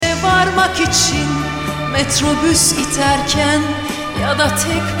yaşamak için metrobüs iterken ya da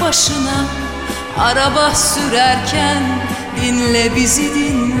tek başına araba sürerken dinle bizi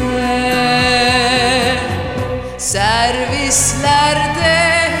dinle. Servislerde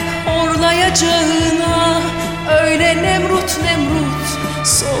horlayacağına, öyle Nemrut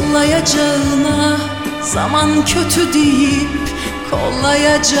sollayacağına, zaman kötü deyip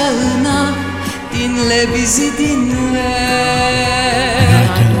kollayacağına dinle bizi dinle.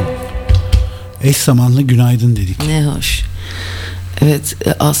 Günaydın. Eş zamanlı günaydın dedik. Ne hoş. Evet,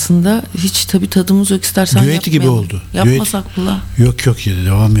 aslında hiç tabii tadımız yok, istersen düet gibi oldu. Yapmasak mı la? Yok ya,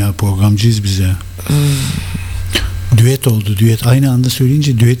 devam ya, programcıyız biz ya. Düet oldu, düet. Aynı anda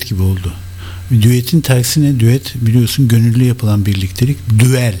söyleyince düet gibi oldu. Düetin tersine, düet biliyorsun gönüllü yapılan birliktelik.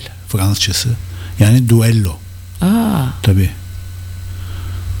 Düel Fransızcası. Yani duello. Tabii.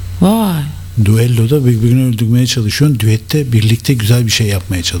 Vay. Duello'da birbirini öldürmeye çalışıyorsun. Düette birlikte güzel bir şey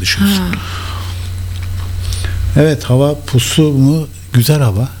yapmaya çalışıyorsun. Evet, hava pusu mu? Güzel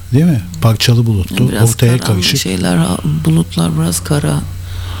hava değil mi? Parçalı bulutlu. Biraz ortaya karışık. Şeyler, bulutlar biraz kara.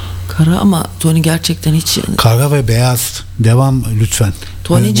 Kara ama Toni gerçekten hiç... Kara ve beyaz. Devam lütfen.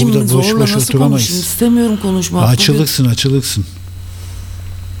 Toni'cim yani zorla nasıl konuşayım? İstemiyorum konuşmak. Açılırsın.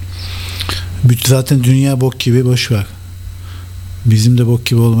 Zaten dünya bok gibi, boş ver. Bizim de bok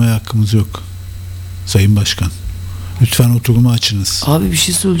gibi olmaya hakkımız yok. Sayın Başkan. Lütfen oturumu açınız. Abi bir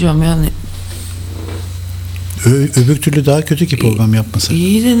şey söyleyeceğim yani. Öbür türlü daha kötü ki program yapmasak.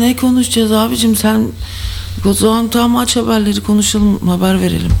 İyi de ne konuşacağız abicim, sen o zaman tamam, aç haberleri konuşalım, haber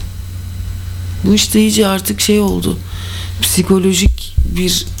verelim. Bu işte iyice artık şey oldu, psikolojik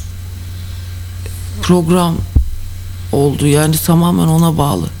bir program oldu yani, tamamen ona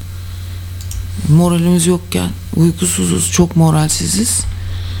bağlı. Moralimiz yokken uykusuzuz, çok moralsiziz.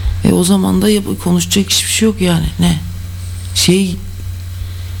 O zaman da konuşacak hiçbir şey yok yani. Ne?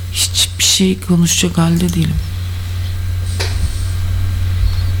 Hiçbir şey konuşacak halde değilim.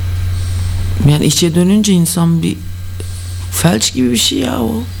 Yani içe dönünce insan bir felç gibi bir şey ya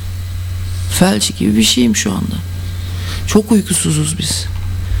o. Felç gibi bir şeyim şu anda. Çok uykusuzuz biz.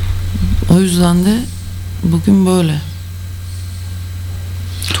 O yüzden de bugün böyle.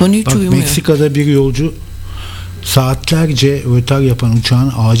 Toni hiç uyumuyor. Meksika'da bir yolcu saatlerce rötar yapan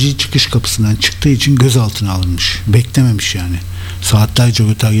uçağın acil çıkış kapısından çıktığı için gözaltına alınmış. Beklememiş yani. Saatlerce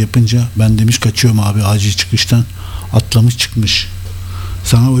rötar yapınca ben demiş kaçıyorum abi acil çıkıştan, atlamış çıkmış.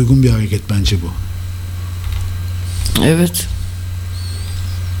 Sana uygun bir hareket bence bu. Evet.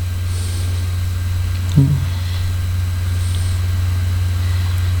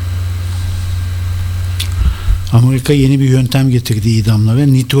 Amerika yeni bir yöntem getirdi idamlara.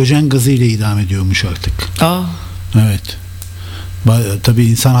 Nitrojen gazı ile idam ediyormuş artık. Evet. Tabii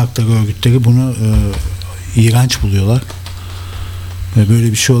insan hakları örgütleri bunu iğrenç buluyorlar. Ve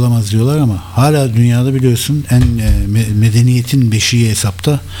böyle bir şey olamaz diyorlar ama hala dünyada biliyorsun medeniyetin beşiği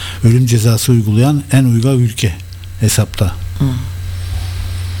hesapta, ölüm cezası uygulayan en uygar ülke hesapta.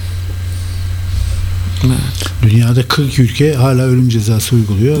 Evet. Dünyada 40 ülke hala ölüm cezası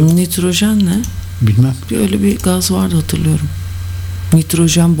uyguluyor. Nitrojen ne? Bilmem. Öyle bir gaz vardı, hatırlıyorum.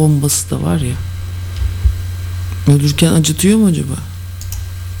 Nitrojen bombası da var ya. Ölürken acıtıyor mu acaba?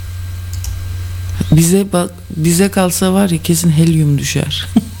 Bize kalsa var ya, kesin helyum düşer.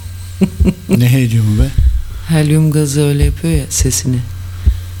 Ne helyumu be? Helyum gazı öyle yapıyor ya sesini.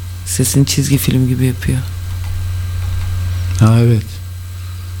 Sesini çizgi film gibi yapıyor. Ha evet.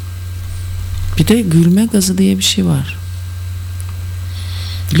 Bir de gülme gazı diye bir şey var.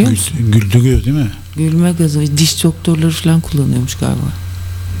 Biliyor musun? Güldürüyor değil mi? Gülme gazı. Diş doktorları falan kullanıyormuş galiba.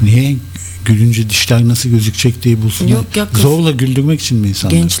 Niye? Gülünce dişler nasıl gözükecek diye bulsunlar. Yok, zorla güldürmek için mi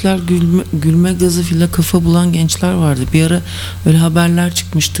insanlar? Gençler gülme gazıyla kafa bulan gençler vardı. Bir ara öyle haberler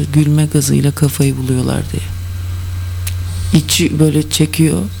çıkmıştı. Gülme gazıyla kafayı buluyorlar diye. İçi böyle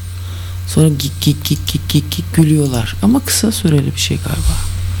çekiyor. Sonra gik gülüyorlar. Ama kısa süreli bir şey galiba.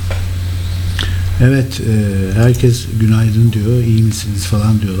 Evet, herkes günaydın diyor. İyi misiniz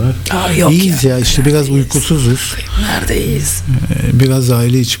falan diyorlar. İyiyiz ya işte biraz uykusuzuz. Neredeyiz? Biraz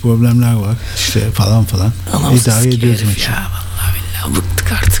aile içi problemler var. İşte falan. İdare ediyoruz maçı. Ya vallahi billahi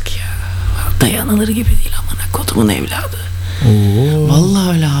bıktık artık ya. Dayanılır gibi değil amına kodumun evladı. Oo. Vallahi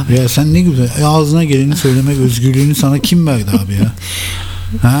öyle abi. Ya sen ne güzel. Ağzına geleni söylemek özgürlüğünü sana kim verdi abi ya?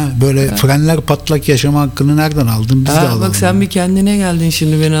 Böyle frenler patlak yaşama hakkını nereden aldın? Biz de alalım. Bak sen bir kendine geldin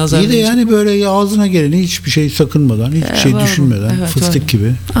şimdi, beni azarlayınca. İyi de yani böyle ağzına geleni hiçbir şey sakınmadan, hiçbir şey düşünmeden, fıstık öyle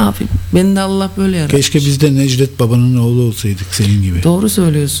gibi. Abi beni de Allah böyle yaratmış. Keşke biz de Necdet Baba'nın oğlu olsaydık senin gibi. Doğru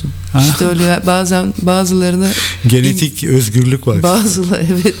söylüyorsun. İşte öyle bazen bazılarına genetik özgürlük var. Bazıları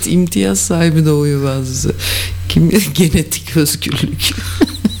evet imtiyaz sahibi doğuyor bazısı. Kim genetik özgürlük.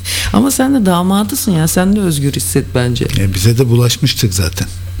 Ama Ama sen de damadısın ya. Sen de özgür hisset bence. Bize de bulaşmıştık zaten.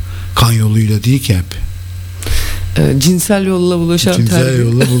 Kan yoluyla değil ki hep. Cinsel yolla bulaşan Cinsel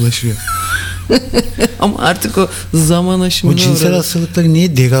yolla bulaşıyor. Ama artık o zaman aşımını... O cinsel hastalıkları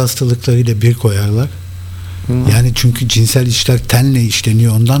niye deri hastalıklarıyla bir koyarlar? Yani çünkü cinsel işler tenle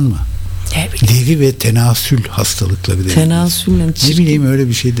işleniyor ondan mı? Evet. Deri ve tenasül hastalıkları deniyor. Tenasülle. Ne bileyim öyle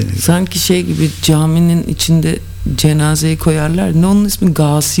bir şey deniyor. Sanki şey gibi caminin içinde cenazeyi koyarlar. Ne onun ismi?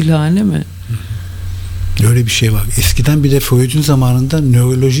 Gasilhane mi? Öyle bir şey var. Eskiden bir de Freud'un zamanında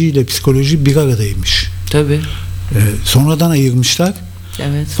nöroloji ile psikoloji bir aradaymış. Tabii. Sonradan ayırmışlar.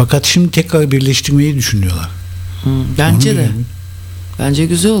 Evet. Fakat şimdi tekrar birleştirmeyi düşünüyorlar. Bence de. Bence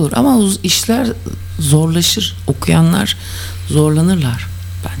güzel olur. Ama işler zorlaşır. Okuyanlar zorlanırlar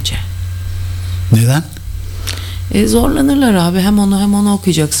bence. Neden? Zorlanırlar abi. Hem onu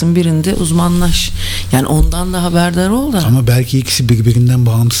okuyacaksın. Birinde uzmanlaş. Yani ondan da haberdar ol da. Ama belki ikisi birbirinden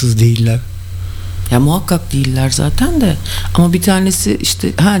bağımsız değiller. Ya muhakkak değiller zaten de. Ama bir tanesi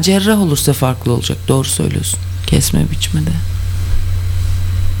işte cerrah olursa farklı olacak. Doğru söylüyorsun. Kesme biçmede.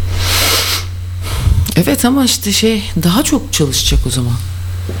 Evet ama işte daha çok çalışacak o zaman.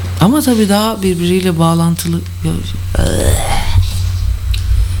 Ama tabii daha birbiriyle bağlantılı.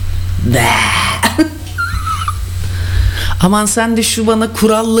 Aman sen de şu bana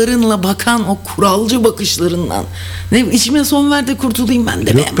kurallarınla bakan o kuralcı bakışlarından. Ne içime son ver de kurtulayım ben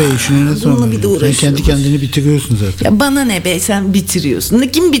de. Yok be, işine ne son ver? Sen kendi kendini bitiriyorsun zaten. Ya bana ne be, sen bitiriyorsun.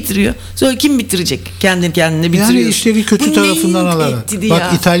 Kim bitiriyor? Söyle, kim bitirecek? Kendini bitiriyorsun. Yani işleri kötü tarafından alarak.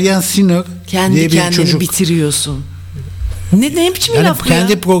 Bak İtalyan Sinner diye bir çocuk. Bitiriyorsun. Ne biçim yani laf bu ya?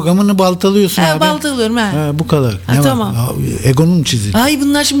 Kendi programını baltalıyorsun abi. Baltalıyorum ha. Bu kadar. Tamam. Egonun çizili. Ay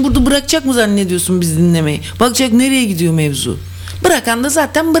bunlar şimdi burada bırakacak mı zannediyorsun biz dinlemeyi? Bakacak nereye gidiyor mevzu. Bırakan da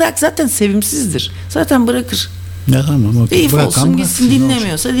zaten sevimsizdir. Zaten bırakır. Ya tamam. İyi olsun gitsin,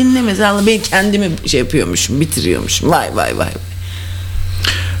 dinlemiyorsa dinlemez. Allah, ben kendimi yapıyormuşum, bitiriyormuşum. Vay.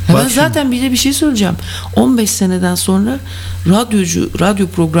 Ben zaten bir şey söyleyeceğim. 15 seneden sonra radyo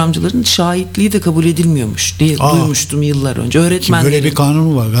programcıların şahitliği de kabul edilmiyormuş diye duymuştum yıllar önce. Öğretmenlerin. Böyle bir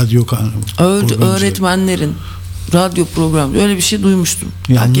kanun var, radyo kanunu. Öğretmenlerin radyo programcı, öyle bir şey duymuştum.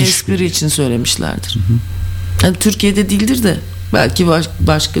 Belki espri için söylemişlerdir. Yani Türkiye'de değildir de belki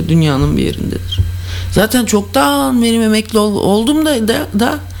başka dünyanın bir yerindedir. Zaten çoktan benim emekli oldum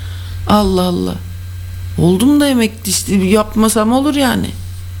da Allah. Oldum da emekli, işte yapmasam olur yani.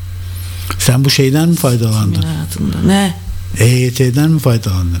 Sen bu şeyden mi faydalandın? Hayatımda. Ne? EYT'den mi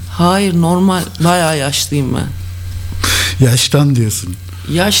faydalandın? Hayır, normal. Bayağı yaşlıyım ben. Yaştan diyorsun.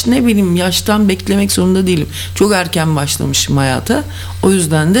 Yaş ne bileyim, yaştan beklemek zorunda değilim. Çok erken başlamışım hayata. O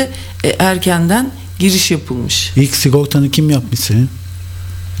yüzden de erkenden giriş yapılmış. İlk sigortanı kim yapmış senin?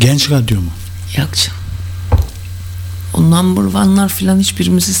 Genç Radyo mu? Yok canım. O number one'lar falan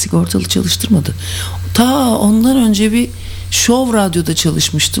hiçbirimizi sigortalı çalıştırmadı. Ta ondan önce bir Show Radyo'da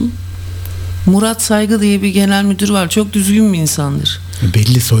çalışmıştım. Murat Saygı diye bir genel müdür var. Çok düzgün bir insandır.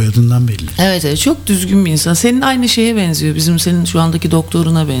 Belli, soyadından belli. Evet, çok düzgün bir insan. Senin aynı şeye benziyor. Senin şu andaki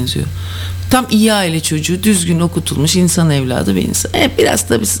doktoruna benziyor. Tam iyi aile çocuğu, düzgün okutulmuş insan evladı bir insan. Biraz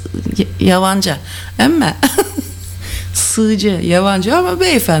tabii yabancı. Ama sığcı, yabancı ama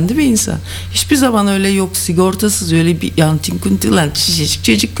beyefendi bir insan. Hiçbir zaman öyle yok sigortasız, öyle bir yantin kuntilan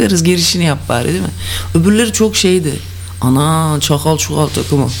çocuklarız, girişini yap bari, değil mi? Öbürleri çok şeydi. Ana çakal çuval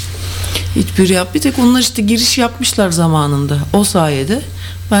takımı. Bir tek onlar işte giriş yapmışlar zamanında. O sayede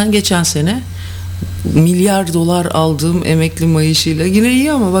ben geçen sene milyar dolar aldığım emekli maaşıyla, yine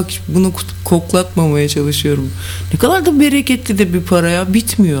iyi ama bak bunu koklatmamaya çalışıyorum. Ne kadar da bereketli de bir paraya,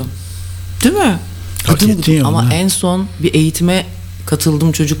 bitmiyor. Değil mi? Ama en son bir eğitime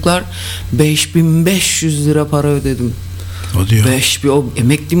katıldım çocuklar. 5.500 lira para ödedim. O diyor. O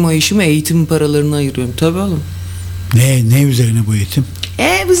emekli maaşımı eğitim paralarına ayırıyorum. Tabii oğlum. Ne üzerine bu eğitim?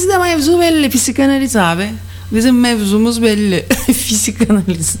 Bizde mevzu belli. Psikanaliz abi. Bizim mevzumuz belli.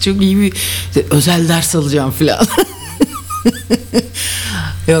 Psikanaliz. Çok iyi bir özel ders alacağım filan.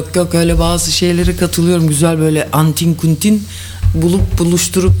 Yok öyle bazı şeylere katılıyorum. Güzel böyle antin kuntin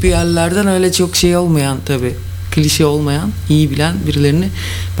buluşturup bir yerlerden, öyle çok şey olmayan tabii. Klişe olmayan, iyi bilen birilerini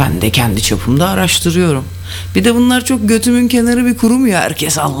ben de kendi çapımda araştırıyorum. Bir de bunlar çok götümün kenarı bir kurum ya,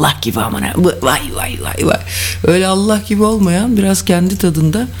 herkes Allah gibi amına. Vay. Öyle Allah gibi olmayan, biraz kendi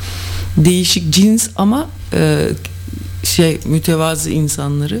tadında değişik cins ama mütevazı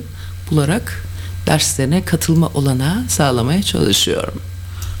insanları bularak derslerine katılma olanağı sağlamaya çalışıyorum.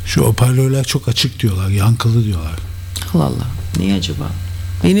 Şu hoparlörler çok açık diyorlar, yankılı diyorlar. Allah. Niye acaba?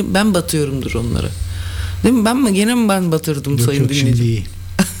 Ben batıyorumdur onlara. Değil mi? Ben batırdım sayın dinleyici.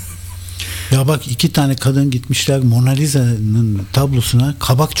 Ya bak, 2 tane kadın gitmişler Mona Lisa'nın tablosuna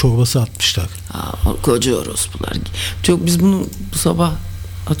kabak çorbası atmışlar. Koca orospular. Çok, biz bunu bu sabah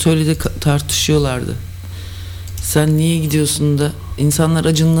atölyede tartışıyorlardı. Sen niye gidiyorsun da insanlar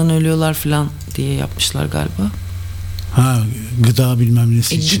acından ölüyorlar falan diye yapmışlar galiba. Gıda bilmem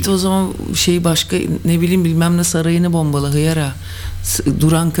nesi için. Git o zaman başka ne bileyim bilmem ne sarayını bombala hıyara.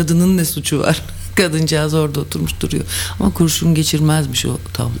 Duran kadının ne suçu var? Kadıncağız orada oturmuş duruyor. Ama kurşun geçirmezmiş o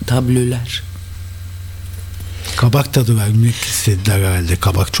tablöler. Kabak tadı vermek istediler herhalde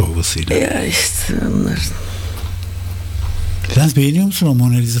kabak çorbasıyla. Ya işte onlar. Sen beğeniyor musun o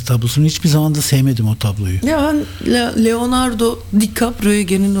Mona Lisa tablosunu? Hiçbir zaman da sevmedim o tabloyu. Ya ben Leonardo DiCaprio'yu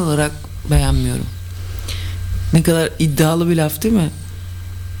genel olarak beğenmiyorum. Ne kadar iddialı bir laf değil mi?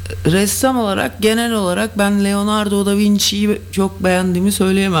 Ressam olarak, genel olarak ben Leonardo da Vinci'yi çok beğendiğimi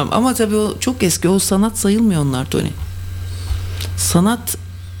söyleyemem. Ama tabii o çok eski. O sanat sayılmıyor onlar Toni. Sanat.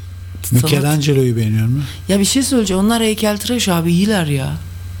 Michelangelo'yu beğeniyor musun? Ya bir şey söyleyeceğim. Onlar heykeltıraş abi, iyiler ya.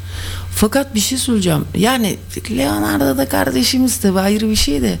 Fakat bir şey söyleyeceğim. Yani Leonardo da kardeşimiz, tabii ayrı bir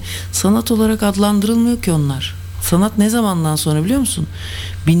şey de sanat olarak adlandırılmıyor ki onlar. Sanat ne zamandan sonra biliyor musun?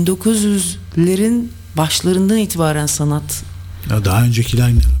 1900'lerin başlarından itibaren sanat. Ya daha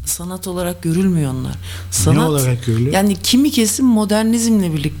öncekiler sanat olarak görülmüyor onlar. Sanat, ne olarak görülüyor? Yani kimi kesim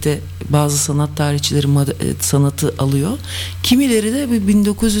modernizmle birlikte bazı sanat tarihçileri sanatı alıyor. Kimileri de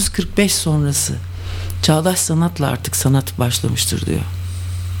 1945 sonrası çağdaş sanatla artık sanat başlamıştır diyor.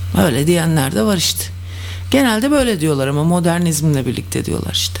 Öyle diyenler de var işte. Genelde böyle diyorlar ama modernizmle birlikte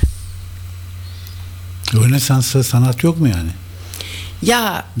diyorlar işte. Rönesans'ta sanat yok mu yani?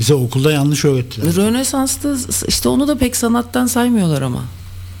 Ya bize okulda yanlış öğrettiler. Rönesans'ta işte onu da pek sanattan saymıyorlar ama.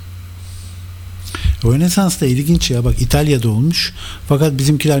 Rönesans'ta ilginç ya, bak İtalya'da olmuş. Fakat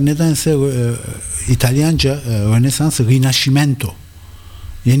bizimkiler nedense İtalyanca Rönesans Rinascimento.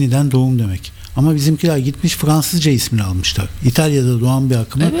 Yeniden doğum demek. Ama bizimkiler gitmiş Fransızca ismini almışlar. İtalya'da doğan bir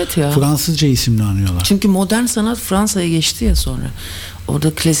akımı Fransızca isimle anıyorlar. Çünkü modern sanat Fransa'ya geçti ya sonra.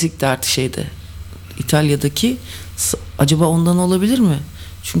 Orada klasik de artık İtalya'daki acaba ondan olabilir mi?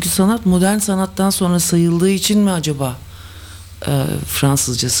 Çünkü sanat modern sanattan sonra sayıldığı için mi acaba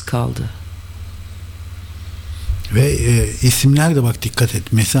Fransızcası kaldı? Ve isimler de bak dikkat et.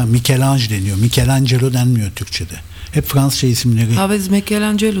 Mesela Michelangelo deniyor. Michelangelo denmiyor Türkçe'de. Hep Fransızca isimleri. Evet,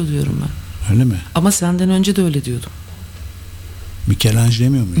 Michelangelo diyorum ben. Öyle mi? Ama senden önce de öyle diyordum. Michelangelo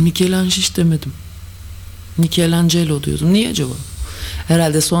demiyor muyum? Michelangelo hiç demedim. Michelangelo diyordum. Niye acaba?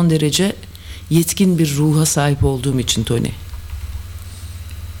 Herhalde son derece yetkin bir ruha sahip olduğum için Toni.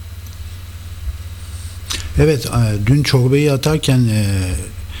 Evet, dün çorbayı atarken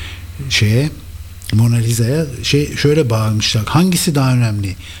Mona Lisa'ya şöyle bağırmışlar. Hangisi daha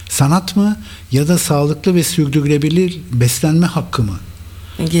önemli? Sanat mı ya da sağlıklı ve sürdürülebilir beslenme hakkı mı?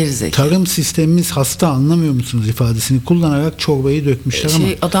 Gerizekalı. Tarım sistemimiz hasta, anlamıyor musunuz ifadesini kullanarak çorbayı dökmüşler ama.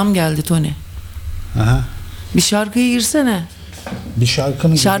 Adam geldi Toni. Aha. Bir şarkıyı girsene. Bir şarkı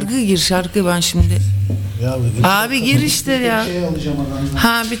mı? Şarkı ben şimdi. Ya, abi gir işte ya. Bir şey alacağım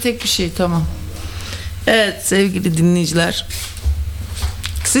adamdan. Bir tek bir şey, tamam. Evet sevgili dinleyiciler.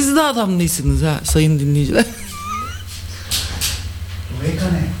 Siz de adam değilsiniz sayın dinleyiciler.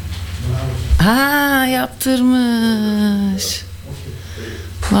 Yaptırmış.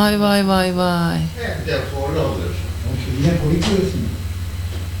 Vay.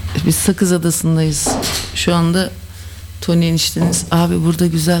 Biz Sakız Adası'ndayız. Şu anda Toni enişteniz. Abi burada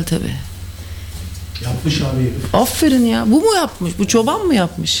güzel tabii. Yapmış abi. Aferin ya. Bu mu yapmış? Bu çoban mı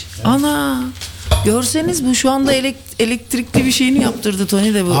yapmış? Evet. Ana. Görseniz bu şu anda elektrikli bir şeyini yaptırdı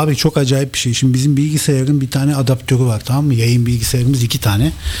Toni de bu. Abi çok acayip bir şey. Şimdi bizim bilgisayarın bir tane adaptörü var, tamam mı? Yayın bilgisayarımız 2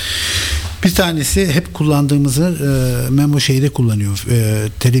 tane. Bir tanesi hep kullandığımızı Memo kullanıyor.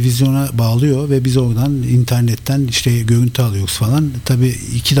 Televizyona bağlıyor ve biz oradan internetten görüntü alıyoruz falan. Tabii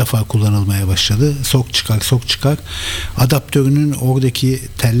 2 defa kullanılmaya başladı. Sok çıkar. Adaptörünün oradaki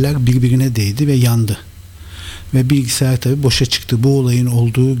teller birbirine değdi ve yandı. Ve bilgisayar tabii boşa çıktı. Bu olayın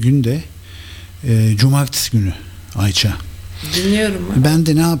olduğu gün de cumartesi günü Ayça. Dinliyorum ben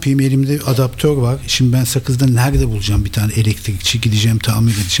de ne yapayım, elimde adaptör var. Şimdi ben Sakız'da nerede bulacağım bir tane elektrikçi, gideceğim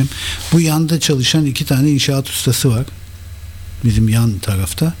tamir edeceğim. Bu yanda çalışan 2 tane inşaat ustası var. Bizim yan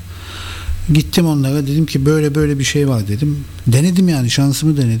tarafta. Gittim onlara, dedim ki böyle bir şey var dedim. Denedim yani,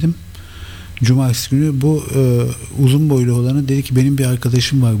 şansımı denedim. Cumartesi günü bu uzun boylu olanı dedi ki benim bir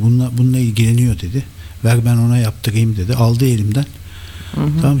arkadaşım var bununla ilgileniyor dedi. Ver ben ona yaptırayım dedi. Aldı elimden. Hı hı.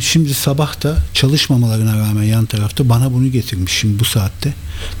 Tamam, şimdi sabah da çalışmamalarına rağmen yan tarafta bana bunu getirmiş şimdi bu saatte.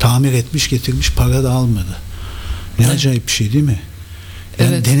 Tamir etmiş getirmiş, para da almadı. Ne acayip bir şey değil mi?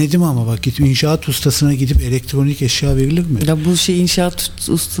 Ben denedim ama bak, git inşaat ustasına gidip elektronik eşya verilir mi? Ya bu inşaat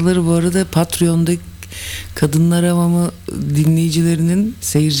ustaları bu arada Patreon'da Kadınlar Havamı dinleyicilerinin,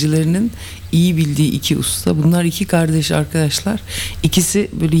 seyircilerinin iyi bildiği iki usta. Bunlar iki kardeş arkadaşlar. İkisi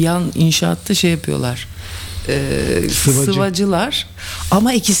böyle yan inşaatta yapıyorlar. Sıvacılar.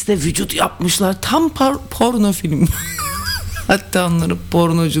 Ama ikisi de vücut yapmışlar. Tam porno film. Hatta onları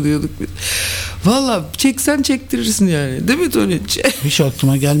pornocu diyorduk biz. Valla çeksen çektirirsin yani. Değil mi Toni? Hiç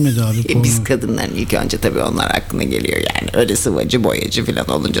aklıma gelmedi abi porno. Biz kadınların ilk önce tabii onlar aklına geliyor yani. Öyle sıvacı, boyacı falan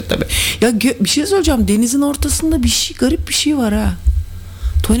olunca tabii. Ya bir şey söyleyeceğim. Denizin ortasında garip bir şey var ha.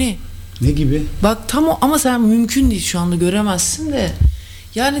 Toni. Ne gibi? Bak tam o, ama sen mümkün değil şu anda göremezsin de.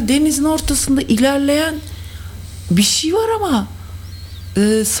 Yani denizin ortasında ilerleyen bir şey var ama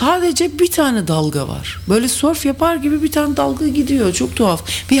sadece bir tane dalga var. Böyle surf yapar gibi bir tane dalga gidiyor. Çok tuhaf.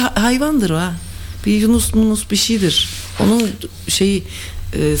 Bir hayvandır ha. Bir yunus bir şeydir. Onun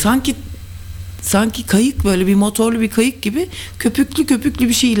sanki kayık, böyle bir motorlu bir kayık gibi köpüklü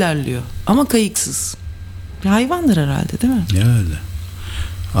bir şey ilerliyor. Ama kayıksız. Bir hayvandır herhalde, değil mi? Herhalde.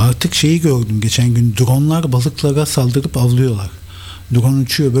 Artık gördüm geçen gün, dronlar balıklara saldırıp avlıyorlar. Drone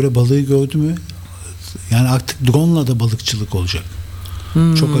uçuyor, böyle balığı gördü mü? Yani artık drone'la da balıkçılık olacak.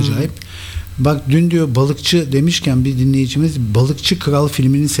 Çok acayip. Bak dün diyor, balıkçı demişken bir dinleyicimiz, Balıkçı Kral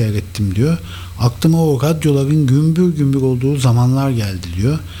filmini seyrettim diyor. Aklıma o radyoların gümbür gümbür olduğu zamanlar geldi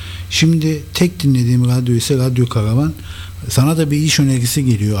diyor. Şimdi tek dinlediğim radyo ise Radyo Karavan. Sana da bir iş önerisi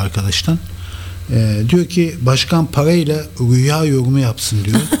geliyor arkadaştan. Diyor ki başkan parayla rüya yorumu yapsın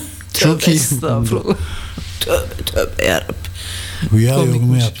diyor. Çok iyi. Estağfurullah. Tövbe yarabbim. Rüya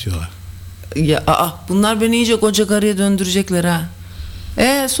yorumu yap diyorlar. Ya bunlar beni iyice koca karıya döndürecekler ha.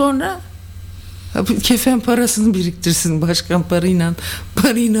 Sonra kefen parasını biriktirsin başkan,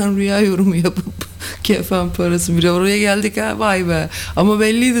 parayla rüya yorumu yapıp kefen parası bile, oraya geldik ha, vay be. Ama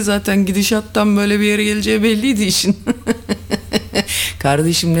belliydi zaten, gidişattan böyle bir yere geleceği belliydi işin.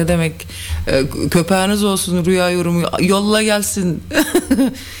 Kardeşim ne demek, köpeğiniz olsun rüya yorumu, yolla gelsin.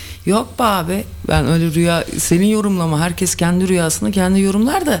 Yok be abi, ben öyle rüya, senin yorumlama, herkes kendi rüyasını kendi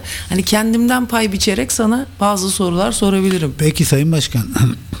yorumlar da hani kendimden pay biçerek sana bazı sorular sorabilirim. Peki Sayın Başkan,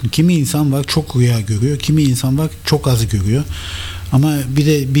 kimi insan var çok rüya görüyor, kimi insan var çok az görüyor, ama bir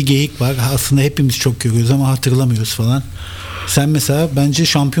de bir geyik var, aslında hepimiz çok görüyoruz ama hatırlamıyoruz falan. Sen mesela bence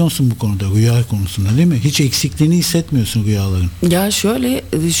şampiyonsun bu konuda, rüya konusunda, değil mi? Hiç eksikliğini hissetmiyorsun rüyaların. Ya şöyle,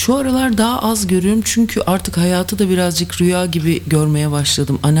 şu aralar daha az görüyorum çünkü artık hayatı da birazcık rüya gibi görmeye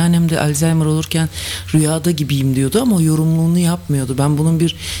başladım. Anneannem de Alzheimer olurken rüyada gibiyim diyordu ama yorumluğunu yapmıyordu. Ben bunun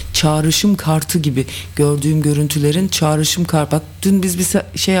bir çağrışım kartı gibi, gördüğüm görüntülerin çağrışım kartı. Bak dün biz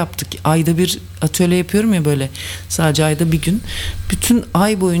bir yaptık. Ayda bir atölye yapıyorum ya böyle. Sadece ayda bir gün. Bütün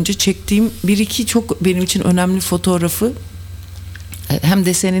ay boyunca çektiğim bir iki çok benim için önemli fotoğrafı, hem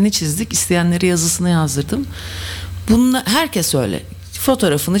desenini çizdik, isteyenlere yazısını yazdırdım. Bununla herkes öyle.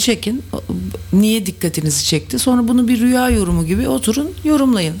 Fotoğrafını çekin. Niye dikkatinizi çekti? Sonra bunu bir rüya yorumu gibi oturun,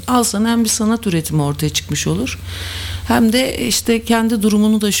 yorumlayın. Al sana hem bir sanat üretimi ortaya çıkmış olur. Hem de işte kendi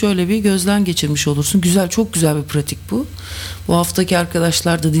durumunu da şöyle bir gözden geçirmiş olursun. Güzel, çok güzel bir pratik bu. Bu haftaki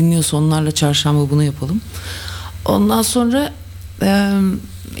arkadaşlar da dinliyorsa onlarla çarşamba bunu yapalım. Ondan sonra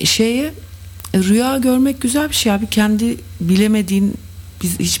rüya görmek güzel bir şey abi. Kendi bilemediğin,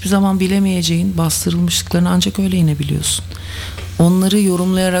 hiçbir zaman bilemeyeceğin bastırılmışlıklarını ancak öyle inebiliyorsun. Onları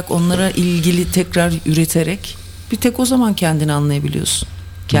yorumlayarak, onlara ilgili tekrar üreterek bir tek o zaman kendini anlayabiliyorsun.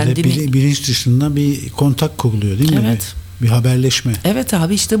 Kendini... Bilinç dışında bir kontak kuruluyor değil mi? Evet. Bir haberleşme. Evet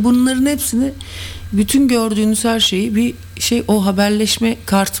abi, işte bunların hepsini, bütün gördüğünüz her şeyi bir o haberleşme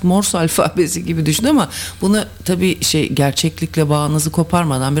kart, Morse alfabesi gibi düşün ama bunu tabii gerçeklikle bağınızı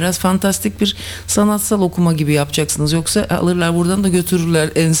koparmadan biraz fantastik bir sanatsal okuma gibi yapacaksınız. Yoksa alırlar buradan da götürürler,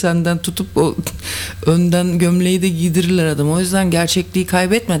 ensenden tutup o önden gömleği de giydirirler adam. O yüzden gerçekliği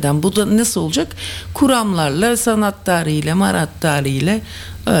kaybetmeden, bu da nasıl olacak? Kuramlarla, sanat tarihiyle, marat tarihiyle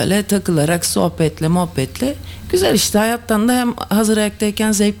öyle takılarak, sohbetle, muhabbetle. Güzel işte, hayattan da hem hazır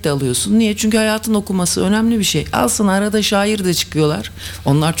ayaktayken zevk de alıyorsun. Niye? Çünkü hayatın okuması önemli bir şey. Alsın, arada şair de çıkıyorlar.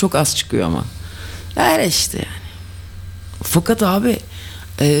 Onlar çok az çıkıyor ama. Öyle işte yani. Fakat abi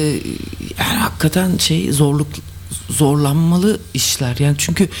yani hakikaten zorlanmalı işler. Yani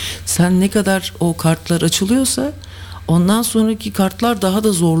çünkü sen ne kadar o kartlar açılıyorsa ondan sonraki kartlar daha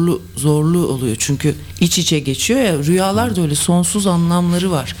da zorlu oluyor. Çünkü iç içe geçiyor ya. Rüyalar da öyle, sonsuz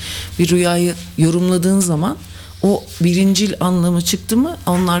anlamları var. Bir rüyayı yorumladığın zaman o birincil anlamı çıktı mı,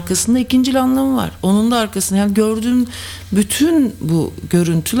 onun arkasında ikincil anlamı var. Onun da arkasında, yani gördüğün bütün bu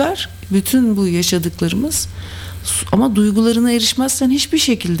görüntüler, bütün bu yaşadıklarımız, ama duygularına erişmezsen hiçbir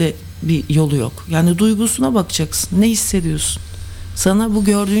şekilde bir yolu yok. Yani duygusuna bakacaksın. Ne hissediyorsun? Sana bu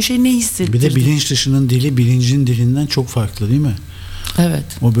gördüğün şey ne hissettirdi? Bir de bilinç dışının dili bilincin dilinden çok farklı değil mi? Evet.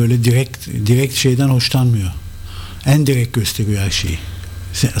 O böyle direkt şeyden hoşlanmıyor. En direkt gösteriyor her şeyi.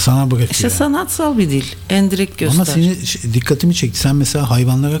 Sana bırakıyor. İşte sanatsal bir dil. En direkt göster. Ama seni dikkatimi çekti. Sen mesela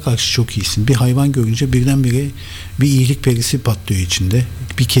hayvanlara karşı çok iyisin. Bir hayvan görünce birdenbire bir iyilik perisi patlıyor içinde.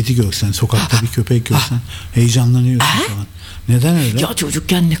 Bir kedi görsen, sokakta bir köpek görsen heyecanlanıyorsun falan. Neden öyle? Ya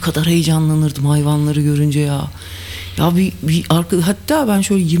çocukken ne kadar heyecanlanırdım hayvanları görünce ya. Ya hatta ben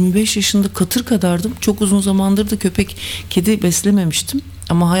şöyle 25 yaşında katır kadardım. Çok uzun zamandır da köpek, kedi beslememiştim.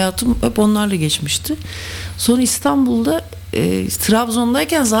 Ama hayatım hep onlarla geçmişti. Sonra İstanbul'da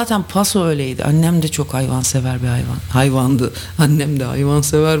Trabzon'dayken zaten paso öyleydi. Annem de çok hayvansever bir hayvandı. Annem de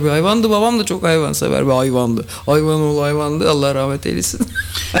hayvansever bir hayvandı. Babam da çok hayvansever bir hayvandı. Hayvanoğlu hayvandı. Allah rahmet eylesin.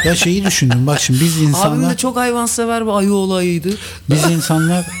 Ya şeyi düşündüm. Bak şimdi biz insanlar... Abim de çok hayvansever bir ayıoğlu ayıydı. Biz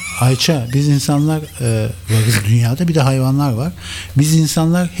insanlar Ayça, biz insanlar varız dünyada, bir de hayvanlar var. Biz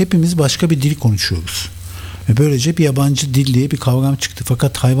insanlar hepimiz başka bir dil konuşuyoruz. Ve böylece bir yabancı dil diye bir kavram çıktı.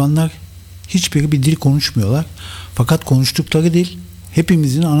 Fakat hayvanlar hiçbiri bir dil konuşmuyorlar. Fakat konuştukları dil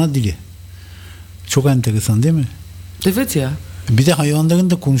hepimizin ana dili. Çok enteresan değil mi? Evet ya. Bir de hayvanların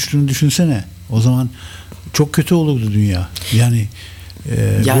da konuştuğunu düşünsene. O zaman çok kötü olurdu dünya. Yani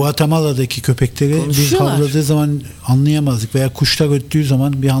Guatemala'daki köpekleri biz havladığı zaman anlayamazdık veya kuşlar öttüğü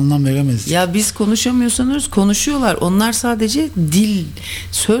zaman bir anlam veremezdik. Ya biz konuşamıyor sanıyoruz, konuşuyorlar. Onlar sadece dil,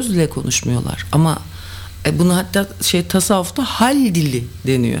 sözle konuşmuyorlar. Ama bunu hatta tasavvufta hal dili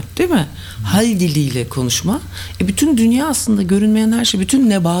deniyor, değil mi? Hal diliyle konuşma. Bütün dünya aslında görünmeyen her şey, bütün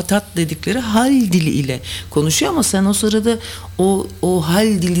nebatat dedikleri hal dili ile konuşuyor ama sen o sırada o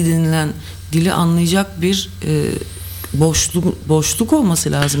hal dili denilen dili anlayacak bir boşluk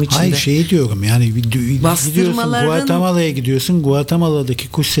olması lazım içinde. Hayır, şey diyorum yani gidiyorsun Guatemala'ya gidiyorsun, Guatemala'daki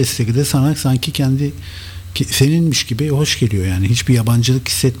kuş sesleri de sana sanki kendi seninmiş gibi hoş geliyor yani. Hiçbir yabancılık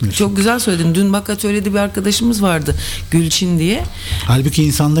hissetmiyorsun. Çok güzel söyledin. Dün bak atölyede bir arkadaşımız vardı. Gülçin diye. Halbuki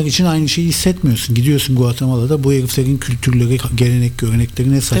insanlar için aynı şeyi hissetmiyorsun. Gidiyorsun Guatemala'da, bu heriflerin kültürleri,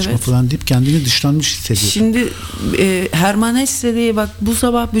 görenekleri ne saçma falan deyip kendini dışlanmış hissediyorsun. Şimdi Herman Hesse diye bak bu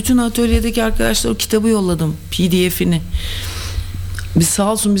sabah bütün atölyedeki arkadaşlar o kitabı yolladım. PDF'ini. Biz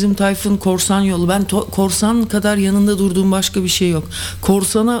sağ olsun bizim Tayfun korsan yolu. Ben korsan kadar yanında durduğum başka bir şey yok.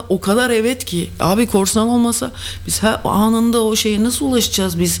 Korsana o kadar evet ki. Abi korsan olmasa biz anında o şeye nasıl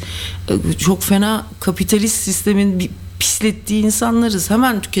ulaşacağız biz? Çok fena kapitalist sistemin pislettiği insanlarız.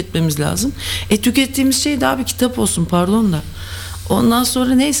 Hemen tüketmemiz lazım. Tükettiğimiz şey de abi kitap olsun, pardon da. Ondan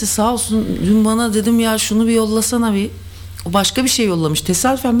sonra neyse sağ olsun dün bana dedim ya şunu bir yollasana bir. O başka bir şey yollamış.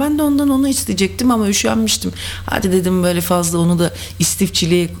 Tesadüfen ben de ondan onu isteyecektim ama üşenmiştim. Hadi dedim böyle fazla onu da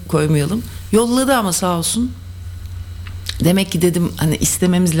istifçiliğe koymayalım. Yolladı ama sağ olsun. Demek ki dedim hani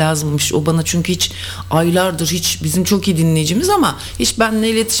istememiz lazımmış. O bana çünkü hiç aylardır hiç bizim çok iyi dinleyicimiz ama hiç benimle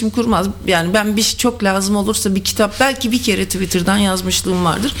iletişim kurmaz. Yani ben bir şey çok lazım olursa bir kitap belki bir kere Twitter'dan yazmışlığım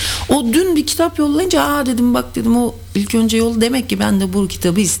vardır. O dün bir kitap yollayınca dedim bak dedim o ilk önce yol demek ki ben de bu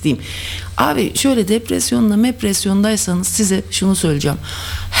kitabı isteyeyim. Abi şöyle depresyondaysanız size şunu söyleyeceğim.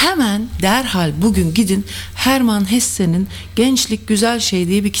 Hemen derhal bugün gidin Herman Hesse'nin Gençlik Güzel Şey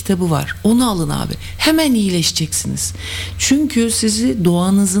diye bir kitabı var. Onu alın abi. Hemen iyileşeceksiniz. Çünkü sizi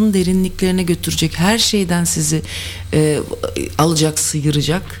doğanızın derinliklerine götürecek, her şeyden sizi alacak,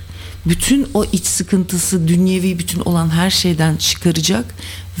 sıyıracak. Bütün o iç sıkıntısı, dünyevi bütün olan her şeyden çıkaracak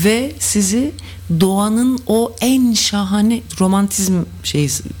ve sizi doğanın o en şahane romantizm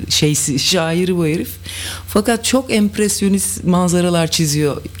şeysi şairi bu herif. Fakat çok empresyonist manzaralar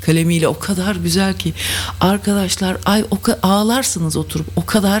çiziyor kalemiyle, o kadar güzel ki arkadaşlar ağlarsınız oturup, o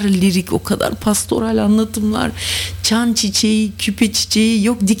kadar lirik, o kadar pastoral anlatımlar, çan çiçeği, küpe çiçeği,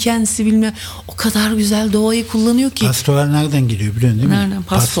 yok dikensi bilmem, o kadar güzel doğayı kullanıyor ki. Pastoral nereden geliyor biliyorsun değil mi? Nereden?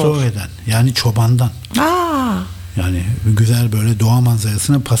 Pastor eden, yani çobandan. Yani güzel böyle doğa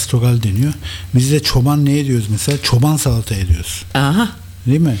manzarasına pastoral deniyor. Biz de çoban ne ediyoruz mesela? Çoban salata ediyoruz. Aha.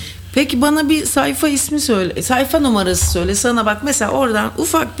 Değil mi? Peki bana bir sayfa ismi söyle. Sayfa numarası söyle. Sana bak mesela oradan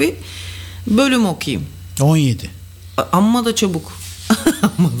ufak bir bölüm okuyayım. 17. Amma da çabuk.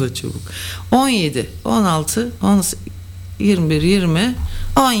 Amma da çabuk. 17, 16, 18, 21, 20,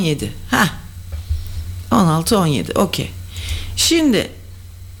 17. 16, 17. Okey. Şimdi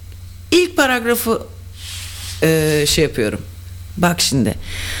ilk paragrafı yapıyorum. Bak şimdi.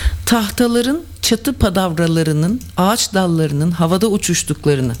 Tahtaların çatı padavralarının, ağaç dallarının havada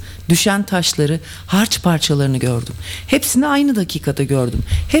uçuştuklarını, düşen taşları, harç parçalarını gördüm. Hepsini aynı dakikada gördüm.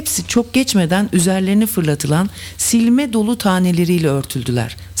 Hepsi çok geçmeden üzerlerine fırlatılan silme dolu taneleriyle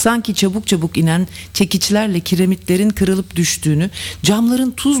örtüldüler. Sanki çabuk çabuk inen çekiçlerle kiremitlerin kırılıp düştüğünü,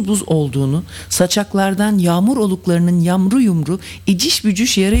 camların tuz buz olduğunu, saçaklardan yağmur oluklarının yamru yumru, iciş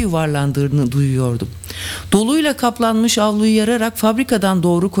bücüş yere yuvarlandığını duyuyordum. Doluyla kaplanmış avluyu yararak fabrikadan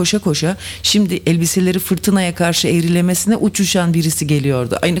doğru koşa koşa, şimdi elbiseleri fırtınaya karşı eğrilemesine uçuşan birisi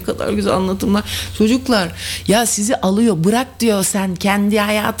geliyordu. Ay ne kadar güzel anlatımlar. Çocuklar, ya sizi alıyor, bırak diyor, sen kendi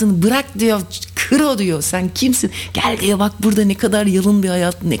hayatını bırak diyor, kır o diyor, sen kimsin? Gel diyor, bak burada ne kadar yalın bir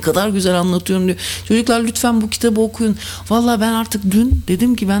hayat, ne kadar güzel anlatıyorum diyor. Çocuklar lütfen bu kitabı okuyun. Vallahi ben artık dün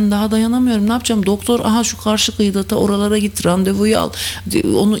dedim ki ben daha dayanamıyorum. Ne yapacağım? Doktor aha şu karşı kıyıda oralara git, randevuyu al.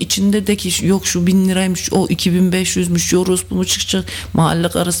 Onun içinde de ki yok şu 1000 liraymış, o 2500'müş, yoruz mu çıkacak, mahalle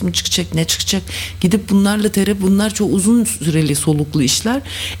arası mı çıkacak, ne çıkacak? Gidip bunlarla terapi, bunlar çok uzun süreli soluklu işler.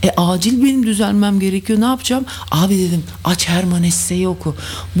 Acil benim düzelmem gerekiyor. Ne yapacağım? Abi dedim aç Herman Hesse'yi oku.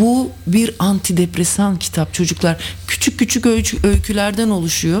 Bu bir antidepresan kitap çocuklar. Küçük küçük öykülerden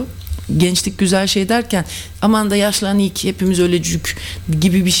oluşuyor. Gençlik güzel şey derken aman da yaşlan ilk hepimiz ölecük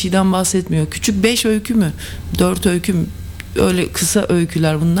gibi bir şeyden bahsetmiyor. Küçük 5 öykü mü? 4 öykü mü? Öyle kısa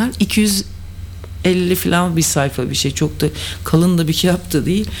öyküler bunlar. 250 falan bir sayfa bir şey. Çok da kalın da bir kitap da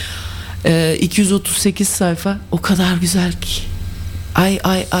değil. 238 sayfa. O kadar güzel ki.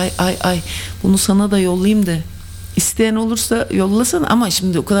 Ay. Bunu sana da yollayayım da. İsteyen olursa yollasana ama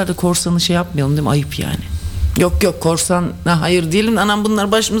şimdi o kadar da korsanı şey yapmayalım değil mi? Ayıp yani. Yok korsan hayır diyelim. Anam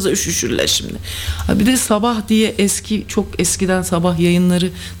bunlar başımıza üşüşürler şimdi. Bir de Sabah diye çok eskiden Sabah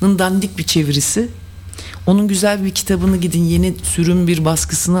yayınlarının dandik bir çevirisi. Onun güzel bir kitabını gidin yeni sürüm bir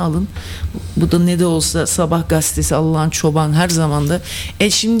baskısını alın. Bu da ne de olsa Sabah gazetesi Allah'ın çoban her zamanda.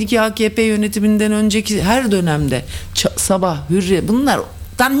 Şimdiki AKP yönetiminden önceki her dönemde Sabah, Hürriyet bunlar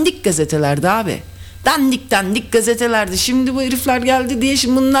dandik gazetelerdi abi. Dandik gazetelerdi. Şimdi bu herifler geldi diye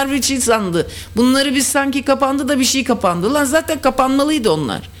şimdi bunlar bir şey sandı. Bunları biz sanki kapandı da bir şey kapandı. Lan zaten kapanmalıydı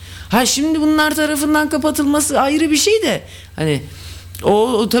onlar. Şimdi bunlar tarafından kapatılması ayrı bir şey de. Hani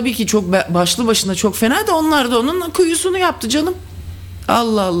o tabii ki çok başlı başına çok fena da onlar da onun kuyusunu yaptı canım.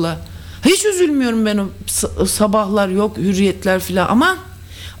 Allah. Hiç üzülmüyorum ben o sabahlar yok hürriyetler filan ama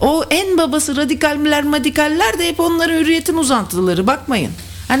o en babası radikaller de hep onların hürriyetin uzantıları bakmayın.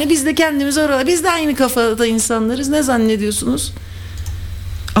 Hani biz de kendimiz orada, biz de aynı kafada insanlarız. Ne zannediyorsunuz?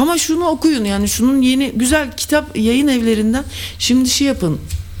 Ama şunu okuyun yani şunun yeni güzel kitap yayın evlerinden. Şimdi şey yapın.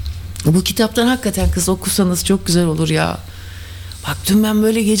 Bu kitaptan hakikaten kız okusanız çok güzel olur ya. Bak dün ben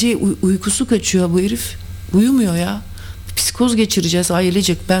böyle gece uykusu kaçıyor bu herif. Uyumuyor ya. Psikoz geçireceğiz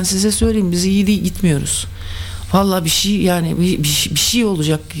ailecek. Ben size söyleyeyim biz iyi değil gitmiyoruz. Vallahi bir şey yani bir şey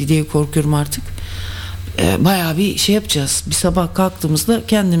olacak diye korkuyorum artık. Bayağı bir şey yapacağız. Bir sabah kalktığımızda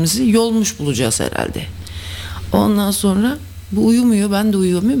kendimizi yolmuş bulacağız herhalde. Ondan sonra bu uyumuyor, ben de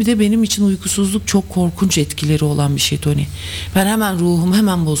uyuyamıyorum. Bir de benim için uykusuzluk çok korkunç etkileri olan bir şey Toni. Ben hemen ruhum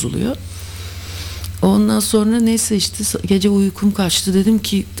hemen bozuluyor. Ondan sonra neyse işte gece uykum kaçtı. Dedim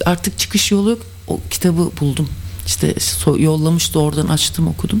ki artık çıkış yolu yok. O kitabı buldum. İşte yollamıştı oradan açtım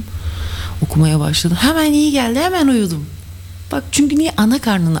okudum. Okumaya başladım. Hemen iyi geldi hemen uyudum. Bak çünkü niye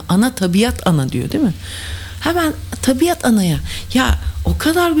ana tabiat ana diyor değil mi? Hemen tabiat anaya. Ya o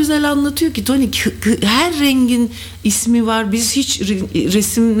kadar güzel anlatıyor ki Toni her rengin ismi var. Biz hiç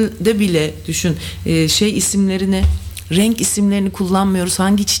resimde bile düşün isimlerini renk isimlerini kullanmıyoruz.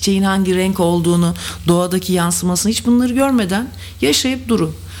 Hangi çiçeğin hangi renk olduğunu, doğadaki yansımasını hiç bunları görmeden yaşayıp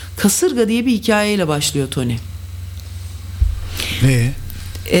durun. Kasırga diye bir hikayeyle başlıyor Toni.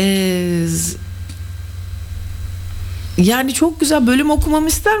 Yani çok güzel bölüm okumamı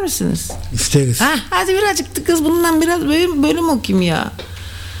ister misiniz? İsteriz. Hadi birazcık kız bundan biraz bölüm okuyayım ya.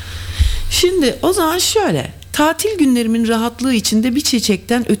 Şimdi o zaman şöyle. Tatil günlerimin rahatlığı içinde bir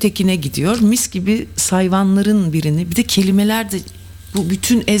çiçekten ötekine gidiyor. Mis gibi sayvanların birini. Bir de kelimeler de bu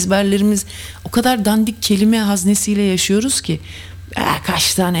bütün ezberlerimiz o kadar dandik kelime haznesiyle yaşıyoruz ki.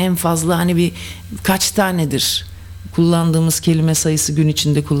 Kaç tane en fazla hani bir kaç tanedir kullandığımız kelime sayısı gün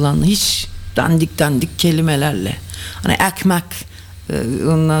içinde kullanılan hiç dandik kelimelerle. Hani ekmek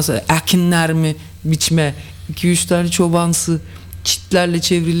ondan sonra ekinler mi biçme 2-3 tane çobansı çitlerle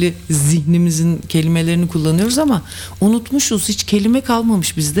çevrili zihnimizin kelimelerini kullanıyoruz ama unutmuşuz. Hiç kelime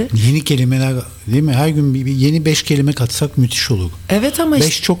kalmamış bizde. Yeni kelimeler değil mi? Her gün yeni 5 kelime katsak müthiş olur. Evet ama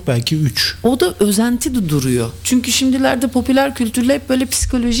 5 çok belki 3. O da özenti de duruyor. Çünkü şimdilerde popüler kültürle hep böyle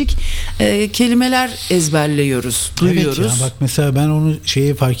psikolojik kelimeler ezberliyoruz, duyuyoruz. Evet ya bak mesela ben onu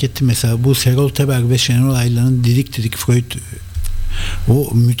fark ettim mesela bu Serol Teberg ve Şenol Aylan'ın didik Freud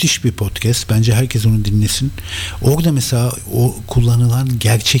O müthiş bir podcast. Bence herkes onu dinlesin. Orada mesela o kullanılan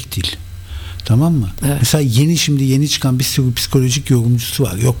gerçek dil. Tamam mı? Evet. Mesela şimdi yeni çıkan bir sürü psikolojik yorumcusu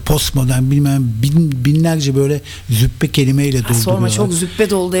var. Yok postmodern bilmem binlerce böyle züppe kelimeyle dolduruyorlar. Sorma, çok züppe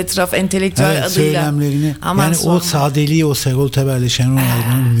doldu etraf entelektüel adıyla. Söylemlerini. Aman yani sorma. O sadeliği o Serol Teber'le Şenol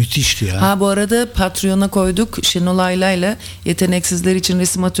Aylan'ın müthişti ya. Bu arada Patreon'a koyduk. Şenol Aylay'la Yeteneksizler için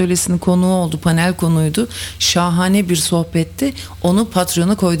Resim Atölyesi'nin konuğu oldu. Panel konuydu. Şahane bir sohbetti. Onu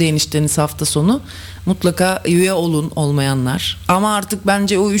Patreon'a koydu enişteniz hafta sonu. Mutlaka üye olun olmayanlar. Ama artık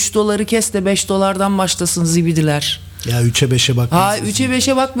bence o 3 doları kes de 5 dolardan başlasın zibidiler. Ya 3'e 5'e bakmıyoruz. 3'e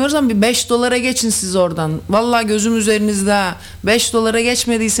 5'e bakmıyoruz ama bir 5 dolara geçin siz oradan. Vallahi gözüm üzerinizde ha. 5 dolara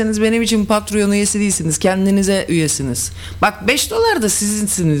geçmediyseniz benim için Patreon üyesi değilsiniz. Kendinize üyesiniz. Bak 5 dolar da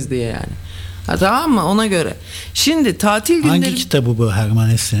sizinsiniz diye yani. Tamam mı? Ona göre. Şimdi tatil günleri... Hangi kitabı bu Herman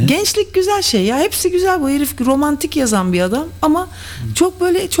Hesse'nin? Gençlik güzel şey ya. Hepsi güzel. Bu herif romantik yazan bir adam ama çok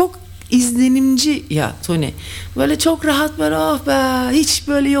böyle çok izlenimci ya Toni. Böyle çok rahat, böyle oh be, hiç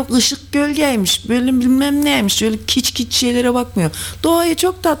böyle yok ışık gölgeymiş, böyle bilmem neymiş, öyle kiç şeylere bakmıyor. Doğayı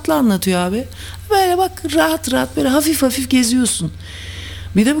çok tatlı anlatıyor abi. Böyle bak rahat rahat böyle hafif hafif geziyorsun.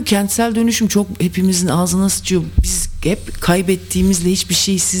 Bir de bu kentsel dönüşüm çok hepimizin ağzına sıçıyor. Biz hep kaybettiğimizle, hiçbir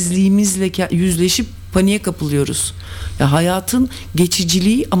şeysizliğimizle yüzleşip paniğe kapılıyoruz. Ya hayatın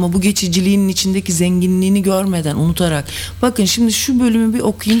geçiciliği, ama bu geçiciliğin içindeki zenginliğini görmeden, unutarak. Bakın şimdi şu bölümü bir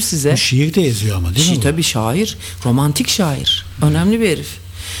okuyayım size. Bu şiir de yazıyor ama değil mi bu? Tabii şair. Romantik şair. Önemli bir herif.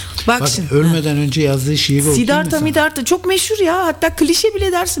 Bak şimdi, ölmeden önce yazdığı şiiri okuyayım mı sana? Siddhartha çok meşhur ya. Hatta klişe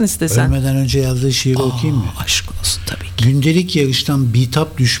bile dersin istesen. Ölmeden önce yazdığı şiiri okuyayım mı? Aşk olsun tabii ki. Gündelik yarıştan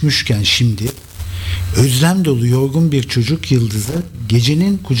bitap düşmüşken şimdi özlem dolu yorgun bir çocuk yıldızı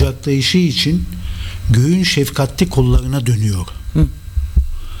gecenin kucaklayışı için göğün şefkatli kollarına dönüyor.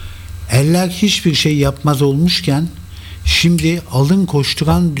 Eller hiçbir şey yapmaz olmuşken şimdi alın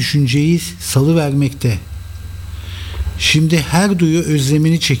koşturan düşünceyi salıvermekte. Şimdi her duyu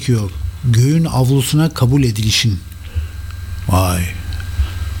özlemini çekiyor. Göğün avlusuna kabul edilişin. Vay.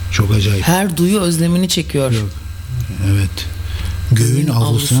 Çok acayip. Her duyu özlemini çekiyor. Yok. Evet. Göğün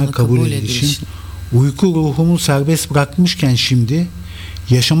avlusuna kabul edilişin. Uyku ruhumu serbest bırakmışken şimdi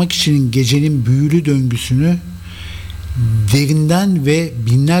yaşamak için gecenin büyülü döngüsünü derinden ve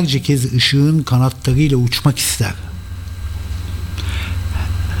binlerce kez ışığın kanatlarıyla uçmak ister.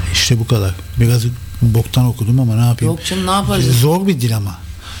 İşte bu kadar. Biraz boktan okudum ama ne yapayım? Yok canım, ne yaparız? Zor bir dil ama.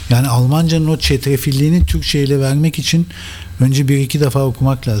 Yani Almancanın o çetrefilliğini Türkçe ile vermek için önce 1-2 defa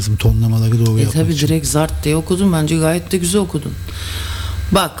okumak lazım. Tonlamaları doğru yapmak tabii için. Direkt zart diye okudum. Bence gayet de güzel okudun.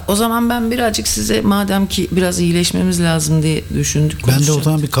 Bak o zaman ben birazcık size, madem ki biraz iyileşmemiz lazım diye düşündük. Ben de o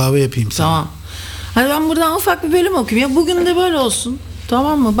zaman bir kahve yapayım sana. Tamam. Hadi ben buradan ufak bir bölüm okuyayım. Ya bugün de böyle olsun.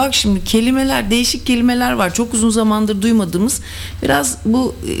 Tamam mı? Bak şimdi kelimeler, değişik kelimeler var. Çok uzun zamandır duymadığımız. Biraz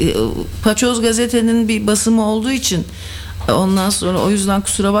bu Paçoz gazetenin bir basımı olduğu için, ondan sonra o yüzden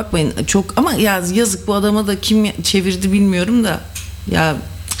kusura bakmayın. Çok ama yazık bu adama da, kim çevirdi bilmiyorum da. Ya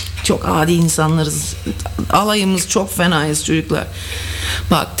çok adi insanlarız. Alayımız çok fenayız çocuklar.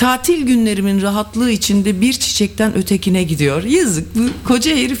 Bak, tatil günlerimin rahatlığı içinde bir çiçekten ötekine gidiyor. Yazık, bu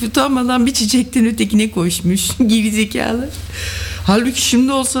koca herif utanmadan bir çiçekten ötekine koşmuş. Gibi zekalı. Halbuki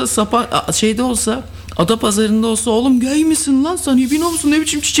şimdi olsa şeyde olsa, Adapazarı'nda olsa, oğlum gay misin lan sen, hibino musun, ne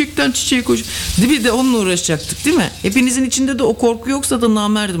biçim çiçekten çiçeğe koş. Bir de onunla uğraşacaktık değil mi? Hepinizin içinde de o korku yoksa da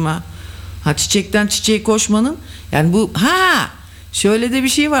namerdim ha. Çiçekten çiçeğe koşmanın yani bu şöyle de bir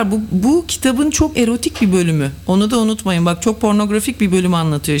şey var. Bu kitabın çok erotik bir bölümü. Onu da unutmayın. Bak çok pornografik bir bölümü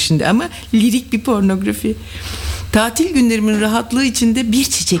anlatıyor şimdi ama lirik bir pornografi. Tatil günlerimin rahatlığı içinde bir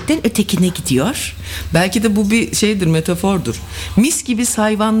çiçekten ötekine gidiyor. Belki de bu bir şeydir, metafordur. Mis gibi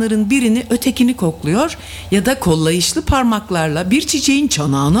hayvanların birini ötekini kokluyor ya da kollayışlı parmaklarla bir çiçeğin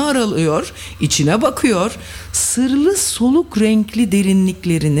çanağını aralıyor, içine bakıyor. Sırlı soluk renkli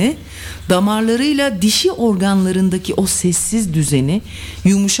derinliklerini, damarlarıyla dişi organlarındaki o sessiz düzeni,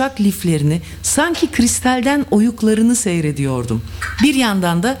 yumuşak liflerini, sanki kristalden oyuklarını seyrediyordum. Bir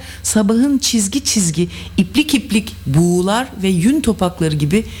yandan da sabahın çizgi çizgi, iplik iplik buğular ve yün topakları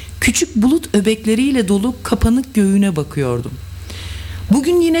gibi küçük bulut öbekleriyle dolu kapanık göğüne bakıyordum.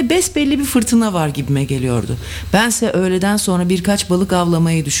 Bugün yine besbelli bir fırtına var gibime geliyordu. Bense öğleden sonra birkaç balık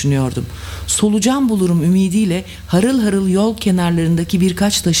avlamayı düşünüyordum. Solucan bulurum ümidiyle harıl harıl yol kenarlarındaki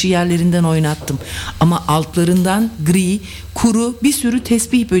birkaç taşı yerlerinden oynattım. Ama altlarından gri, kuru bir sürü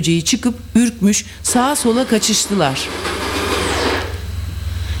tesbih böceği çıkıp ürkmüş, sağa sola kaçıştılar.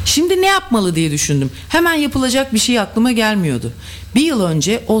 Şimdi ne yapmalı diye düşündüm. Hemen yapılacak bir şey aklıma gelmiyordu. Bir yıl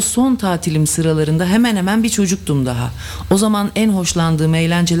önce o son tatilim sıralarında hemen hemen bir çocuktum daha. O zaman en hoşlandığım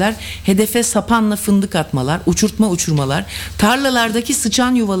eğlenceler hedefe sapanla fındık atmalar, uçurtma uçurmalar, tarlalardaki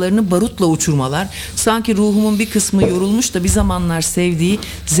sıçan yuvalarını barutla uçurmalar, sanki ruhumun bir kısmı yorulmuş da bir zamanlar sevdiği,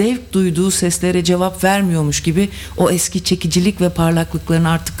 zevk duyduğu seslere cevap vermiyormuş gibi o eski çekicilik ve parlaklıklarını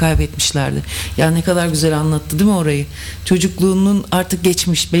artık kaybetmişlerdi. Ya ne kadar güzel anlattı değil mi orayı? Çocukluğunun artık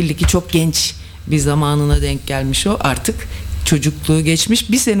geçmiş, belli ki çok genç bir zamanına denk gelmiş o artık. Çocukluğu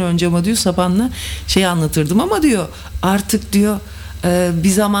geçmiş. Bir sene önce ama diyor sapanla anlatırdım ama diyor artık diyor bir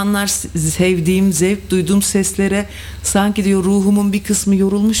zamanlar sevdiğim, zevk duyduğum seslere sanki diyor ruhumun bir kısmı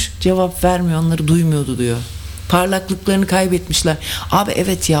yorulmuş, cevap vermiyor, onları duymuyordu diyor. Parlaklıklarını kaybetmişler. Abi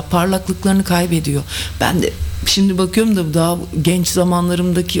evet ya, parlaklıklarını kaybediyor. Ben de şimdi bakıyorum da daha genç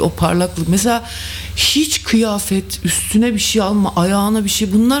zamanlarımdaki o parlaklık. Mesela hiç kıyafet, üstüne bir şey alma, ayağına bir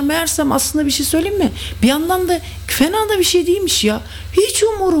şey. Bunlar meğersem aslında bir şey söyleyeyim mi? Bir yandan da fena da bir şey değilmiş ya. Hiç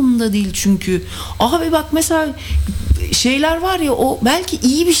umurumda değil çünkü. Abi bak mesela şeyler var ya, o belki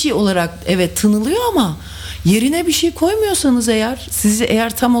iyi bir şey olarak evet tınılıyor ama yerine bir şey koymuyorsanız eğer, sizi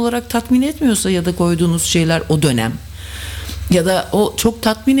eğer tam olarak tatmin etmiyorsa ya da koyduğunuz şeyler o dönem ya da o çok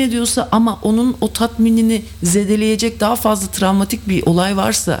tatmin ediyorsa ama onun o tatminini zedeleyecek daha fazla travmatik bir olay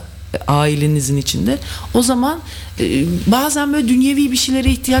varsa ailenizin içinde, o zaman bazen böyle dünyevi bir şeylere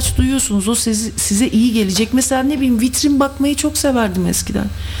ihtiyaç duyuyorsunuz. O size iyi gelecek. Mesela ne bileyim, vitrin bakmayı çok severdim eskiden.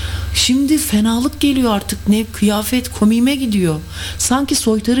 Şimdi fenalık geliyor artık. Ne kıyafet komiğime gidiyor. Sanki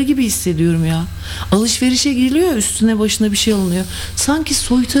soytarı gibi hissediyorum ya. Alışverişe geliyor, üstüne başına bir şey alınıyor. Sanki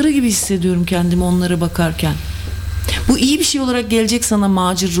soytarı gibi hissediyorum kendimi onlara bakarken. Bu iyi bir şey olarak gelecek sana,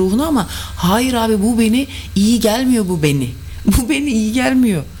 macir ruhuna, ama hayır abi, bu beni iyi gelmiyor, bu beni. Bu beni iyi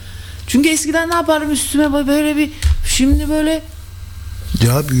gelmiyor. Çünkü eskiden ne yaparım, üstüme böyle bir, şimdi böyle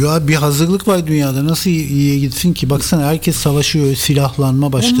ya bir hazırlık var dünyada, nasıl iyiye gitsin ki? Baksana, herkes savaşıyor,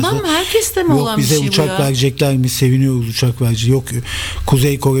 silahlanma başladı. Ondan mı, herkeste mi yok, olan bir bize şey bu ya? uçak verecekler mi? Seviniyoruz uçak verecek. Yok,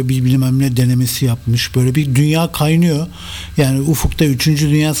 Kuzey Kore bilmem ne denemesi yapmış. Böyle bir dünya kaynıyor. Yani ufukta 3.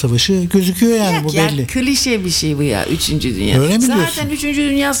 Dünya Savaşı gözüküyor yani. Yok bu ya, belli. klişe bir şey bu ya, 3. Dünya. Öyle mi zaten diyorsun? 3.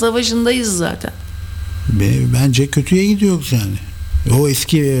 Dünya Savaşı'ndayız zaten. Bence kötüye gidiyoruz yani. O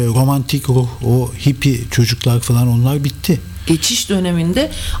eski romantik ruh, o hippie çocuklar falan, onlar bitti. Geçiş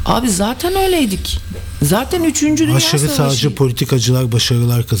döneminde abi zaten öyleydik. Zaten 3. Dünya Aşırı Savaşı. sağcı politikacılar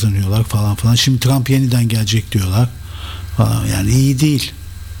başarılar kazanıyorlar falan falan. Şimdi Trump yeniden gelecek diyorlar falan. Yani iyi değil.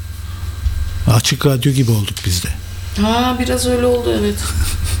 Açık radyo gibi olduk biz de. Ha, biraz öyle oldu, evet.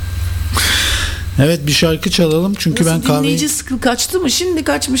 Evet, bir şarkı çalalım çünkü nasıl, ben kahveyi... dinleyici sıkı kaçtı mı? Şimdi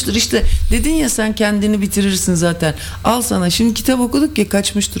kaçmıştır işte. Dedin ya sen kendini bitirirsin zaten. Al sana. Şimdi kitap okuduk ya,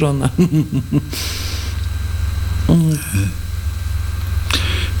 kaçmıştır onlar.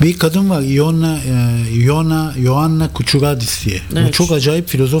 Bir kadın var, Ioanna Kuçuradis diye. Evet. O çok acayip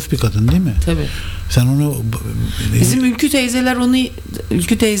filozof bir kadın değil mi? Tabii. Sen onu... Bizim Ülkü teyzeler onu,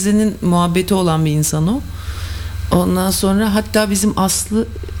 Ülkü teyzenin muhabbeti olan bir insan o. Ondan sonra hatta bizim Aslı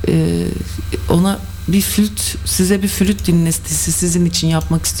ona bir flüt, size bir flüt dinletisi sizin için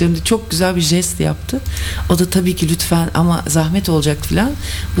yapmak istiyorum diye çok güzel bir jest yaptı. O da tabii ki lütfen ama zahmet olacak filan.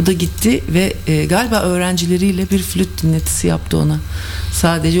 Bu da gitti ve galiba öğrencileriyle bir flüt dinletisi yaptı ona.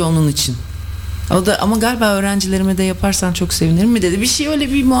 Sadece onun için. O da ama galiba öğrencilerime de yaparsan çok sevinirim mi dedi. Bir şey,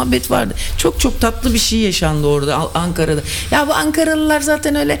 öyle bir muhabbet vardı. Çok çok tatlı bir şey yaşandı orada Ankara'da. Ya bu Ankaralılar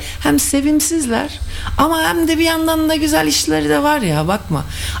zaten öyle hem sevimsizler ama hem de bir yandan da güzel işleri de var ya, bakma.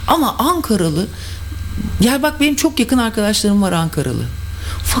 Ama Ankaralı, ya bak benim çok yakın arkadaşlarım var Ankaralı.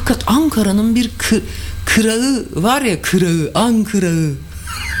 Fakat Ankara'nın bir kırağı var ya, kırağı, Ankırağı.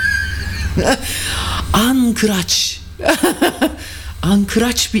 Ankıraç.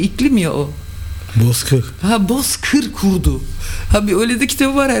 Ankıraç bir iklim ya o. Bozkır. Ha, Bozkır kurdu. Ha, bir öyle de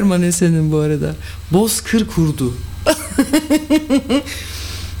kitabı var Erman Esen'in bu arada. Bozkır kurdu.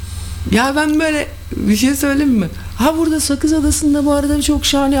 Ya ben böyle bir şey söyleyeyim mi? Ha, burada Sakız Adası'nda bu arada çok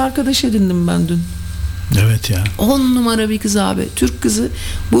şahane arkadaş edindim ben dün. Evet ya. 10 numara bir kız abi. Türk kızı.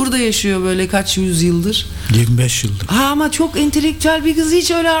 Burada yaşıyor böyle kaç yüzyıldır. 25 yıldır. Ha, ama çok entelektüel bir kız.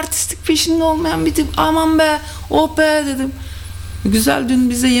 Hiç öyle artistik peşinde olmayan bir tip. Aman be, oh be dedim. Güzel, dün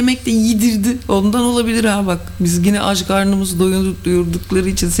bize yemek de yedirdi. Ondan olabilir ha bak. Biz yine aç karnımızı doyurdukları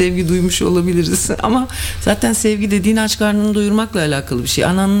için sevgi duymuş olabiliriz. Ama zaten sevgi dediğin aç karnını doyurmakla alakalı bir şey.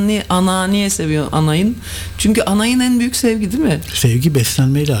 Ana niye seviyor anayın? Çünkü anayın en büyük sevgi değil mi? Sevgi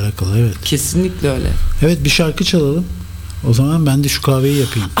beslenmeyle alakalı, evet. Kesinlikle öyle. Evet, bir şarkı çalalım. O zaman ben de şu kahveyi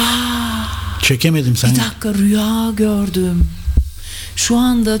yapayım. Çekemedim sen. Bir dakika, rüya gördüm. şu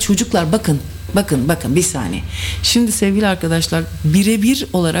anda çocuklar bakın bir saniye. Şimdi sevgili arkadaşlar, birebir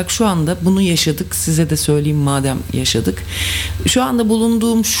olarak şu anda bunu yaşadık. Size de söyleyeyim madem yaşadık. Şu anda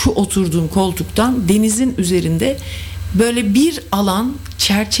bulunduğum, şu oturduğum koltuktan denizin üzerinde böyle bir alan,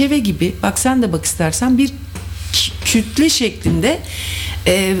 çerçeve gibi, bak sen de bak istersen, bir kütle şeklinde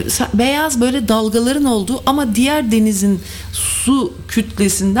beyaz böyle dalgaların olduğu ama diğer denizin su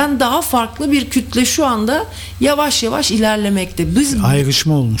kütlesinden daha farklı bir kütle şu anda yavaş yavaş ilerlemekte.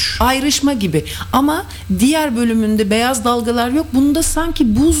 Ayrışma olmuş. Ayrışma gibi ama diğer bölümünde beyaz dalgalar yok. Bunda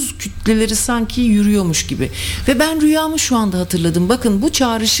sanki buz kütleleri sanki yürüyormuş gibi. Ve ben rüyamı şu anda hatırladım. Bakın, bu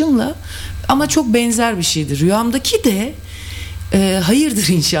çağrışımla ama çok benzer bir şeydir. Rüyamdaki de hayırdır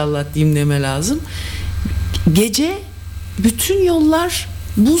inşallah diyeyim deme lazım. Gece bütün yollar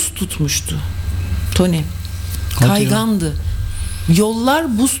buz tutmuştu. Toni. Kaygandı.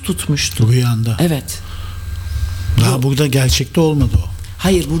 Yollar buz tutmuştu. Rüyanda. Evet. Daha burada gerçekte olmadı o.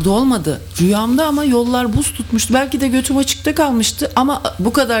 Hayır, burada olmadı. Rüyamda ama yollar buz tutmuştu. Belki de götüm açıkta kalmıştı ama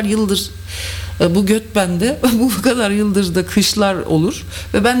bu kadar yıldır bu göt bende. Bu kadar yıldır da kışlar olur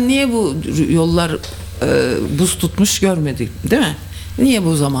ve ben niye bu yollar buz tutmuş görmedim, değil mi? Niye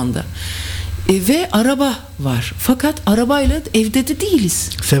bu zamanda? Ve araba var. Fakat arabayla evde de değiliz.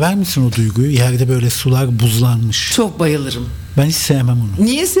 Sever misin o duyguyu? Yerde böyle sular buzlanmış. Çok bayılırım. Ben hiç sevmem onu.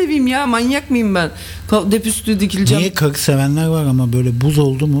 Niye seveyim ya? Manyak mıyım ben? Depüstü dikileceğim. Niye karı sevenler var ama böyle buz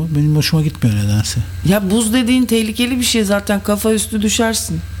oldu mu benim hoşuma gitmiyor nedense. Ya buz dediğin tehlikeli bir şey zaten. Kafa üstü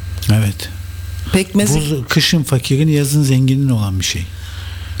düşersin. Evet. Pekmezi. Buz kışın fakirin, yazın zenginin olan bir şey.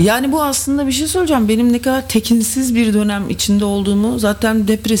 Yani bu aslında bir şey söyleyeceğim. Benim ne kadar tekinsiz bir dönem içinde olduğumu, zaten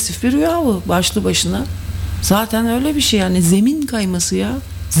depresif bir rüya bu başlı başına. Zaten öyle bir şey yani, zemin kayması ya.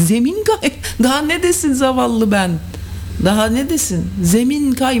 Daha ne desin zavallı ben? Daha ne desin?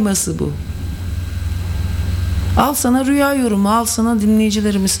 Zemin kayması bu. Al sana rüya yorumu, al sana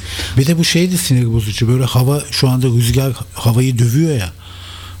dinleyicilerimiz. Bir de bu şey de sinir bozucu. Böyle hava, şu anda rüzgar havayı dövüyor ya.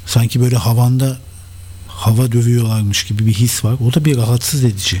 Sanki böyle hava dövüyorlarmış gibi bir his var. O da bir rahatsız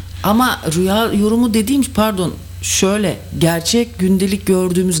edici. Ama rüya yorumu dediğim, pardon, şöyle, gerçek, gündelik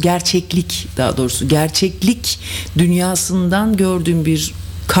gördüğümüz gerçeklik, daha doğrusu gerçeklik dünyasından gördüğüm bir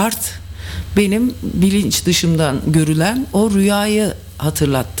kart benim bilinç dışımdan görülen o rüyayı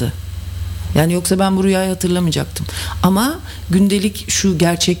hatırlattı. Yani yoksa ben bu rüyayı hatırlamayacaktım. Ama gündelik şu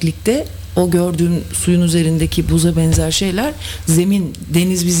gerçeklikte o gördüğüm suyun üzerindeki buza benzer şeyler, zemin,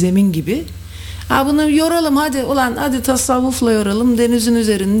 deniz bir zemin gibi. Ha, bunu yoralım hadi, ulan hadi tasavvufla yoralım, denizin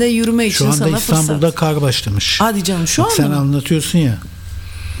üzerinde yürüme için sana fırsat. Şu anda İstanbul'da kar başlamış. Hadi canım, şu anda sen mı? anlatıyorsun ya.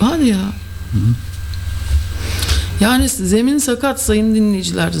 Hadi ya. Hı. Yani zemin sakat sayın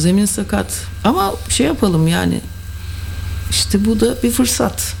dinleyiciler, zemin sakat. Ama şey yapalım yani, işte bu da bir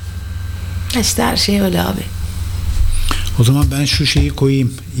fırsat. İşte her şey öyle abi. O zaman ben şu şeyi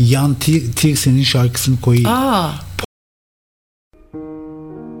koyayım. Yan Tirsen'in şarkısını koyayım.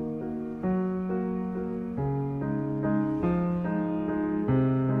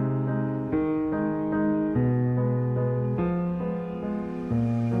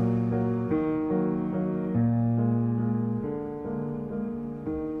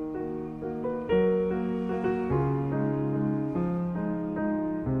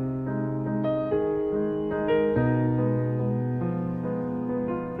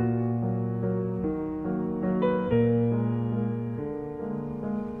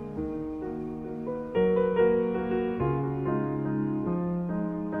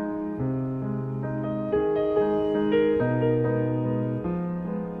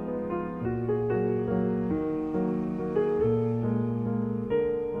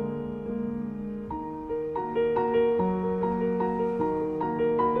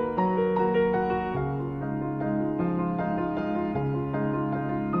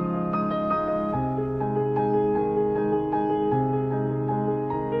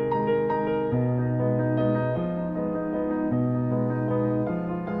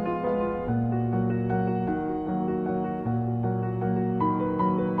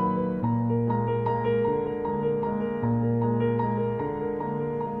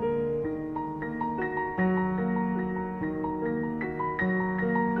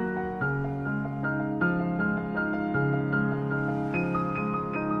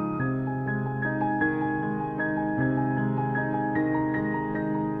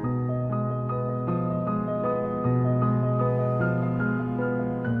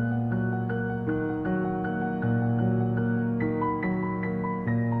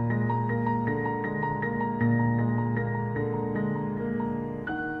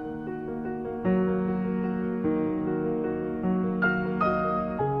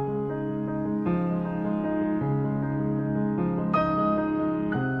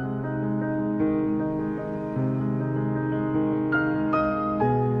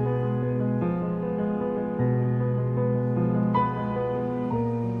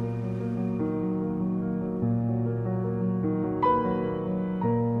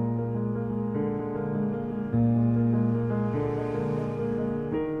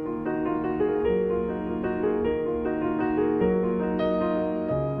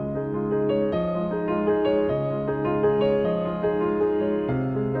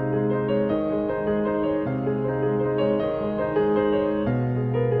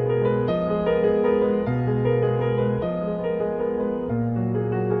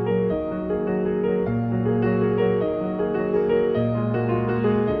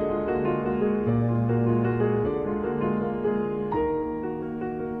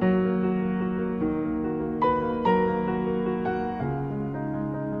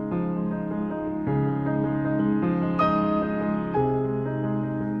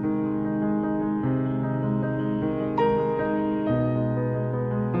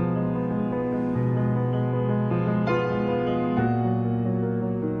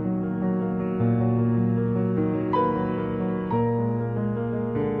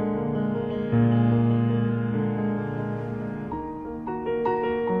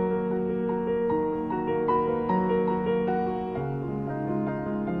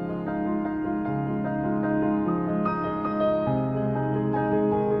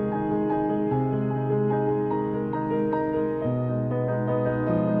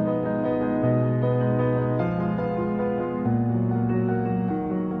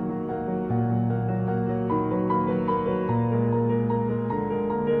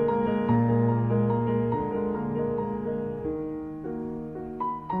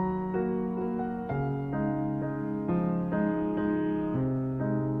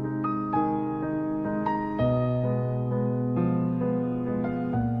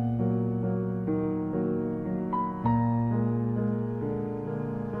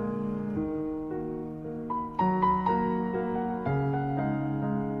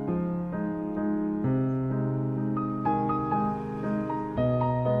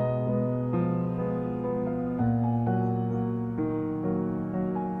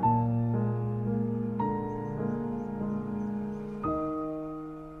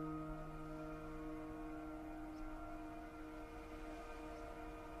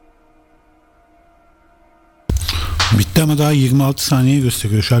 Bitti ama daha 26 saniye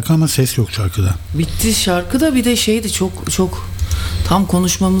gösteriyor şarkı ama ses yok şarkıda. Bitti şarkı da, bir de şeydi, çok tam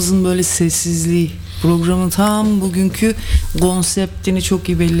konuşmamızın böyle sessizliği, programın tam bugünkü konseptini çok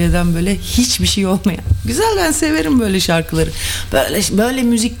iyi belli eden, böyle hiçbir şey olmayan. Güzel, ben severim böyle şarkıları. Böyle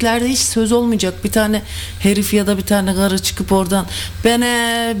müziklerde hiç söz olmayacak. Bir tane herif ya da bir tane karı çıkıp oradan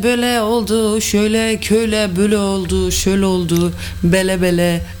bana böyle oldu, şöyle köyle böyle oldu, şöyle oldu, bele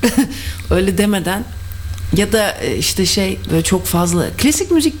bele öyle demeden, ya da işte böyle çok fazla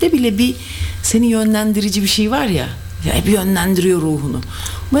klasik müzikte bile bir seni yönlendirici bir şey var ya. Ya bir yönlendiriyor ruhunu.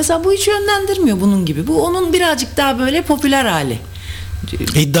 Mesela bu hiç yönlendirmiyor bunun gibi. Bu onun birazcık daha böyle popüler hali.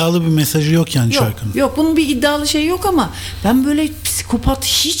 İddialı bir mesajı yok yani şarkının. Yok, bunun bir iddialı şey yok ama ben böyle psikopat,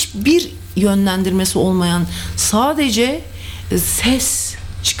 hiçbir yönlendirmesi olmayan, sadece ses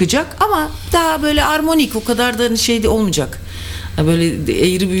çıkacak ama daha böyle armonik, o kadar da şey de olmayacak. Böyle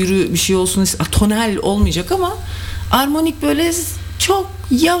eğri büğrü bir şey olsun, tonal olmayacak ama armonik, böyle çok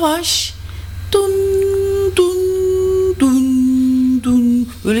yavaş, dun dun dun dun,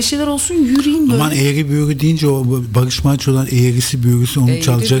 böyle şeyler olsun, yürüyeyim böyle. Aman eğri büğrü deyince o Barış Manço'dan eğrisi büğrüsü, onu eğri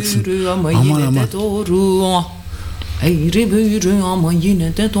çalacaksın. Büğrü ama yine de doğru. Eğri büğrü ama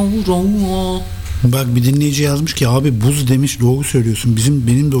yine de doğru. Bak, bir dinleyici yazmış ki abi buz demiş, doğru söylüyorsun.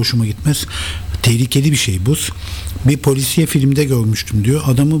 Benim de hoşuma gitmez. Tehlikeli bir şey buz. Bir polisiye filmde görmüştüm diyor.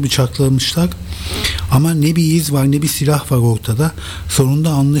 Adamı bıçaklamışlar. Ama ne bir iz var ne bir silah var ortada. Sonunda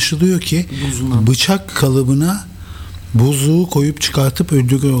anlaşılıyor ki bıçak kalıbına buzluğu koyup çıkartıp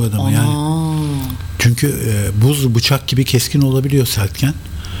öldürüyor adamı. Yani. Çünkü buz bıçak gibi keskin olabiliyor sertken.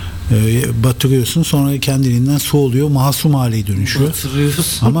 Batırıyorsun, sonra kendiliğinden su oluyor, masum hale dönüşüyor.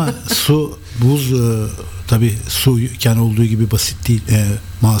 Ama buz tabii su iken olduğu gibi basit değil,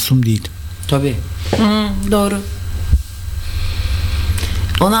 masum değil. Tabii. Doğru.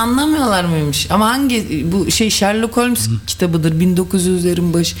 Onu anlamıyorlar mıymış? Ama bu Sherlock Holmes kitabıdır,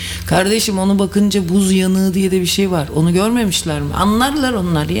 1900'lerin başı. Kardeşim, onu bakınca buz yanığı diye de bir şey var. Onu görmemişler mi? Anlarlar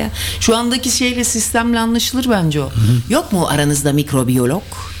onlar ya. Şu andaki sistemle anlaşılır bence o. Yok mu aranızda mikrobiyolog?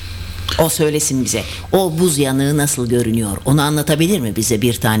 O söylesin bize. O buz yanığı nasıl görünüyor? Onu anlatabilir mi bize,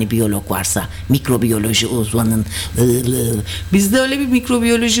 bir tane biyolog varsa? Mikrobiyoloji uzmanın. Bizde öyle bir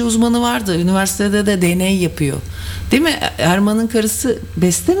mikrobiyoloji uzmanı vardı. Üniversitede de deney yapıyor. Değil mi? Erman'ın karısı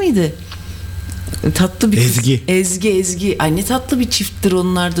Beste miydi? Tatlı bir kız. Ezgi. Ay ne tatlı bir çifttir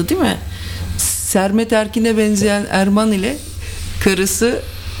onlardı, değil mi? Sermet Erkin'e benzeyen Erman ile karısı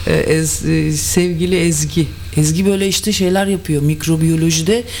sevgili Ezgi. Ezgi böyle işte şeyler yapıyor.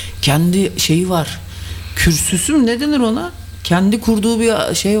 Mikrobiyolojide kendi şeyi var. Kürsüsü mü, ne denir ona? Kendi kurduğu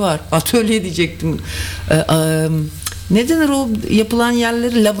bir şey var. Atölye diyecektim. Ne denir o yapılan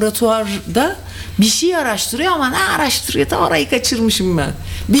yerleri? Laboratuvarda bir şey araştırıyor ama ne araştırıyor? Tam orayı kaçırmışım ben.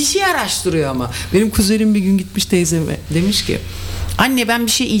 Bir şey araştırıyor ama. Benim kuzenim bir gün gitmiş teyzeme. Demiş ki, anne ben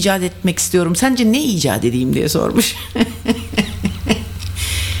bir şey icat etmek istiyorum. Sence ne icat edeyim diye sormuş.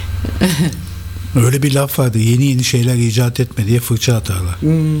 Öyle bir laf vardı, yeni şeyler icat etme diye fırça atarlar.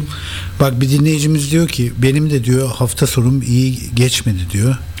 Bak, bir dinleyicimiz diyor ki benim de diyor hafta sonum iyi geçmedi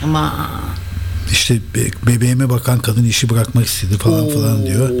diyor. Ama İşte bebeğime bakan kadın işi bırakmak istedi falan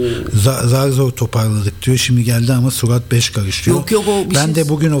diyor. Zar zor toparladık diyor. Şimdi geldi ama surat 5 karış diyor. Yok, ben de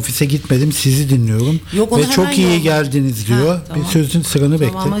bugün ofise gitmedim, sizi dinliyorum. Ve çok iyi geldiniz diyor. Tamam. Bir sözün sıranı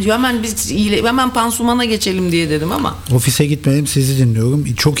bekle. Hemen pansumana geçelim diye dedim ama. Ofise gitmedim, sizi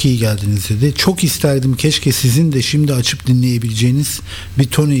dinliyorum. Çok iyi geldiniz dedi. Çok isterdim, keşke sizin de şimdi açıp dinleyebileceğiniz bir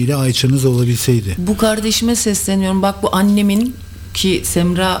Toni ile Ayça'nız olabilseydi. Bu kardeşime sesleniyorum. Bak, bu annemin, ki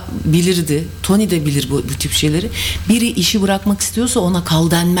Semra bilirdi, Toni de bilir bu tip şeyleri. Biri işi bırakmak istiyorsa ona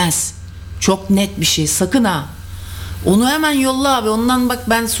kal denmez. Çok net bir şey, sakın ha. Onu hemen yolla abi. Ondan bak,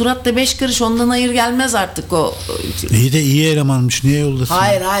 ben suratta 5 karış, ondan hayır gelmez artık o. İyi de iyi elemanmış, niye yollasın?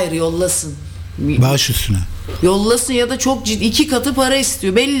 Hayır yollasın. Baş üstüne. Yollasın, ya da çok ciddi 2 katı para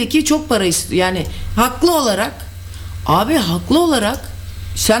istiyor. Belli ki çok para istiyor. Yani haklı olarak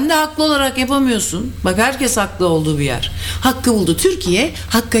sen de haklı olarak yapamıyorsun. Bak, herkes haklı olduğu bir yer. Hakkı buldu. Türkiye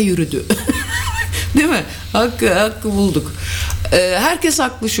hakka yürüdü. Değil mi? Hakkı bulduk. Herkes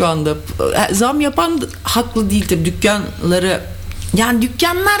haklı şu anda. Zam yapan haklı değil tabii, dükkanları. Yani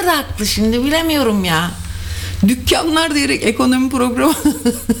dükkanlar da haklı, şimdi bilemiyorum ya. Dükkanlar diyerek ekonomi programı.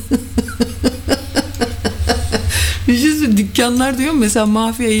 Bir şey söyleyeyim, dükkanlar diyor mesela,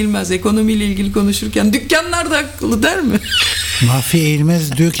 Mahfi Eğilmez ekonomiyle ilgili konuşurken dükkanlar da haklı der mi? Mahfi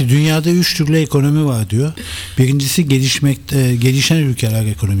Eğilmez diyor ki dünyada 3 türlü ekonomi var diyor. Birincisi gelişen ülkeler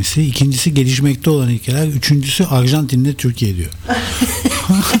ekonomisi, ikincisi gelişmekte olan ülkeler, üçüncüsü Arjantin'le Türkiye diyor.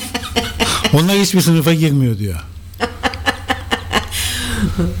 Onlar hiçbir sınıfa girmiyor diyor.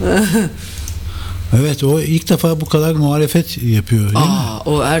 Evet, o ilk defa bu kadar muhalefet yapıyor değil mi?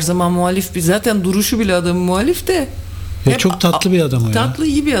 O her zaman muhalif, bir zaten duruşu bile adamın muhalif de. Ya çok tatlı bir adam o ya. Tatlı,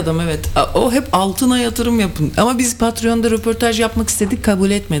 iyi bir adam, evet. O hep altına yatırım yapın. Ama biz Patreon'da röportaj yapmak istedik,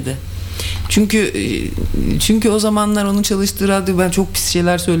 kabul etmedi. Çünkü o zamanlar onun çalıştığı radyo, ben çok pis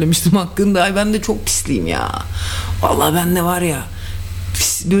şeyler söylemiştim hakkında. Ay ben de çok pisliyim ya. Vallahi ben de var ya,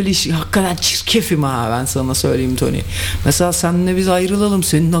 böyle hakikaten çirkefim ha, ben sana söyleyeyim Toni. Mesela seninle biz ayrılalım,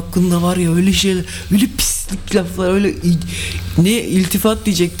 senin hakkında var ya öyle şeyler, öyle pislik laflar, öyle ne iltifat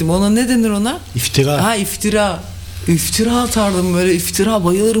diyecektim ona, ne denir ona? İftira. Ha, iftira. İftira atardım, böyle iftira,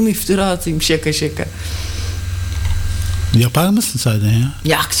 bayılırım iftira atayım, şaka. Yapar mısın sahiden ya?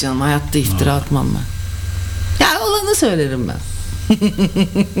 Yok canım, hayatta iftira atmam ben. Ya olanı söylerim ben.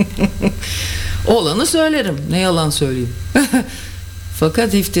 Olanı söylerim, ne yalan söyleyeyim.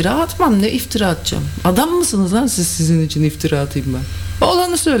 Fakat iftira atmam, ne iftira atacağım? Adam mısınız lan siz, sizin için iftira atayım ben?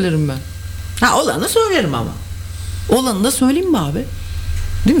 Olanı söylerim ben. Ha, olanı söylerim ama. Olanı da söyleyeyim mi abi?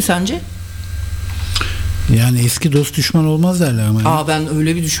 Değil mi sence? Yani eski dost düşman olmaz derler ama. Ben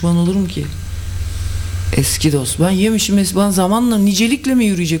öyle bir düşman olurum ki. Eski dost. Ben yemişim, ben zamanla nicelikle mi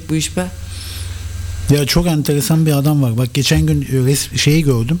yürüyecek bu iş be? Ya çok enteresan bir adam var. Bak geçen gün şeyi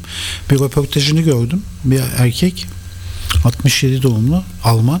gördüm. Bir röportajını gördüm. Bir erkek 67 doğumlu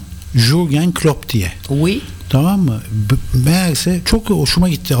Alman, Jürgen Klopp diye. Oui. Tamam mı? Meğerse çok hoşuma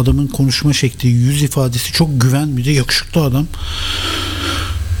gitti adamın konuşma şekli, yüz ifadesi, çok güven, bir de yakışıklı adam.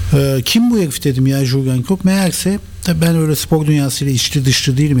 Kim bu herif dedim ya, Jürgen Klopp. Meğerse ben öyle spor dünyasıyla içli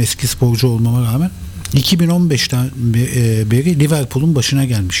dışlı değilim, eski sporcu olmama rağmen. 2015'ten beri Liverpool'un başına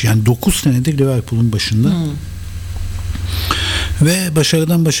gelmiş. Yani 9 senedir Liverpool'un başında. Ve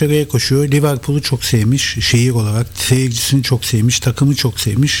başarıdan başarıya koşuyor. Liverpool'u çok sevmiş. Şehir olarak seyircisini çok sevmiş. Takımı çok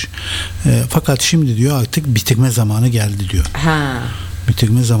sevmiş. Fakat şimdi diyor artık bitirme zamanı geldi diyor.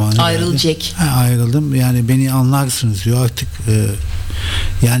 Bitirme zamanı ayrılacak. Geldi. Ayrıldım. Yani beni anlarsınız diyor artık.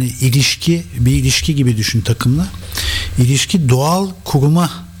 Yani bir ilişki gibi düşün takımla. İlişki doğal kuruma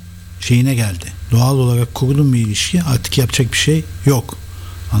şeyine geldi. Doğal olarak kurulum bir ilişki. Artık yapacak bir şey yok.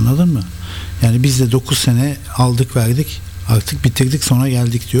 Anladın mı? Yani biz de 9 sene aldık verdik. Artık bitirdik, sonra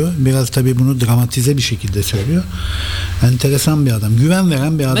geldik diyor. Biraz tabii bunu dramatize bir şekilde söylüyor. Enteresan bir adam. Güven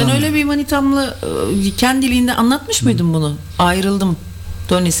veren bir adam. Ben öyle bir manitamla kendiliğinde anlatmış mıydım bunu? Ayrıldım.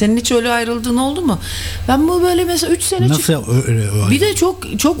 Toni, senin hiç öyle ayrıldığın oldu mu? Ben bu böyle mesela 3 sene nasıl öyle? Bir de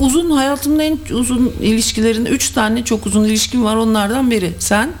çok uzun, hayatımın en uzun ilişkilerinde 3 tane çok uzun ilişkim var, onlardan biri.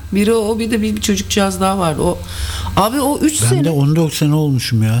 Sen, biri o, bir de bir çocukcağız daha vardı. O 3 sene. Ben de 14 sene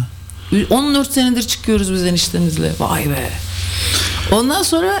olmuşum ya. 14 senedir çıkıyoruz biz eniştenizle. Vay be. Ondan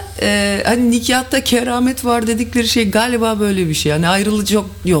sonra hani nikahta keramet var dedikleri şey galiba böyle bir şey. Yani ayrılacak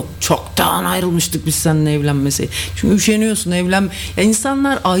yok. Çoktan ayrılmıştık biz seninle evlenmesi. Çünkü üşeniyorsun ya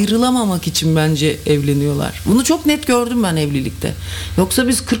insanlar ayrılamamak için bence evleniyorlar. Bunu çok net gördüm ben evlilikte. Yoksa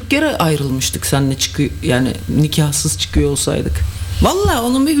biz 40 kere ayrılmıştık seninle yani nikahsız çıkıyor olsaydık. Vallahi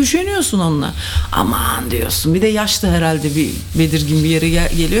onun bir üşeniyorsun onunla. Aman diyorsun. Bir de yaşta herhalde bir belirgin bir yere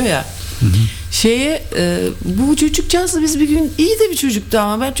geliyor ya. Bu çocukcağızla biz bir gün, iyi de bir çocuktu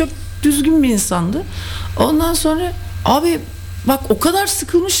ama ben çok düzgün bir insandı. Ondan sonra abi bak o kadar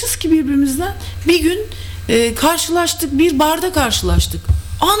sıkılmışız ki birbirimizden. Bir gün karşılaştık, bir barda karşılaştık.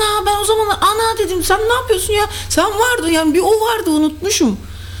 Ana, ben o zaman ana dedim, sen ne yapıyorsun ya? Sen vardın yani, bir o vardı, unutmuşum.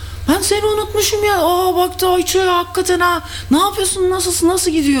 Ben seni unutmuşum ya. Baktı Ayça ya, hakikaten ha. Ne yapıyorsun? Nasılsın?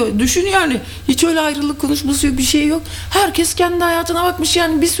 Nasıl gidiyor? Düşün yani. Hiç öyle ayrılık konuşması yok, bir şey yok. Herkes kendi hayatına bakmış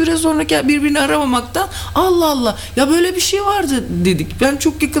yani, bir süre sonra birbirini aramamaktan. Allah Allah. Ya böyle bir şey vardı dedik. Ben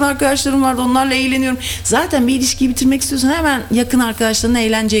çok yakın arkadaşlarım vardı. Onlarla eğleniyorum. Zaten bir ilişkiyi bitirmek istiyorsan hemen yakın arkadaşlarına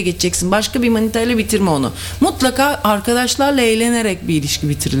eğlenceye geçeceksin. Başka bir manitayla bitirme onu. Mutlaka arkadaşlarla eğlenerek bir ilişki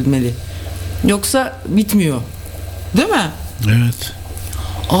bitirilmeli. Yoksa bitmiyor. Değil mi? Evet.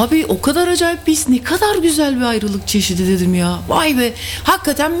 Abi o kadar acayip bir his, ne kadar güzel bir ayrılık çeşidi dedim ya. Vay be,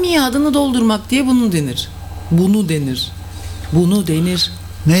 hakikaten miadını doldurmak diye bunu denir. Bunu denir.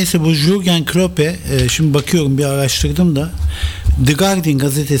 Neyse, bu Jürgen Klopp'e şimdi bakıyorum, bir araştırdım da The Guardian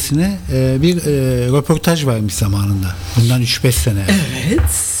gazetesine bir röportaj vermiş zamanında. Bundan 3-5 sene. Evet.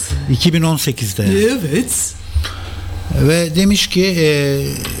 2018'de. Evet. Ve demiş ki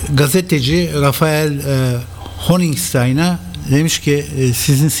gazeteci Rafael Honigstein'a demiş ki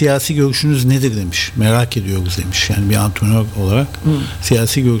sizin siyasi görüşünüz nedir demiş. Merak ediyoruz demiş. Yani bir antrenör olarak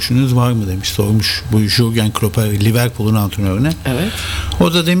siyasi görüşünüz var mı demiş. Sormuş bu Jürgen Klopp'a, Liverpool'un antrenörüne. Evet.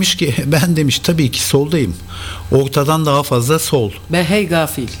 O da demiş ki ben demiş tabii ki soldayım. Ortadan daha fazla sol. Be hey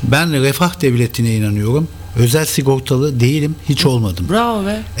gafil. Ben refah devletine inanıyorum. Özel sigortalı değilim, hiç olmadım. Bravo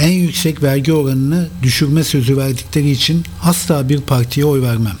be. En yüksek vergi oranını düşürme sözü verdikleri için asla bir partiye oy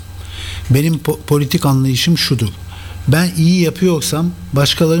vermem. Benim politik anlayışım şudur. Ben iyi yapıyorsam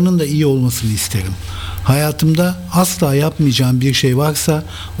başkalarının da iyi olmasını isterim. Hayatımda asla yapmayacağım bir şey varsa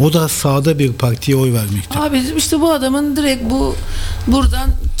o da sağda bir partiye oy vermektir. Abi işte bu adamın direkt buradan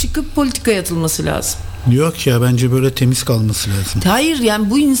çıkıp politikaya atılması lazım. Yok ya, bence böyle temiz kalması lazım. Hayır, yani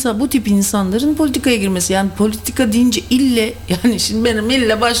bu tip insanların politikaya girmesi, yani politika deyince ille, yani şimdi benim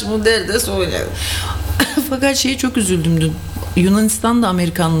ille başımı derde soğuyacak. Fakat çok üzüldüm dün. Yunanistan da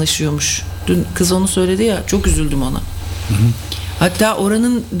Amerikanlaşıyormuş. Dün kız onu söyledi ya, çok üzüldüm ona. Hı. Hatta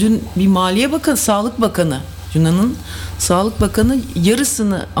oranın dün bir Maliye Bakanı, Sağlık Bakanı, Yunan'ın Sağlık Bakanı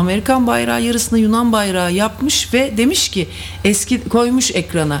yarısını Amerikan bayrağı, yarısını Yunan bayrağı yapmış ve demiş ki, koymuş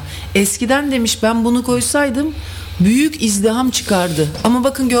ekrana. Eskiden demiş, ben bunu koysaydım büyük izdiham çıkardı. Ama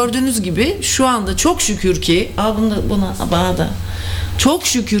bakın gördüğünüz gibi şu anda çok şükür ki bana da çok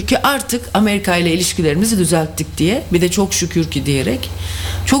şükür ki artık Amerika ile ilişkilerimizi düzelttik diye, bir de çok şükür ki diyerek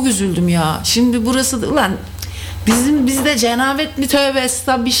çok üzüldüm ya. Şimdi burası da ulan bizde cenabet mi, tövbe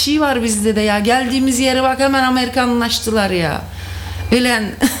estağfurullah, bir şey var bizde de ya. Geldiğimiz yere bak, hemen Amerikanlaştılar ya. Ulan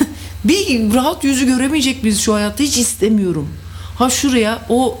bir rahat yüzü göremeyecek biz şu hayatta, hiç istemiyorum. Ha şuraya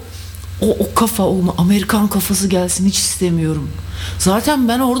o kafa, o Amerikan kafası gelsin, hiç istemiyorum. Zaten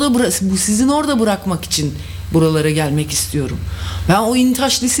ben sizin orada bırakmak için buralara gelmek istiyorum. Ben o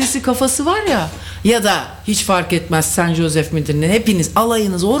İntaş Lisesi kafası var ya da hiç fark etmez San Josef midir ne, hepiniz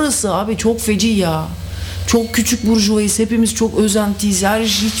alayınız orası abi, çok feci ya. Çok küçük burjuvayız, hepimiz çok özentiyiz.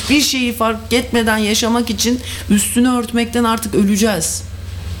 Hiçbir şeyi fark etmeden yaşamak için üstünü örtmekten artık öleceğiz.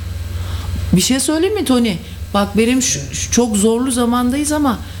 Bir şey söyleyeyim mi Toni? Bak benim çok zorlu zamandayız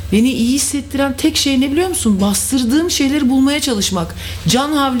ama beni iyi hissettiren tek şey ne biliyor musun? Bastırdığım şeyleri bulmaya çalışmak.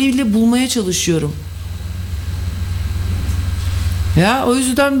 Can havliyle bulmaya çalışıyorum. Ya o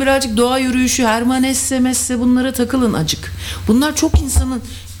yüzden birazcık doğa yürüyüşü, Hermanesse messe, bunlara takılın acık. Bunlar çok insanın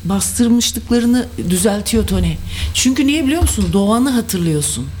bastırmışlıklarını düzeltiyor Toni. Çünkü niye biliyor musun? Doğanı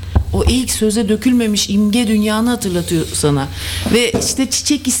hatırlıyorsun. O ilk söze dökülmemiş imge dünyanı hatırlatıyor sana. Ve işte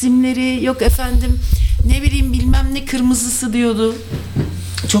çiçek isimleri, yok efendim ne bileyim bilmem ne kırmızısı diyordu.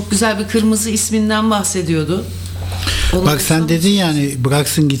 Çok güzel bir kırmızı isminden bahsediyordu. Bak sen dedin yani,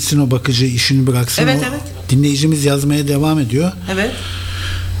 bıraksın gitsin o bakıcı, işini bıraksın. Evet. Dinleyicimiz yazmaya devam ediyor. Evet.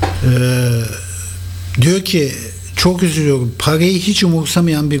 Diyor ki, çok üzülüyorum. Parayı hiç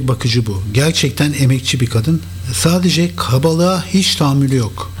umursamayan bir bakıcı bu. Gerçekten emekçi bir kadın. Sadece kabalığa hiç tahammülü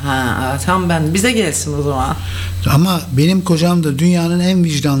yok. Tam bize gelsin o zaman. Ama benim kocam da dünyanın en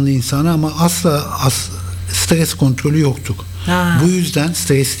vicdanlı insanı ama asla stres kontrolü yoktur. Bu yüzden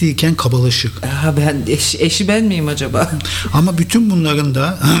stresliyken kabalaşır. Eşi ben miyim acaba? Ama bütün bunların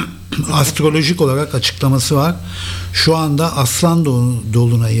da astrolojik olarak açıklaması var. Şu anda Aslan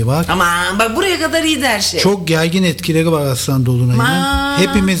dolunayı var. Aman bak, buraya kadar iyi her şey. Çok gergin etkileri var Aslan dolunayının.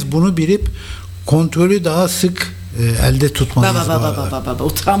 Hepimiz bunu bilip kontrolü daha sık elde tutmalıyız. Baba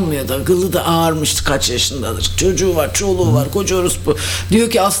utanmıyor da, gılı da ağarmıştı, kaç yaşındadır. Çocuğu var, çoluğu var, koca orospu. Diyor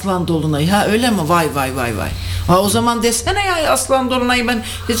ki Aslan dolunayı. Öyle mi? Vay. O zaman desene ya, Aslan dolunayı, ben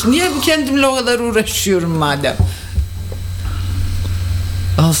niye kendimle o kadar uğraşıyorum madem.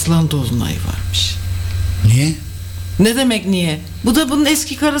 Aslan dolunayı varmış. Niye? Ne demek niye? Bu da bunun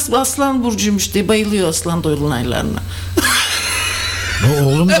eski karısı Aslan burcuymuş diye bayılıyor Aslan dolunaylarına. O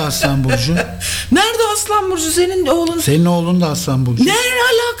oğlum da Aslan burcu. Nerede Aslan burcu senin oğlun? Senin oğlun da Aslan burcu. Ne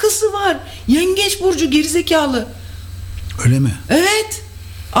alakası var? Yengeç burcu, gerizekalı. Öyle mi? Evet.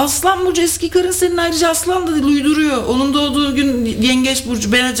 Aslan burcu eski karın senin, ayrıca Aslan da uyduruyor. Onun doğduğu gün Yengeç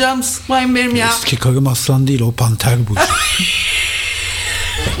burcu. Ben acağım, sıkmayın benim ya. Eski karım Aslan değil, o Panter burcu.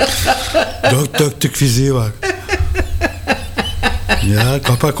 Dörtlük fiziği var. Ya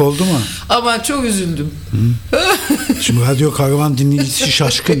kapak oldu mu? Ama çok üzüldüm. Şimdi Radyo Karavan dinleyicisi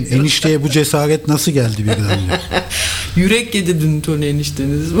şaşkın. Enişteye bu cesaret nasıl geldi birden? Yürek yedi dün Toni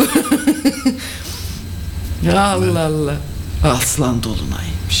enişteniz bu. Ya Allah. Aslan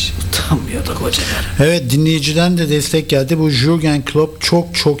dolunaymış. Utanmıyor da kocalar. Evet, dinleyiciden de destek geldi. Bu Jürgen Klopp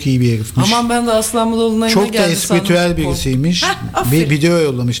çok iyi bir herifmiş. Aman ben de Aslan dolunayına çok geldi. Çok da espritüel birisiymiş. Bir video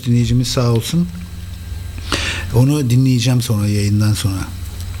yollamış dinleyicimiz, sağ olsun. Onu dinleyeceğim sonra, yayından sonra.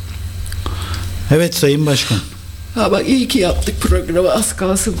 Evet Sayın Başkan. Bak iyi ki yaptık programı, az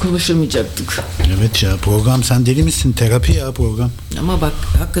kalsın konuşamayacaktık. Evet ya, program, sen deli misin? Terapi ya program. Ama bak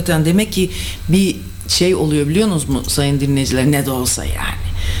hakikaten demek ki bir şey oluyor, biliyorsunuz mu sayın dinleyiciler, ne de olsa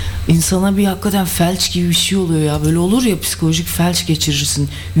yani. İnsana bir hakikaten felç gibi bir şey oluyor ya. Böyle olur ya, psikolojik felç geçirirsin,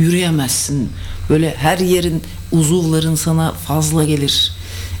 yürüyemezsin. Böyle her yerin, uzuvların sana fazla gelir.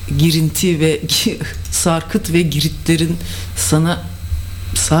 Girinti ve sarkıt ve giritlerin sana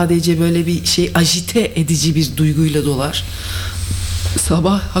sadece böyle bir şey, ajite edici bir duyguyla dolar.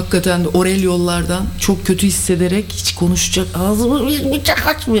 Sabah hakikaten de orel yollardan çok kötü hissederek hiç konuşacak ağzımı bir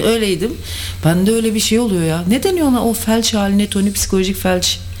açmıyor, öyleydim. Bende öyle bir şey oluyor ya. Ne deniyor ona, o felç haline Toni, psikolojik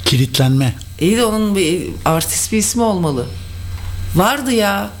felç? Kilitlenme. İyi de onun bir artist bir ismi olmalı. Vardı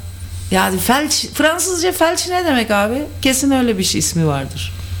ya. Yani felç, Fransızca felç ne demek abi? Kesin öyle bir şey, ismi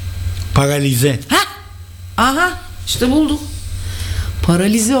vardır. Paralize. Aha işte bulduk.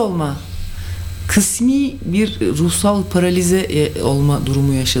 Paralize olma. Kısmi bir ruhsal paralize olma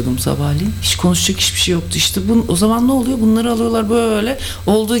durumu yaşadım sabahleyin. Hiç konuşacak hiçbir şey yoktu. İşte o zaman ne oluyor? Bunları alıyorlar böyle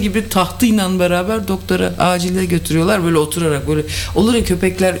olduğu gibi tahtıyla beraber doktora, acile götürüyorlar. Böyle oturarak, böyle olur ya,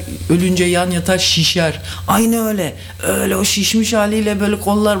 köpekler ölünce yan yatar şişer. Aynı öyle. Öyle o şişmiş haliyle böyle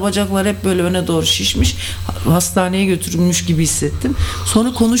kollar bacaklar hep böyle öne doğru şişmiş. Hastaneye götürülmüş gibi hissettim.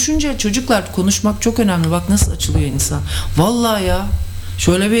 Sonra konuşunca, çocuklar, konuşmak çok önemli. Bak nasıl açılıyor insan. Vallahi ya.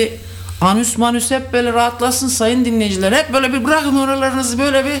 Şöyle bir anüs manüs hep böyle rahatlasın sayın dinleyiciler. Hep böyle bir bırakın oralarınızı,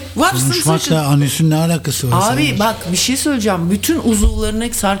 böyle bir varsın. Konuşmakla anüsün ne alakası var? Abi bak bir şey söyleyeceğim. Bütün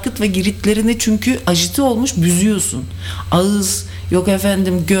uzuvlarını, sarkıt ve giritlerini çünkü ajite olmuş, büzüyorsun. Ağız, yok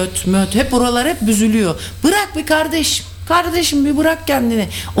efendim göt, möt, hep oralar hep büzülüyor. Bırak bir kardeşim. Kardeşim bir bırak kendini.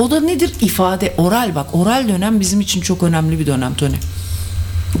 O da nedir? İfade, oral bak. Oral dönem bizim için çok önemli bir dönem Toni.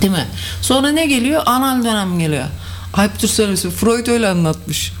 Değil mi? Sonra ne geliyor? Anal dönem geliyor. Ayıptır söylemesi, Freud öyle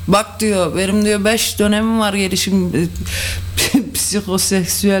anlatmış. Bak diyor, benim diyor 5 dönemim var, gelişim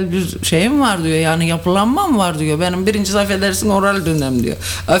psikoseksüel bir şeyim var diyor. Yani yapılanmam var diyor. Benim birincisi affedersin oral dönem diyor.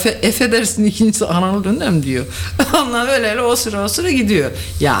 Affedersin ikincisi anal dönem diyor. Onlar öyle o sıra gidiyor.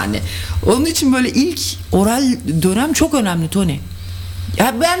 Yani onun için böyle ilk oral dönem çok önemli Toni.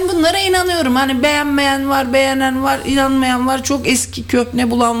 Ya ben bunlara inanıyorum. Hani beğenmeyen var, beğenen var, inanmayan var, çok eski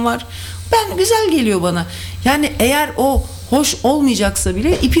köhne bulan var. Ben güzel geliyor bana. Yani eğer o hoş olmayacaksa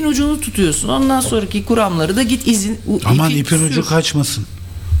bile ipin ucunu tutuyorsun. Ondan sonraki kuramları da git Aman ipin ucu kaçmasın.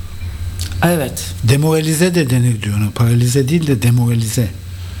 Evet. Demoralize de denir diyor ona. Paralize değil de demoralize.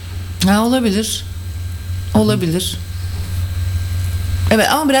 Ha, olabilir. Olabilir. Evet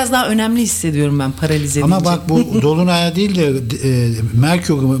ama biraz daha önemli hissediyorum ben paralize ama deyince. Bak bu dolunaya değil de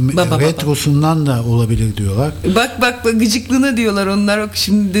Merkür retrosundan da olabilir diyorlar. Bak gıcıklığına diyorlar onlar.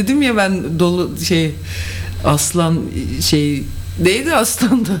 Şimdi dedim ya ben aslan neydi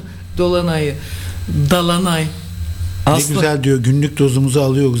aslan da dolanayı dalanay. Ne güzel diyor, günlük dozumuzu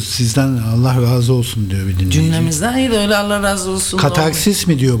alıyoruz sizden, Allah razı olsun diyor bir dinleyici. Cümlemizden iyi de öyle Allah razı olsun. Katarsis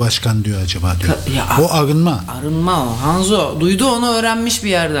mi diyor başkan diyor acaba diyor. O arınma. Arınma o. Hanzo duydu onu, öğrenmiş bir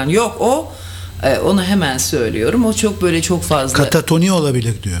yerden. Yok o onu hemen söylüyorum. O çok böyle çok fazla. Katatoni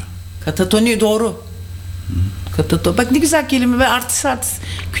olabilir diyor. Katatoni doğru. Katato. Bak ne güzel kelime ve artist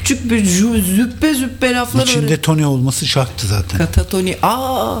küçük bir züppe laflar. İçinde toni olması şarttı zaten. Katatoni.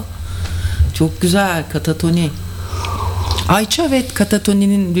 Çok güzel katatoni. Ayça ve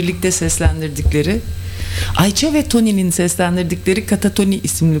Katatoni'nin birlikte seslendirdikleri, Ayça ve Toni'nin seslendirdikleri Katatoni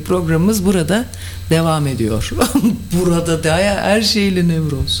isimli programımız burada devam ediyor. Burada da her şeyle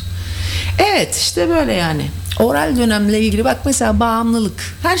nevroz. Evet işte böyle yani. Oral dönemle ilgili bak mesela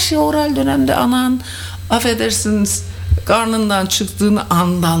bağımlılık. Her şey oral dönemde anan affedersiniz karnından çıktığını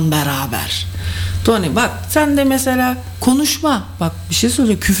andan beraber. Toni bak sen de mesela konuşma. Bak bir şey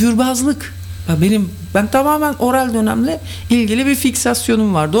söyle, küfürbazlık. Ben tamamen oral dönemle ilgili bir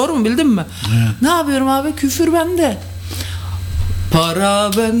fiksasyonum var. Doğru mu, bildin mi? Evet. Ne yapıyorum abi? Küfür bende.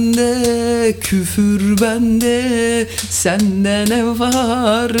 Para bende, küfür bende, sende ne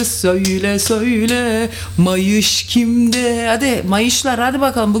var söyle, mayış kimde? Hadi mayışlar, hadi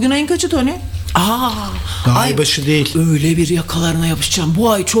bakalım. Bugün ayın kaçı Toni? Ay başı değil. Öyle bir yakalarına yapışacağım.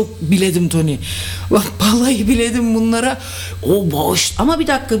 Bu ay çok biledim Toni. Vallahi biledim bunlara. O boş. Ama bir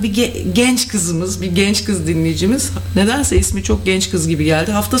dakika, bir genç kız dinleyicimiz. Nedense ismi çok genç kız gibi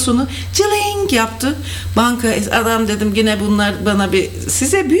geldi. Hafta sonu cılink yaptı. Banka adam dedim yine bunlar bana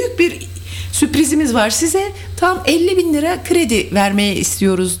size büyük bir sürprizimiz var. Size tam 50.000 lira kredi vermeye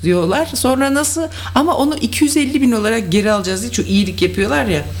istiyoruz diyorlar. Sonra nasıl? Ama onu 250.000 olarak geri alacağız diye çok iyilik yapıyorlar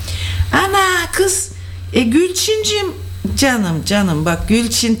ya. Ana kız Gülçincim canım bak,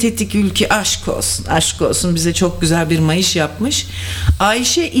 Gülçin Tetik Ülke aşk olsun bize çok güzel bir mayış yapmış.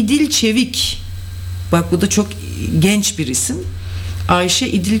 Ayşe İdil Çevik, bak bu da çok genç bir isim. Ayşe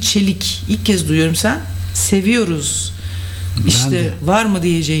İdil Çelik, ilk kez duyuyorum, sen seviyoruz işte var mı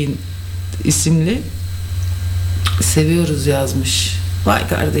diyeceğin isimli, seviyoruz yazmış. Vay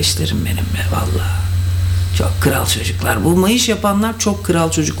kardeşlerim benim be, vallahi çok kral çocuklar. Bu mayış yapanlar çok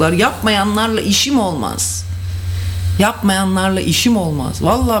kral çocuklar. Yapmayanlarla işim olmaz.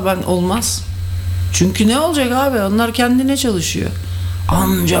 Vallahi ben olmaz. Çünkü ne olacak abi? Onlar kendine çalışıyor.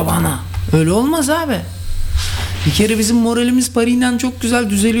 Anca bana. Öyle olmaz abi. Bir kere bizim moralimiz parayla çok güzel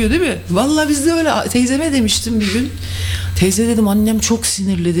düzeliyor değil mi? Vallahi biz de öyle. Teyzeme demiştim bir gün. Teyze dedim, annem çok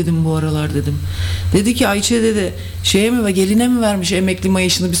sinirli dedim bu aralar dedim. Dedi ki Ayça dedi şeye mi ve geline mi vermiş emekli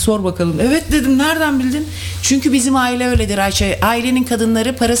maaşını, bir sor bakalım. Evet dedim, nereden bildin? Çünkü bizim aile öyledir Ayça. Ailenin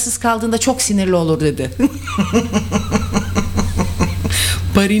kadınları parasız kaldığında çok sinirli olur dedi.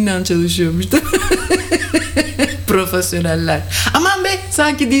 Parayla çalışıyormuş. Profesyoneller. Aman be,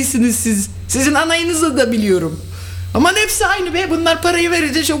 sanki değilsiniz siz. Sizin anayınızı da biliyorum. Aman hepsi aynı be. Bunlar parayı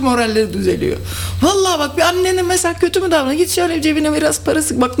verince çok moralleri düzeliyor. Vallahi bak, bir annenin mesela kötü mü davranıyor? Git şöyle cebine biraz para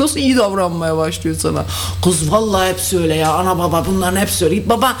sık. Bak nasıl iyi davranmaya başlıyor sana. Kız vallahi hepsi öyle ya. Ana baba bunların hepsi öyle. Git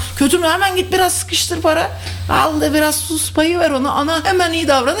baba kötü mü? Hemen git biraz sıkıştır para. Al da biraz sus payı ver ona. Ana hemen iyi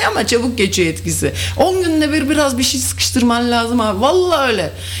davranıyor ama çabuk geçiyor etkisi. 10 günde biraz bir şey sıkıştırman lazım abi. Vallahi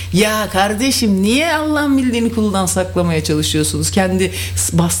öyle. Ya kardeşim, niye Allah'ın bildiğini kuldan saklamaya çalışıyorsunuz? Kendi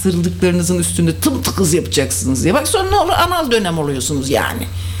bastırıldıklarınızın üstünde tımtıkız yapacaksınız diye. Bak sonra ne olur? Anal dönem oluyorsunuz yani.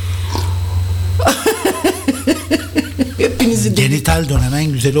 Hepinizi genital dönem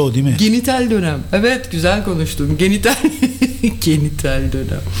en güzeli o değil mi? Genital dönem. Evet, güzel konuştun. Genital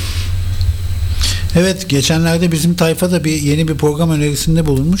dönem. Evet, geçenlerde bizim tayfa da yeni bir program önerisinde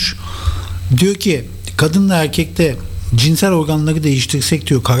bulunmuş. Diyor ki kadınla erkekte cinsel organları değiştirsek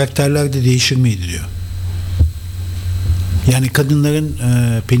diyor, karakterler de değişir miydi diyor. Yani kadınların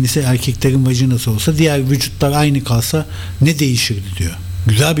penisi, erkeklerin vajinası olsa, diğer vücutlar aynı kalsa ne değişirdi diyor.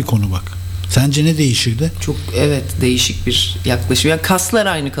 Güzel bir konu bak. Sence ne değişirdi? Çok değişik bir yaklaşım. Yani kaslar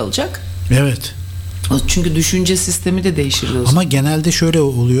aynı kalacak. Evet. Çünkü düşünce sistemi de değişir. Ama genelde şöyle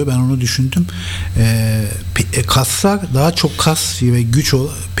oluyor, ben onu düşündüm. Kaslar daha çok kas ve güç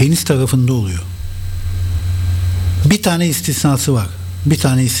penis tarafında oluyor. Bir tane istisnası var. Bir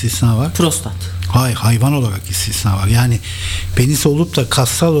tane istisna var. Prostat. Hayır, hayvan olarak istisna var. Yani penis olup da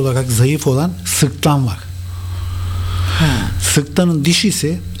kassal olarak zayıf olan sırtlan var. Sırtlanın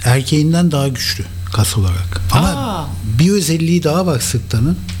dişisi erkeğinden daha güçlü kas olarak. Ama bir özelliği daha var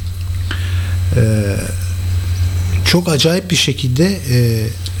sırtlanın. Çok acayip bir şekilde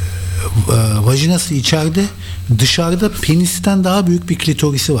vajinası içeride, dışarıda penisten daha büyük bir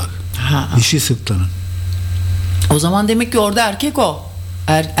klitorisi var. Dişi sırtlanın. O zaman demek ki orada erkek o.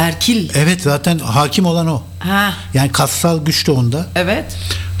 Erkil. Evet, zaten hakim olan o. Yani kassal güç de onda. Evet.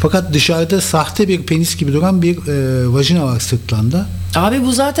 Fakat dışarıda sahte bir penis gibi duran bir vajina var sırtlanda. Abi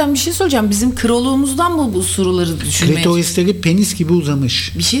bu zaten bir şey söyleyeceğim. Bizim kroluğumuzdan mı bu soruları düşünmeye? Klitorisleri penis gibi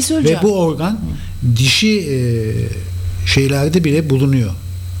uzamış. Bir şey söyleyeceğim. Ve bu organ dişi şeylerde bile bulunuyor.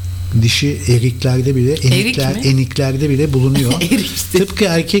 Dişi eriklerde bile, eniklerde bile bulunuyor. Tıpkı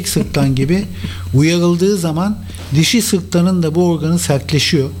erkek sırtlan gibi uyarıldığı zaman dişi sırtlanın da bu organı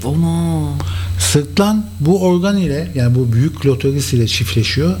sertleşiyor. Sırtlan bu organ ile, yani bu büyük klitoris ile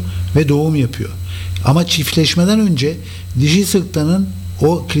çiftleşiyor ve doğum yapıyor. Ama çiftleşmeden önce dişi sırtlanın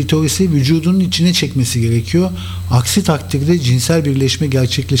o klitorisi vücudunun içine çekmesi gerekiyor. Aksi takdirde cinsel birleşme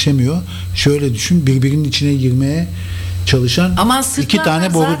gerçekleşemiyor. Şöyle düşün, birbirinin içine girmeye çalışan iki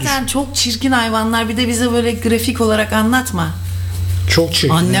tane boru düşün. Zaten çok çirkin hayvanlar. Bir de bize böyle grafik olarak anlatma. Çok çirkin.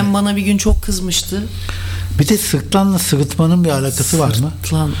 Annem bana bir gün çok kızmıştı. Bir de sırtlanla sırıtmanın bir alakası var mı?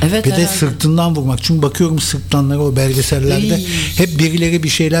 Evet, bir herhalde. de sırtından vurmak. Çünkü bakıyorum sırtlanlara o belgesellerde hep birileri bir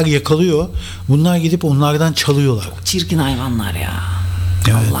şeyler yakalıyor. Bunlar gidip onlardan çalıyorlar. Çirkin hayvanlar ya.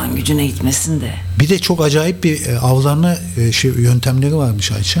 Evet. Allah'ın gücüne gitmesin de. Bir de çok acayip bir avlanma yöntemleri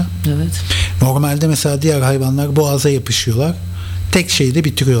varmış Ayça. Evet. Normalde mesela diğer hayvanlar boğaza yapışıyorlar. Tek şeyde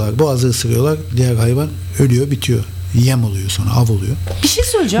bitiriyorlar. Boğazı ısırıyorlar. Diğer hayvan ölüyor, bitiyor. Yem oluyor, sonra av oluyor. Bir şey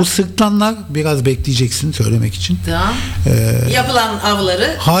söyleyeceğim. Bu sırtlanlar biraz bekleyeceksin söylemek için. Tamam. Yapılan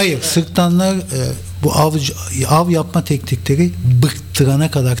avları. Hayır, sırtlanlar bu av yapma teknikleri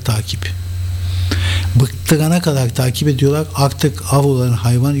bıktırana kadar takip. Bıktırana kadar takip ediyorlar. Artık av olan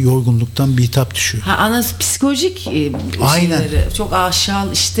hayvan yorgunluktan bitap düşüyor. Psikolojik Aynen. şeyleri. Çok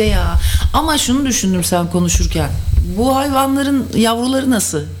aşağı işte ya. Ama şunu düşündüm sen konuşurken. Bu hayvanların yavruları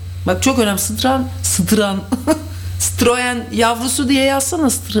nasıl? Bak çok önemli. Stroyen yavrusu diye yazsana,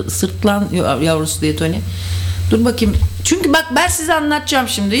 sırtlan yavrusu diye Toni. Dur bakayım. Çünkü bak ben size anlatacağım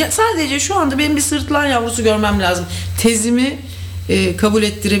şimdi. Sadece şu anda benim bir sırtlan yavrusu görmem lazım. Tezimi kabul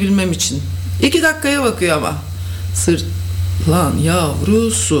ettirebilmem için. 2 dakikaya bakıyor ama. Sırtlan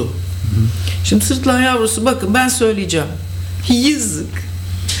yavrusu. Şimdi sırtlan yavrusu, bakın ben söyleyeceğim. Yazık.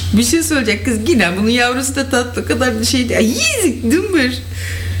 Bir şey söyleyecek kız yine. Bunun yavrusu da tatlı, o kadar bir şey değil. Yazık dımbır.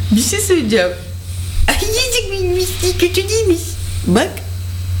 Bir şey söyleyeceğim. Yazık mıymış, kötü değilmiş. Bak.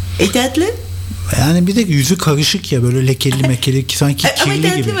 Tatlı. Yani bir de yüzü karışık ya, böyle lekeli mekeli sanki kirli gibi.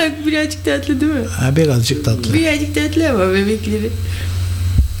 Ama tatlı bak, birazcık tatlı değil mi? Birazcık tatlı. Birazcık tatlı ama bebekleri.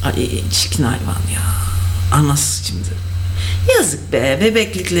 Ay çirkin hayvan ya. Anası şimdi. Yazık be,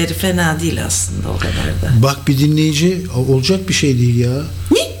 bebeklikleri fena değil aslında o kadar da. Bak bir dinleyici olacak bir şey değil ya.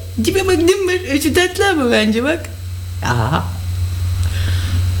 Ne? Dibe bak değil mi? Öcüdetler mi bence bak. Aha.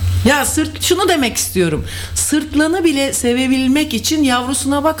 Ya şunu demek istiyorum. Sırtlanı bile sevebilmek için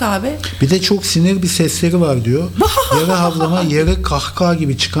yavrusuna bak abi. Bir de çok sinir bir sesleri var diyor. Yarı havlama, yarı kahkaha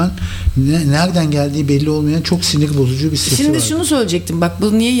gibi çıkan, nereden geldiği belli olmayan çok sinir bozucu bir sesi var. Şimdi şunu söyleyecektim. Bak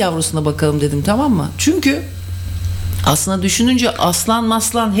bu niye yavrusuna bakalım dedim, tamam mı? Çünkü aslında düşününce aslan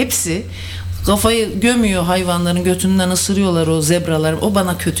maslan hepsi kafayı gömüyor, hayvanların götünden ısırıyorlar o zebralar. O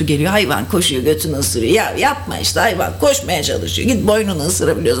bana kötü geliyor. Hayvan koşuyor, götünü ısırıyor. Ya yapma işte, hayvan koşmaya çalışıyor. Git boynunu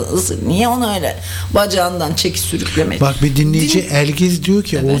ısırabiliyorsan ısır. Niye onu öyle bacağından çekip sürüklemek? Bak bir dinleyici Elgiz diyor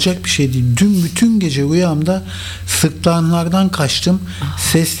ki evet, olacak bir şey değil. Dün bütün gece rüyamda sırtlanlardan kaçtım.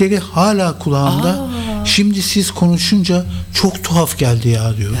 Sesleri hala kulağımda. Şimdi siz konuşunca çok tuhaf geldi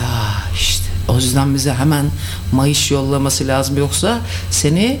ya diyor. Ya işte o yüzden bize hemen mayış yollaması lazım, yoksa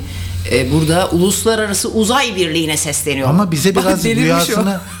seni burada uluslararası uzay birliğine sesleniyor. Ama bize biraz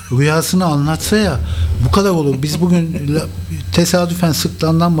rüyasını anlatsa ya, bu kadar olur. Biz bugün tesadüfen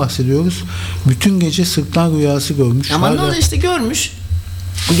sırtlandan bahsediyoruz. Bütün gece sırtlan rüyası görmüş. Ama ne oldu işte, görmüş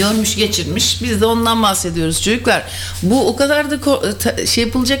geçirmiş. Biz de ondan bahsediyoruz çocuklar. Bu o kadar da şey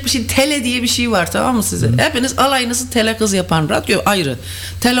yapılacak bir şey. Tele diye bir şey var, tamam mı size? Hepiniz alayınızı tele kız yapan radyo ayrı.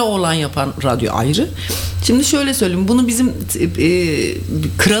 Tele oğlan yapan radyo ayrı. Şimdi şöyle söyleyeyim. Bunu bizim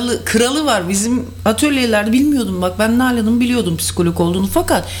kralı var. Bizim atölyelerde bilmiyordum. Bak ben Nalan'ın biliyordum psikolog olduğunu,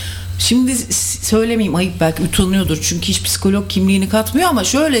 fakat şimdi söylemeyeyim, ayıp, belki utanıyordur çünkü hiç psikolog kimliğini katmıyor, ama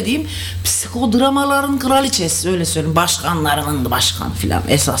şöyle diyeyim, psikodramaların kraliçesi, öyle söyleyeyim, başkanlarının başkan filan,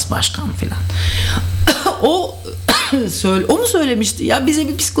 esas başkan filan. O mu söylemişti ya, bize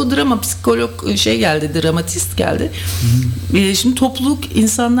bir psikolog şey geldi, dramatist geldi. Şimdi topluluk,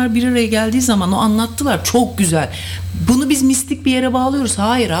 insanlar bir araya geldiği zaman o anlattılar, çok güzel. Bunu biz mistik bir yere bağlıyoruz.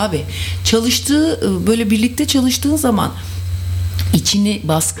 Hayır abi, böyle birlikte çalıştığın zaman içini,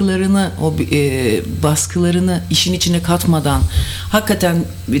 baskılarını işin içine katmadan, hakikaten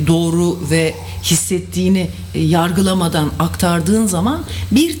doğru ve hissettiğini yargılamadan aktardığın zaman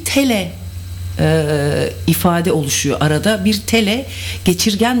bir tele ifade oluşuyor arada, bir tele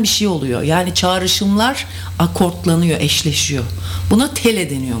geçirgen bir şey oluyor. Yani çağrışımlar akortlanıyor, eşleşiyor. Buna tele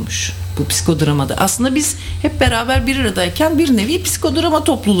deniyormuş bu psikodramada. Aslında biz hep beraber bir aradayken bir nevi psikodrama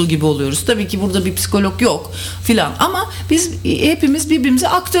topluluğu gibi oluyoruz. Tabii ki burada bir psikolog yok filan, ama biz hepimiz birbirimize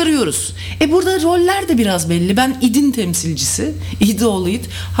aktarıyoruz. Burada roller de biraz belli. Ben idin temsilcisi, id oğlu id.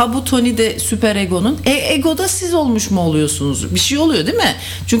 Bu Toni de süper egonun. Egoda siz olmuş mu oluyorsunuz? Bir şey oluyor değil mi?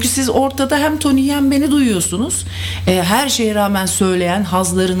 Çünkü siz ortada hem Toni'yi hem beni duyuyorsunuz. Her şeye rağmen söyleyen,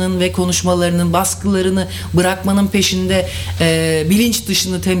 hazlarının ve konuşmalarının, baskılarını bırakmanın peşinde bilinç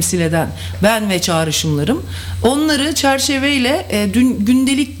dışını temsil eden ben ve çağrışımlarım, onları çerçeveyle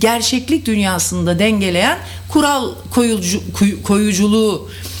gündelik gerçeklik dünyasında dengeleyen kural koyuculuğu,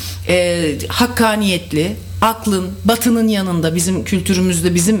 hakkaniyetli, aklın, batının yanında bizim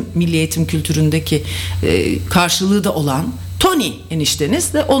kültürümüzde, bizim milli eğitim kültüründeki karşılığı da olan Toni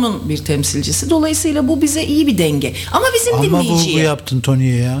enişteniz de onun bir temsilcisi. Dolayısıyla bu bize iyi bir denge. Ama bizim dinleyiciye... Ama vurgu yaptın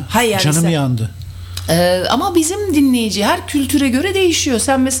Toni'ye ya. Hayır, canım yandı. Ama bizim dinleyici her kültüre göre değişiyor.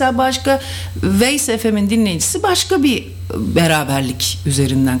 Sen mesela başka, Veys FM'in dinleyicisi başka bir beraberlik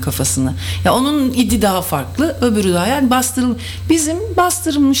üzerinden kafasını. Ya onun idi daha farklı, öbürü daha, yani bizim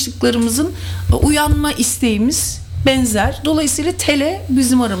bastırılmışlıklarımızın uyanma isteğimiz benzer. Dolayısıyla tele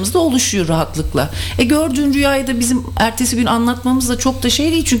bizim aramızda oluşuyor rahatlıkla. Gördüğün rüyayı da bizim ertesi gün anlatmamız da çok da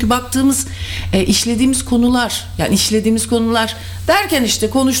şey değil. Çünkü baktığımız, işlediğimiz konular derken işte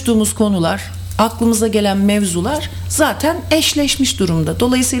konuştuğumuz konular, aklımıza gelen mevzular zaten eşleşmiş durumda.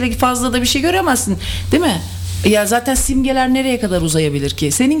 Dolayısıyla fazla da bir şey göremezsin, değil mi? Ya zaten simgeler nereye kadar uzayabilir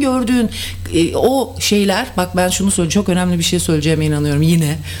ki? Senin gördüğün o şeyler, bak ben şunu söyleyeyim, çok önemli bir şey söyleyeceğime inanıyorum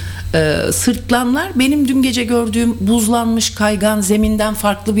yine. Sırtlanlar benim dün gece gördüğüm buzlanmış kaygan zeminden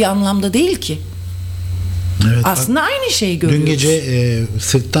farklı bir anlamda değil ki. Evet, aslında aynı şeyi görüyoruz. Dün gece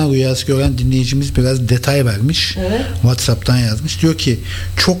sırttan rüyası gören dinleyicimiz biraz detay vermiş. Evet. WhatsApp'tan yazmış. Diyor ki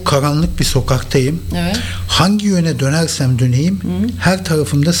çok karanlık bir sokaktayım. Evet. Hangi yöne dönersem döneyim her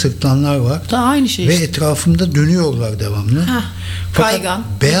tarafımda sırtlanlar var. Daha aynı şey ve işte. etrafımda dönüyorlar devamlı. Fakat kaygan.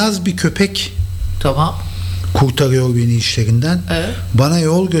 beyaz bir köpek Tamam. kurtarıyor beni işlerinden. Evet. Bana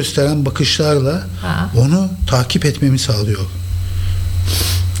yol gösteren bakışlarla onu takip etmemi sağlıyor.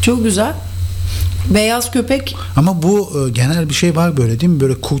 Çok güzel. Beyaz köpek. Ama bu genel bir şey var böyle, değil mi?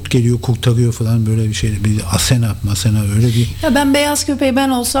 Böyle kurt geliyor, kurtarıyor falan, böyle bir şey. Bir asena öyle bir. Ya ben beyaz köpeği ben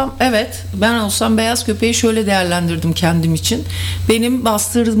olsam beyaz köpeği şöyle değerlendirdim kendim için. Benim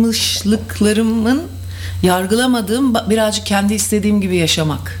bastırmışlıklarımın Yargılamadığım, birazcık kendi istediğim gibi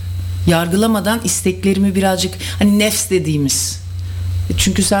yaşamak. Yargılamadan isteklerimi birazcık, hani nefs dediğimiz.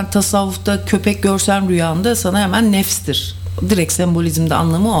 Çünkü sen tasavvufta köpek görsen rüyanda sana hemen nefstir. Direkt sembolizmde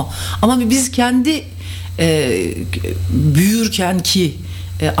anlamı o. Ama biz kendi büyürken ki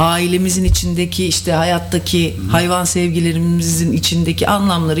ailemizin içindeki, işte hayattaki hayvan sevgilerimizin içindeki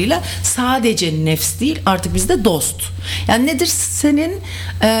anlamlarıyla sadece nefs değil, artık bizde dost. Yani nedir senin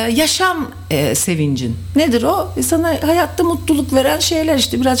yaşam sevincin? Nedir o? Sana hayatta mutluluk veren şeyler,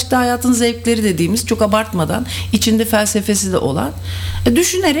 işte birazcık da hayatın zevkleri dediğimiz, çok abartmadan, içinde felsefesi de olan,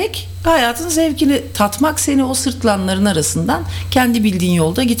 düşünerek hayatın zevkini tatmak seni o sırtlanların arasından kendi bildiğin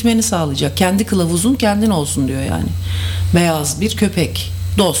yolda gitmeni sağlayacak. Kendi kılavuzun kendin olsun diyor yani. Beyaz bir köpek.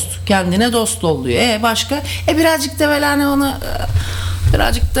 Dost. Kendine dost ol diyor. Başka? Birazcık da böyle hani onu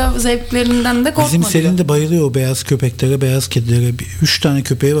birazcık da zevklerinden de korkma. Bizim Selin de bayılıyor o beyaz köpeklere, beyaz kedilere. 3 tane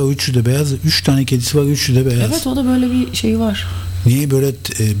köpeği var, 3'ü de beyaz. 3 tane kedisi var, 3'ü de beyaz. Evet, o da böyle bir şey var. Niye böyle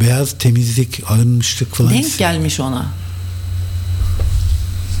beyaz temizlik, arınmışlık falan denk gelmiş ona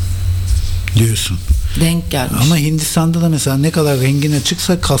diyorsun. Denk gelmiş. Ama Hindistan'da da mesela ne kadar rengin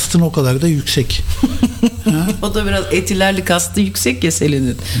açıksa kastın o kadar da yüksek. O da biraz etilerli kastı yüksek ya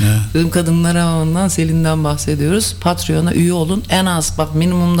Selin'in. Bizim kadınlara ondan, Selin'den bahsediyoruz. Patreon'a üye olun. En az bak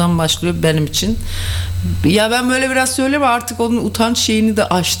minimumdan başlıyor benim için. Ya ben böyle biraz söyleyeyim, artık onun utanç şeyini de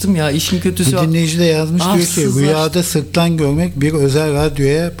aştım ya, işin kötüsü. Bir dinleyici de yazmış, diyor ki rüyada sırtlan görmek bir özel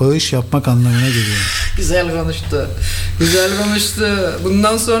radyoya bağış yapmak anlamına geliyor. Güzel konuştu. Güzel konuştu.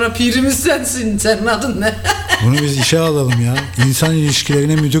 Bundan sonra pirimiz sensin. Senin adın ne? Bunu biz işe alalım ya. İnsan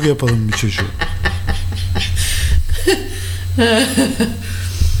ilişkilerine müdür yapalım bir çocuğu.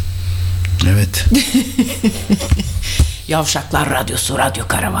 Evet. Yavşaklar Radyosu, Radyo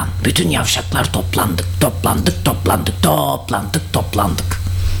Karavan. Bütün yavşaklar toplandık.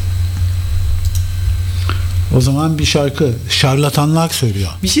 O zaman bir şarkı. Şarlatanlar söylüyor.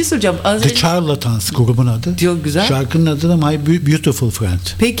 Bir şey soracağım. The Charlatans grubun adı. Çok güzel. Şarkının adı da My Beautiful Friend.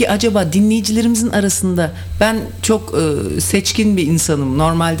 Peki acaba dinleyicilerimizin arasında, ben çok seçkin bir insanım.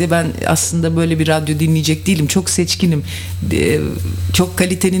 Normalde ben aslında böyle bir radyo dinleyecek değilim. Çok seçkinim. Çok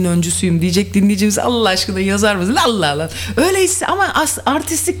kalitenin öncüsüyüm diyecek dinleyicimiz Allah aşkına yazar mısın? Allah. Öyleyse ama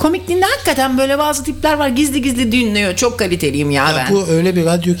artistik komikliğinde hakikaten böyle bazı tipler var. Gizli gizli dinliyor. Çok kaliteliyim ya ben. Bu öyle bir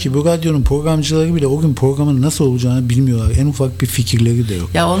radyo ki bu radyonun programcıları bile o gün programın nasıl olacağını bilmiyorlar. En ufak bir fikirleri de yok.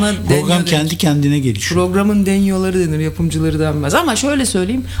 Ya ona program kendi kendine gelişiyor. Programın denyoları denir, yapımcıları denmez. Ama şöyle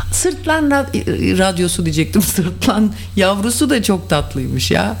söyleyeyim, sırtlan radyosu diyecektim. Sırtlan yavrusu da çok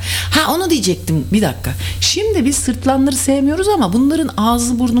tatlıymış ya. Onu diyecektim, bir dakika. Şimdi biz sırtlanları sevmiyoruz ama bunların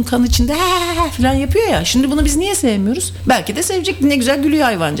ağzı burnu kan içinde falan yapıyor ya. Şimdi bunu biz niye sevmiyoruz? Belki de sevecek, ne güzel gülüyor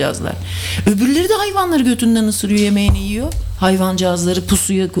hayvancağızlar. Öbürleri de hayvanları götünden ısırıyor, yemeğini yiyor. Hayvancağızları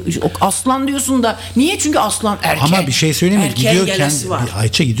pusuya, aslan diyorsun da niye? Çünkü aslan erkek. Ama bir şey söyleyeyim mi? Gidiyor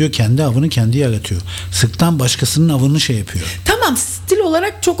Ayça gidiyor kendi avını kendi yaratıyor. Sırttan başkasının avını şey yapıyor. Tamam, stil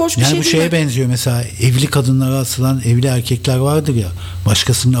olarak çok hoş bir şey değil. Yani bu şeye benziyor mesela, evli kadınlara asılan evli erkekler vardır ya,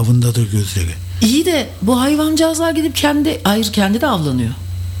 başkasının avındadır gözleri. İyi de bu hayvancağızlar gidip kendi de avlanıyor.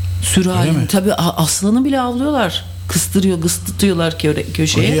 Sürü hayvan. Tabii aslanı bile avlıyorlar. Kıstırıyorlar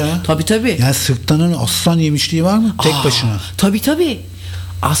köşeye. Tabii. Yani sırtlanın aslan yemişliği var mı? Tek başına. Tabii.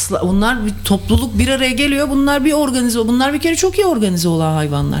 Onlar bir topluluk bir araya geliyor. Bunlar bir organize. Bunlar bir kere çok iyi organize olan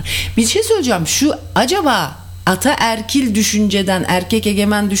hayvanlar. Bir şey söyleyeceğim. Şu acaba ataerkil düşünceden, erkek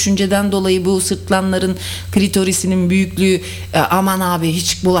egemen düşünceden dolayı bu sırtlanların klitorisinin büyüklüğü, aman abi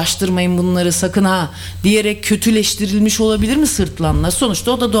hiç bulaştırmayın bunları sakın ha diyerek kötüleştirilmiş olabilir mi sırtlanlar?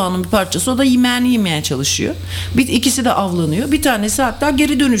 Sonuçta o da doğanın bir parçası. O da yemeğini yemeye çalışıyor. İkisi de avlanıyor. Bir tanesi hatta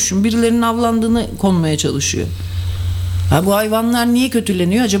geri dönüşüm, birilerinin avlandığını konmaya çalışıyor. Bu hayvanlar niye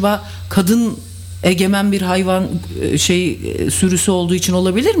kötüleniyor? Acaba kadın egemen bir hayvan sürüsü olduğu için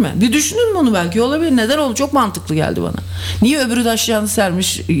olabilir mi? Bir düşünün bunu, belki olabilir. Neden oldu? Çok mantıklı geldi bana. Niye öbürü de aşağıda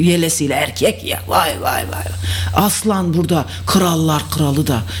sermiş yelesiyle, erkek ya? Vay. Aslan burada, krallar kralı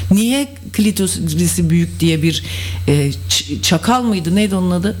da. Niye klitorisi büyük diye bir çakal mıydı? Neydi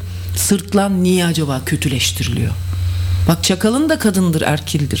onun adı? Sırtlan niye acaba kötüleştiriliyor? Bak, çakalın da kadındır,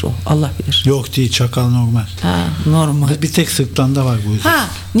 erkildir o. Allah bilir. Yok değil, çakal normal. Normal. Bir tek sırtlanda var bu yüzden.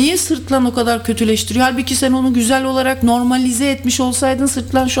 Niye sırtlan o kadar kötüleştiriyor? Halbuki sen onu güzel olarak normalize etmiş olsaydın,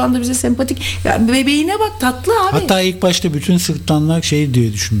 sırtlan şu anda bize sempatik. Ya bebeğine bak, tatlı abi. Hatta ilk başta bütün sırtlanlar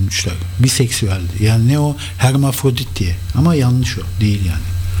diye düşünmüşler. Biseksüeldi. Yani ne o? Hermafrodit diye. Ama yanlış o. Değil yani.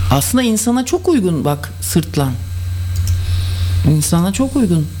 Aslında insana çok uygun bak sırtlan. İnsana çok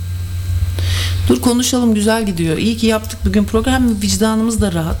uygun. Dur konuşalım, güzel gidiyor. İyi ki yaptık bugün program, vicdanımız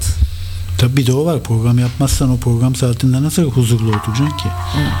da rahat. Tabii bir de o var. Program yapmazsan o program saatinde nasıl huzurlu oturacaksın ki?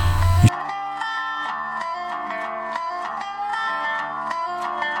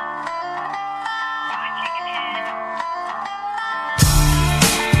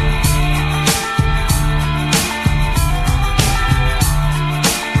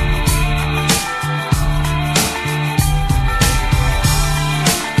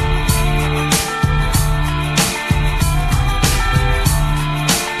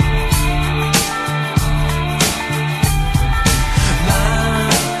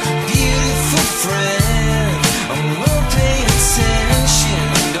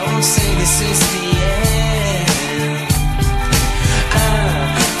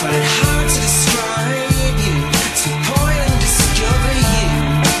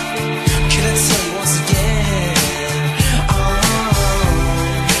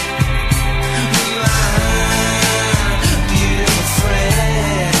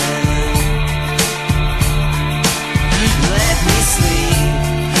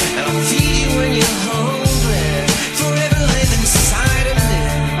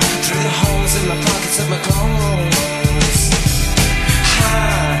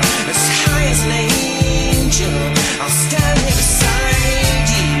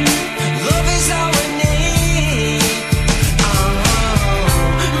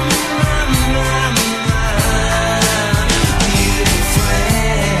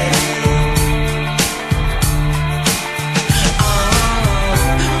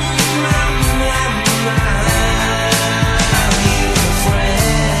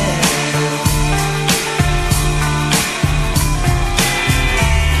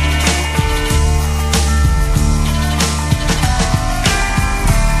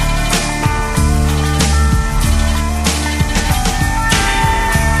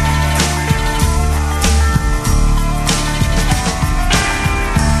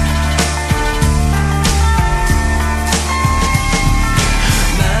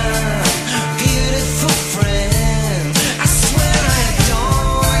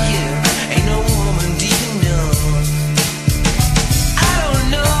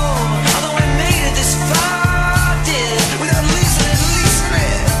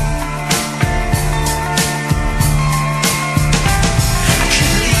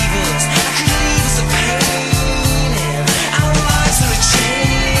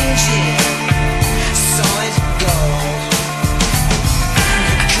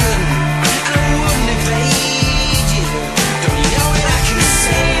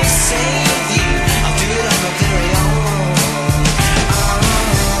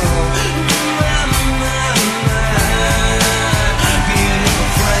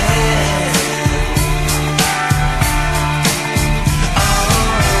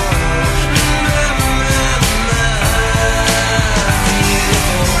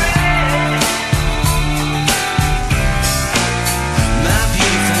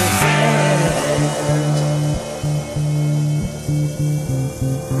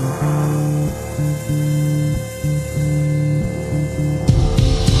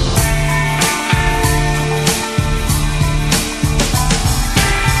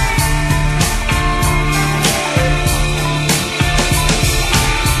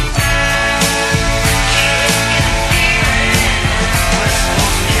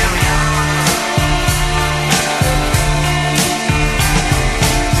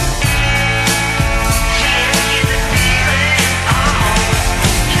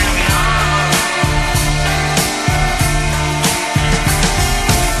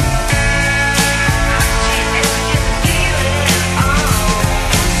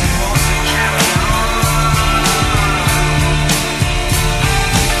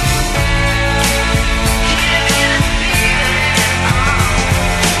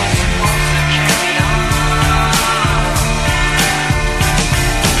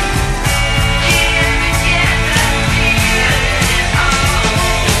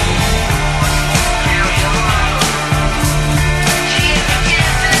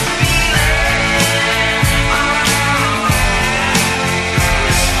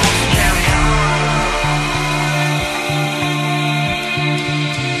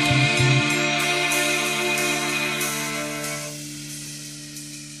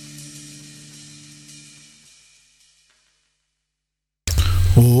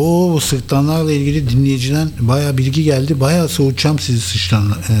 Bu sırtlanlarla ilgili dinleyiciden bayağı bilgi geldi. Bayağı soğutacağım sizi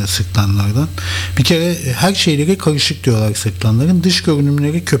sırtlanlardan. Bir kere her şeyleri karışık diyorlar sırtlanların. Dış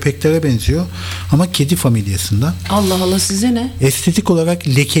görünümleri köpeklere benziyor ama kedi familyasından. Allah Allah, size ne? Estetik olarak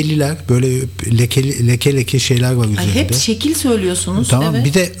lekeliler, böyle leke şeyler var üzerinde. Hep şekil söylüyorsunuz. Tamam. Evet.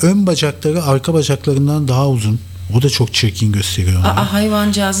 Bir de ön bacakları arka bacaklarından daha uzun. O da çok çirkin gösteriyor onları.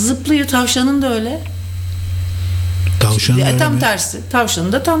 Hayvancağız zıplıyor, tavşanın da öyle. Tavşanın Tam tersi.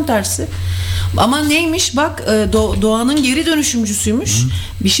 Tavşanın da tam tersi. Ama neymiş bak, doğanın geri dönüşümcüsüymüş.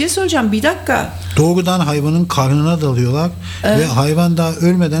 Bir şey söyleyeceğim, bir dakika. Doğrudan hayvanın karnına dalıyorlar ve hayvan daha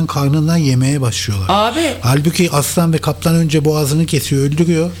ölmeden karnından yemeye başlıyorlar. Abi. Halbuki aslan ve kaplan önce boğazını kesiyor,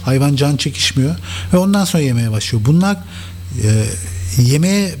 öldürüyor. Hayvan can çekişmiyor ve ondan sonra yemeye başlıyor. Bunlar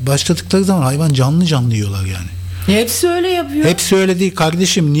yemeye başladıkları zaman hayvan canlı canlı yiyorlar yani. Hepsi öyle yapıyor. Hepsi öyle değil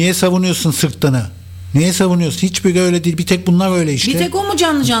kardeşim. Niye savunuyorsun sırtlanı? Niye savunuyorsun? Hiçbiri öyle değil. Bir tek bunlar öyle işte. Bir tek o mu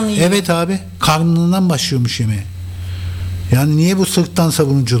canlı canlı yiyor? Evet abi. Karnından başlıyormuş yemeğe. Yani niye bu sırttan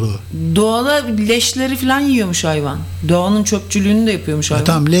savunuculuğu? Doğada leşleri falan yiyormuş hayvan. Doğanın çöpçülüğünü de yapıyormuş hayvan.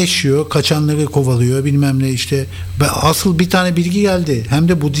 Tam leş yiyor, kaçanları kovalıyor, bilmem ne işte. Asıl bir tane bilgi geldi. Hem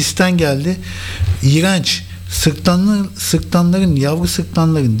de Budist'ten geldi. İğrenç. Yavru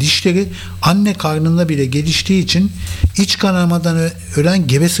sırtlanların dişleri anne karnında bile geliştiği için iç kanamadan ölen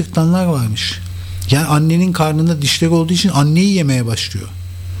gebe sırtlanlar varmış. Yani annenin karnında dişleri olduğu için anneyi yemeye başlıyor.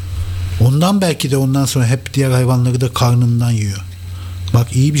 Ondan belki de ondan sonra hep diğer hayvanları da karnından yiyor. Bak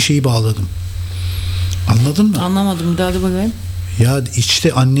iyi bir şeyi bağladım. Anladın mı? Anlamadım. Bir daha da bakayım. Ya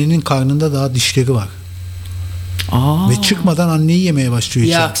işte annenin karnında daha dişleri var. Ve çıkmadan anneyi yemeye başlıyor.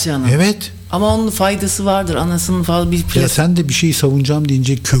 Ya canım. Evet. Ama onun faydası vardır. Anasının falan bir Ya sen de bir şeyi savunacağım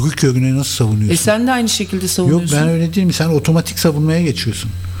deyince körüne nasıl savunuyorsun? sen de aynı şekilde savunuyorsun. Yok ben öyle değilim. Sen otomatik savunmaya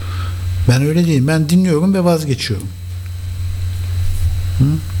geçiyorsun. Ben öyle değilim. Ben dinliyorum ve vazgeçiyorum. Hı?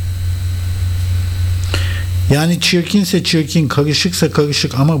 Yani çirkinse çirkin, karışıksa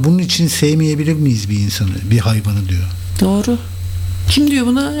karışık ama bunun için sevmeyebilir miyiz bir insanı, bir hayvanı diyor. Doğru. Kim diyor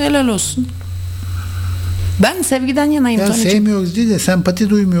buna? Helal olsun. Ben sevgiden yanayım. Ya Toni'cim. sevmiyoruz değil de sempati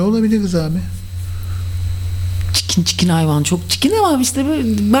duymuyor olabiliriz abi. Çikin hayvan, çok çikin ama işte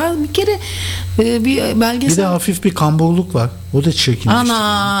ben bir kere bir belgesel. Bir de hafif bir kamburluk var. O da çirkin.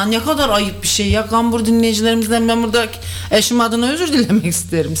 Ana ne kadar ayıp bir şey ya. Kambur dinleyicilerimizden ben burada eşim adına özür dilemek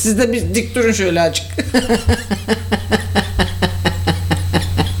isterim. Siz de bir dik durun şöyle azıcık.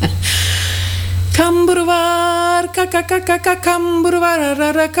 Kambur var, kaka kambur var,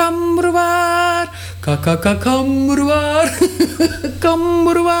 ara kambur var. Kaka kambur var.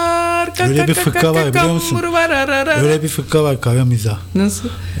 Kambur var. Öyle bir fıkra var biliyor musun? Öyle bir fıkra var, kara mizah. Nasıl?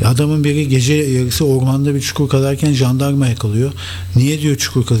 Adamın biri gece yarısı ormanda bir çukur kazarken jandarma yakalıyor. Niye diyor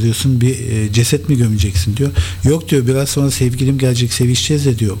çukur kazıyorsun? Bir ceset mi gömeceksin diyor. Yok diyor, biraz sonra sevgilim gelecek, sevişeceğiz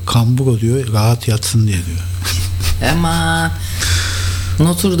de diyor. Kambur o diyor, rahat yatsın diye diyor. Aman.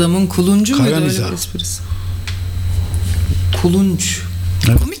 Notre Dame'ın kuluncu muydu öyle mizah. bir esprisi? Kulunç.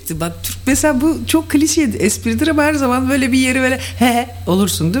 Evet. Komikti bak, Türk mesela bu çok klişe espridir ama her zaman böyle bir yeri böyle he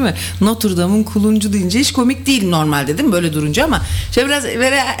olursun değil mi? Notre Dame'ın kuluncu deyince hiç komik değil normalde değil mi böyle durunca, ama şey biraz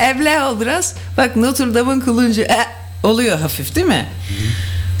böyle evle ol biraz. Bak Notre Dame'ın kuluncu oluyor hafif değil mi?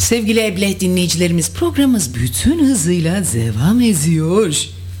 Sevgili Ebleh dinleyicilerimiz, programımız bütün hızıyla devam ediyor.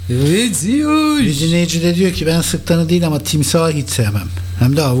 Bir dinleyici de diyor ki ben sırtlanı değil ama timsahı hiç sevmem.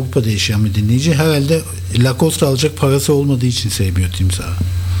 Hem de Avrupa'da yaşayan bir dinleyici. Herhalde Lacoste alacak parası olmadığı için sevmiyor timsahı.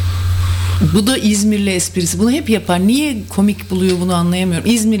 Bu da İzmirli esprisi. Bunu hep yapar. Niye komik buluyor bunu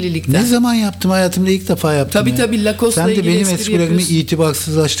anlayamıyorum. İzmirlilikten. Ne zaman yaptım? Hayatımda ilk defa yaptım. Tabii tabii, Lacoste'la sen de ilgili benim espri esprilerimi yapıyorsun.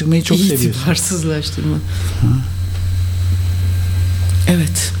 itibarsızlaştırmayı çok seviyorsun. İtibarsızlaştırma.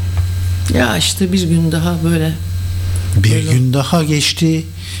 Evet. Ya işte bir gün daha böyle. Bir gün daha geçti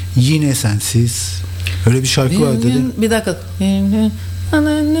yine sensiz. Öyle bir şarkı var dedi. Bir dakika.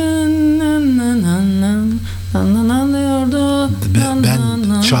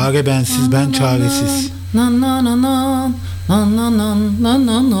 Ben çare bensiz, ben çaresiz.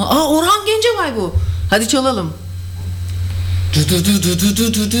 Orhan Gencebay bu. Hadi çalalım.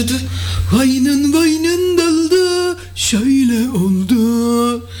 Aynen daldı, şöyle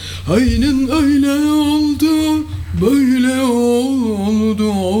oldu. Aynen öyle oldu, böyle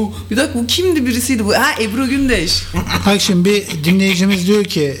oldu. Bir dakika, bu kimdi, birisiydi bu? Ebru Gündeş. Bak şimdi bir dinleyicimiz diyor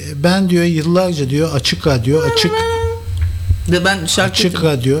ki ben diyor yıllarca diyor açık radyo, açık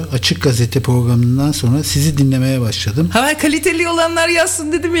radyo, açık gazete programından sonra sizi dinlemeye başladım. Hemen kaliteli olanlar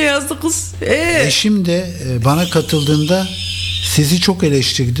yazsın dedim ya, yazdı kız. Eşim de bana katıldığında sizi çok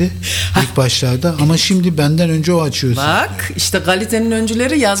eleştirdi ilk başlarda ama şimdi benden önce o açıyor. Bak işte kalitenin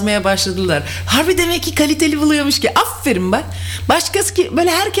öncüleri yazmaya başladılar. Harbi demek ki kaliteli buluyormuş ki. Aferin bak. Başkası ki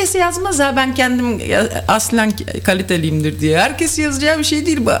böyle herkes yazmaz ha, ben kendim aslen kaliteliyimdir diye. Herkes yazacağı bir şey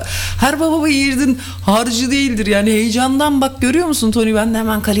değil bu. Her baba yiğidin harcı değildir yani. Heyecandan bak, görüyor musun Toni? Ben de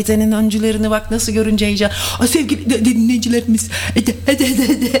hemen kalitenin öncülerini bak nasıl görünce heyecan. Sevgili dinleyicilerimiz.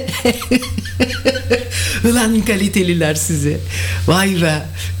 Ulan kaliteliler sizi. Vay be.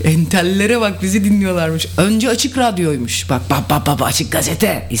 Entellere bak, bizi dinliyorlarmış. Önce Açık Radyo'ymuş. Bak Açık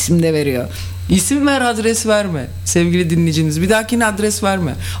Gazete isim de veriyor. İsim ver, adres verme sevgili dinleyicimiz. Bir dahakine adres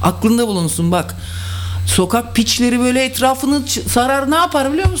verme. Aklında bulunsun bak. Sokak piçleri böyle etrafını sarar, ne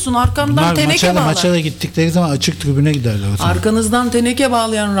yapar biliyor musun? Arkandan bunlar teneke bağlar. Maça da gittikleri zaman açık tribüne giderler. Arkanızdan teneke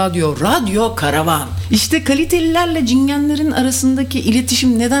bağlayan radyo. Radyo karavan. İşte kalitelilerle cingenlerin arasındaki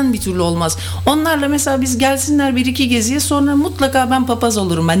iletişim neden bir türlü olmaz? Onlarla mesela biz gelsinler bir iki geziye, sonra mutlaka ben papaz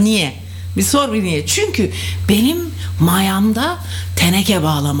olurum ben. Niye? Bir sor bir niye? Çünkü benim mayamda teneke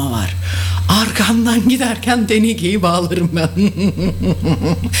bağlama var. Arkamdan giderken tenekeyi bağlarım ben.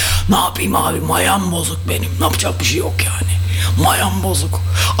 Ne yapayım abi, mayam bozuk benim. Ne yapacak bir şey yok yani. Mayam bozuk.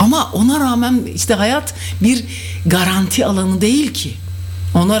 Ama ona rağmen işte hayat bir garanti alanı değil ki.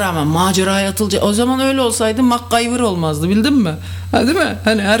 Ona rağmen maceraya atılacak. O zaman öyle olsaydı MacGyver olmazdı, bildin mi? Ha, değil mi?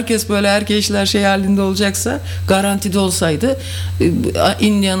 Hani herkes böyle erkeğişler şey halinde olacaksa, garantide olsaydı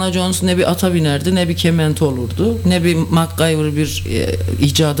Indiana Jones ne bir ata binerdi, ne bir kement olurdu, ne bir MacGyver bir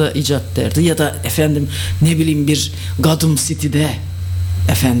icat derdi, ya da efendim ne bileyim bir Gotham City'de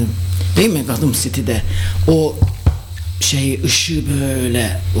efendim, değil mi, Gotham City'de o şey ışığı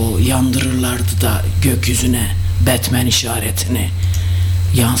böyle o yandırırlardı da gökyüzüne Batman işaretini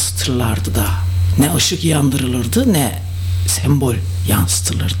yansıtırlardı da, ne ışık yandırılırdı ne sembol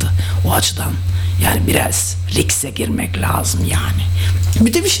yansıtılırdı. O açıdan yani biraz rikse girmek lazım yani.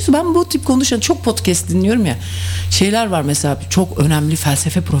 Bir de bir şey, ben bu tip konuşan çok podcast dinliyorum ya, şeyler var mesela, çok önemli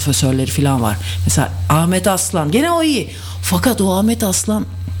felsefe profesörleri falan var. Mesela Ahmet Aslan, gene o iyi, fakat o Ahmet Aslan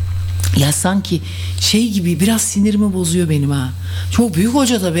ya sanki gibi biraz sinirimi bozuyor benim ha. Çok büyük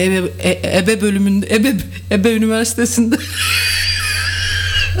hoca tabii, ebe bölümünde, ebe üniversitesinde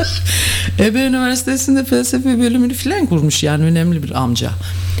Ebe Üniversitesi'nde felsefe bölümünü filan kurmuş, yani önemli bir amca.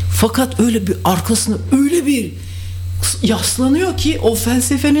 Fakat öyle bir arkasına öyle bir yaslanıyor ki o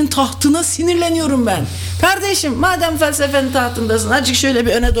felsefenin tahtına sinirleniyorum ben. Kardeşim, madem felsefenin tahtındasın, azıcık şöyle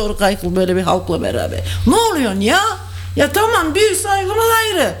bir öne doğru kaykıl, böyle bir halkla beraber. Ne oluyorsun ya? Ya tamam, büyük saygımız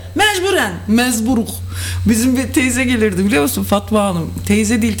ayrı. Mecburen. Mezburuk. Bizim bir teyze gelirdi, biliyor musun, Fatma Hanım.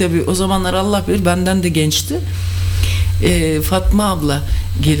 Teyze değil tabii, o zamanlar Allah bilir, benden de gençti. Fatma abla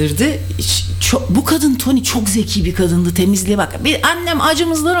gelirdi. Bu kadın Toni çok zeki bir kadındı, temizliğe bak. Bir annem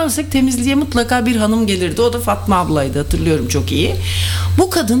acımızdan ölsek temizliğe mutlaka bir hanım gelirdi. O da Fatma ablaydı, hatırlıyorum çok iyi. Bu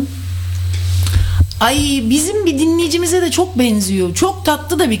kadın bizim bir dinleyicimize de çok benziyor. Çok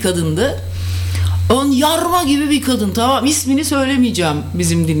tatlı da bir kadındı. Yarma gibi bir kadın, tamam, ismini söylemeyeceğim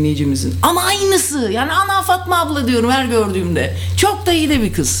bizim dinleyicimizin. Ama aynısı yani, ana Fatma abla diyorum her gördüğümde. Çok da iyi de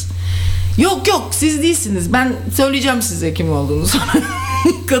bir kız. Yok siz değilsiniz, ben söyleyeceğim size kim olduğunu sonra.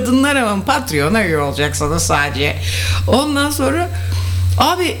 Kadınlar hemen Patreon'a üye olacaksınız sadece. Ondan sonra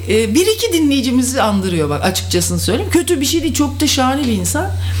abi bir iki dinleyicimizi andırıyor, bak açıkçasını söyleyeyim. Kötü bir şey değil, çok da şahane bir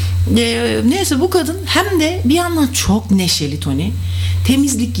insan. Neyse, bu kadın hem de bir yandan çok neşeli Toni.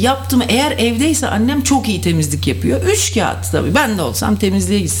 Temizlik yaptım, eğer evdeyse annem çok iyi temizlik yapıyor. 3 kağıt tabii, ben de olsam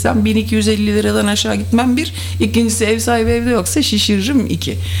temizliğe gitsem 1250 liradan aşağı gitmem bir. İkincisi, ev sahibi evde yoksa şişiririm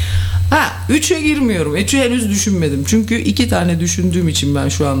 2. 3'e girmiyorum. 3'ü henüz düşünmedim. Çünkü 2 tane düşündüğüm için ben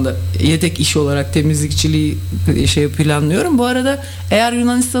şu anda yedek iş olarak temizlikçiliği planlıyorum. Bu arada eğer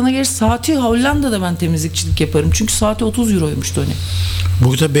Yunanistan'a gelir, saati Hollanda'da ben temizlikçilik yaparım. Çünkü saati 30 euroymuş Toni.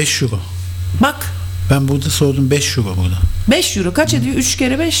 Burada 5 euro. Bak. Ben burada sordum, 5 euro burada. 5 euro kaç ediyor? 3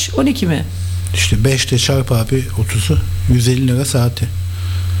 kere 5 12 mi? İşte 5 de çarp abi 30'u 150 lira saati.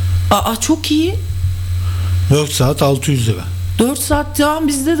 Çok iyi. 4 saat 600 lira. 4 saat, tamam,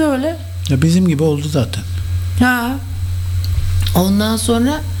 bizde de öyle. Ya bizim gibi oldu zaten. Ha. Ondan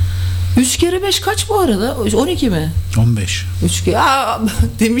sonra 3 kere 5 kaç bu arada? 12 mi? 15. 3 kere.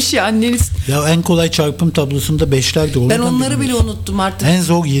 Demiş ya anneniz. Ya en kolay çarpım tablosunda 5'lerdi. Ben onları bile unuttum artık. En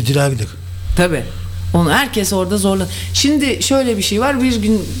zor 7'lerdir. Tabii. Onu herkes orada zorlan. Şimdi şöyle bir şey var. Bir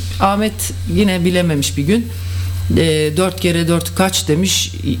gün Ahmet yine bilememiş bir gün. 4 kere 4 kaç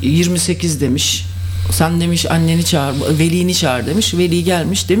demiş? 28 demiş. Sen demiş anneni çağır, velini çağır demiş. Veli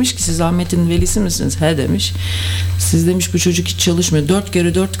gelmiş. Demiş ki siz Ahmet'in velisi misiniz? He demiş. Siz demiş bu çocuk hiç çalışmıyor. 4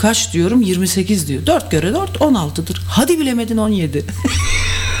 kere 4 kaç diyorum? 28 diyor. 4 kere 4 16'dır. Hadi bilemedin 17.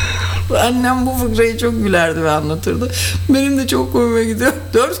 Annem bu fıkrayı çok gülerdi ve anlatırdı. Benim de çok komime gidiyor.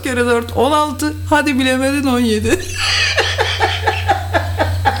 4 kere 4 16. Hadi bilemedin 17.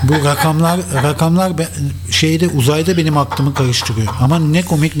 Bu rakamlar şeyde uzayda benim aklımı karıştırıyor. Ama ne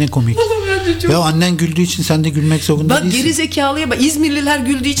komik ne komik. Ya annen güldüğü için sen de gülmek zorunda bak, değilsin. geri zekalıya bak. İzmirliler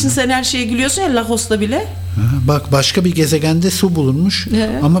güldüğü için sen her şeye gülüyorsun ya, Lagos'ta bile. Bak, başka bir gezegende su bulunmuş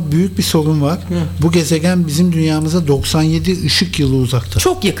ama büyük bir sorun var. Bu gezegen bizim dünyamıza 97 ışık yılı uzakta.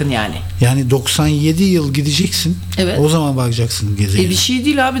 Çok yakın yani. Yani 97 yıl gideceksin. Evet. O zaman varacaksın gezegene. Bir şey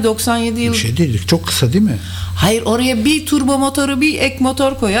değil abi, 97 yıl. Bir şey değil. Çok kısa değil mi? Hayır, oraya bir turbo motoru, bir ek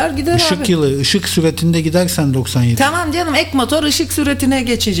motor koyar gider Işık abi. yılı, ışık süratinde gidersen 97. Tamam canım, ek motor ışık süratine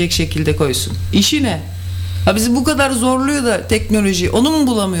geçecek şekilde koysun. İşi ne? Ha, bizi bu kadar zorluyor da teknoloji, onu mu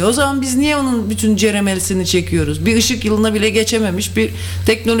bulamıyor? O zaman biz niye onun bütün ceremelisini çekiyoruz? Bir ışık yılına bile geçememiş bir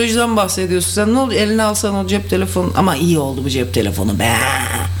teknolojiden bahsediyorsun. Sen ne oldu? Eline alsan o cep telefonu. Ama iyi oldu bu cep telefonu be.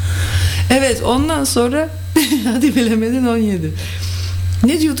 Evet, ondan sonra hadi bilemedin 17.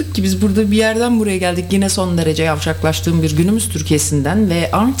 Ne diyorduk ki biz burada, bir yerden buraya geldik. Yine son derece yavşaklaştığım bir günümüz Türkiye'sinden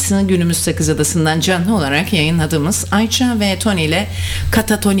ve Ayça günümüz Sakız Adası'ndan canlı olarak yayınladığımız Ayça ve Toni ile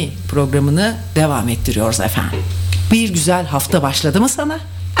Kata Toni programını devam ettiriyoruz efendim. Bir güzel hafta başladı mı sana?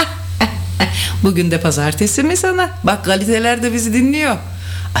 Bugün de pazartesi mi sana? Bak, kaliteler de bizi dinliyor.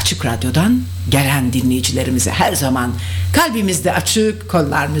 Açık Radyo'dan gelen dinleyicilerimize her zaman kalbimizde açık,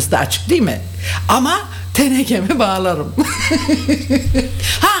 kollarımızda açık, değil mi? Ama tenekemi bağlarım.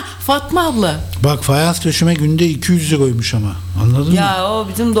 Ha, Fatma abla. Bak, fayans döşeme günde 200 liraymış ama. Anladın mı? Ya o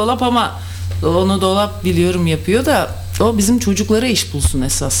bizim dolap, ama onu dolap biliyorum yapıyor da o bizim çocuklara iş bulsun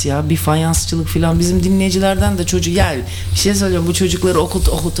esas ya. Bir fayansçılık falan, bizim dinleyicilerden de çocuk, yani bir şey söyleyeceğim, bu çocukları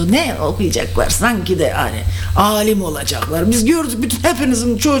okutu ne okuyacaklar sanki de hani alim olacaklar. Biz gördük bütün,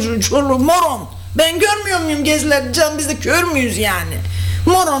 hepinizin çocuğu çoluğu moron. Ben görmüyor muyum geziler, can biz de kör müyüz yani?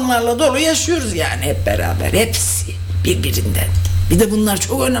 Moronlarla dolu yaşıyoruz yani hep beraber, hepsi birbirinden. Bir de bunlar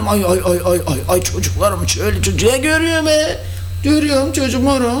çok önemli. Ay çocuklarım şöyle, çocuğa görüyor be. Görüyorum çocuk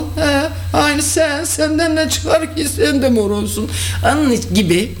moron. Aynı senden ne çıkar ki, sen de moronsun. Onun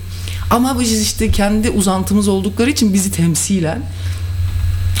gibi. Ama biz işte kendi uzantımız oldukları için bizi temsilen,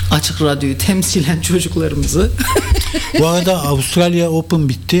 Açık Radyo'yu temsilen çocuklarımızı. Bu arada Avustralya Open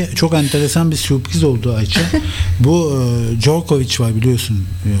bitti. Çok enteresan bir sürpriz oldu Ayça. Bu Djokovic var biliyorsun.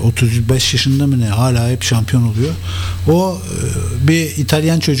 35 yaşında mı ne? Hala hep şampiyon oluyor. O bir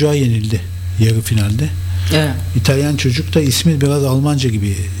İtalyan çocuğa yenildi yarı finalde. Evet. İtalyan çocuk da ismi biraz Almanca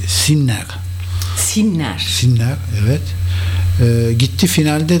gibi. Sinner, evet. Gitti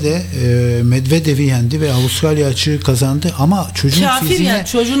finalde de Medvedev'i yendi ve Avustralya açığı kazandı ama çocuğun kafir fiziğine, yani,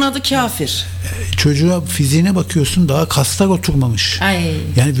 çocuğun adı kafir. Çocuğa fiziğine bakıyorsun, daha kaslar oturmamış. Ay.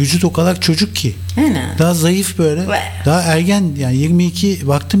 Yani vücut o kadar çocuk ki. Aynen. Daha zayıf böyle. Daha ergen yani, 22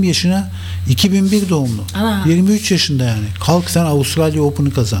 baktım yaşına, 2001 doğumlu. Ana. 23 yaşında yani. Kalk sen Avustralya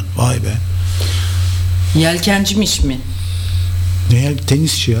Open'ı kazan. Vay be. Yelkencimiş mi? Ne,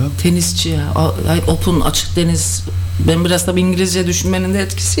 tenisçi ya. Tenisçi ya. Open, açık deniz. Ben biraz tabii İngilizce düşünmenin de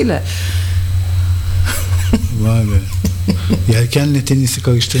etkisiyle. Vay be. Yelkenle tenisi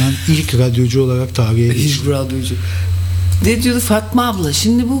karıştıran ilk radyocu olarak tarihe geçti. İlk radyocu. Ne diyordu Fatma abla?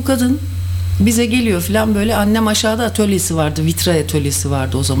 Şimdi bu kadın bize geliyor falan böyle. Annem aşağıda atölyesi vardı. Vitray atölyesi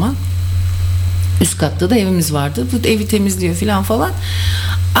vardı o zaman. Üst katta da evimiz vardı. Bu evi temizliyor falan.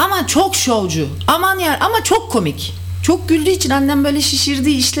 Ama çok şovcu. Aman ya, ama çok komik. Çok güldüğü için annem böyle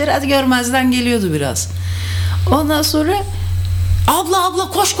şişirdiği işleri hadi görmezden geliyordu biraz. Ondan sonra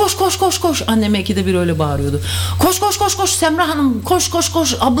abla koş. Annem ikide bir öyle bağırıyordu. Koş Semra Hanım, koş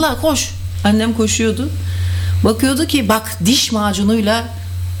abla koş. Annem koşuyordu. Bakıyordu ki bak, diş macunuyla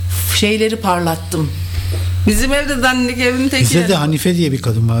şeyleri parlattım. Bizim evde dandik, evin teki. Bizde de Hanife diye bir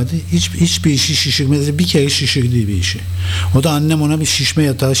kadın vardı. Hiçbir işi şişirmedi. Bir kere şişirdiği bir işi. O da annem ona bir şişme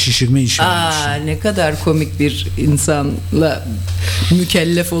yatağı şişirme işi vermiş. Ne kadar komik bir insanla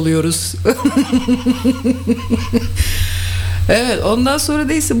mükellef oluyoruz. Evet, ondan sonra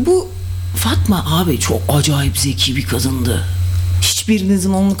neyse, bu Fatma abi çok acayip zeki bir kadındı.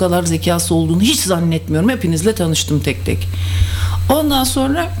 Hiçbirinizin onun kadar zekası olduğunu hiç zannetmiyorum. Hepinizle tanıştım tek tek. Ondan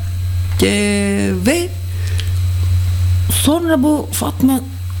sonra ve sonra bu Fatma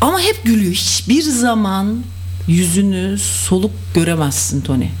ama hep gülüyor. Hiçbir zaman yüzünü soluk göremezsin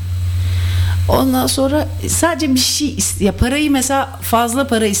Toni. Ondan sonra sadece bir şey ya, parayı mesela fazla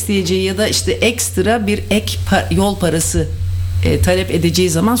para isteyeceği ya da işte ekstra bir ek yol parası talep edeceği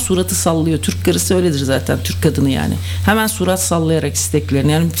zaman suratı sallıyor. Türk karısı öyledir zaten, Türk kadını yani. Hemen surat sallayarak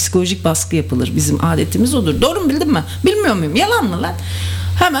isteklerini, yani psikolojik baskı yapılır. Bizim adetimiz odur. Doğru mu bildim mi? Bilmiyor muyum? Yalan mı lan?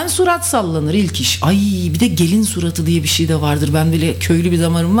 Hemen surat sallanır ilk iş. Ay bir de gelin suratı diye bir şey de vardır. Ben böyle köylü bir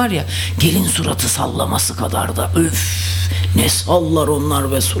damarım var ya. Gelin suratı sallaması kadar da öf. Ne sallar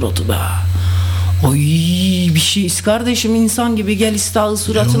onlar be suratı be. Ay bir şey kardeşim, insan gibi gel istahı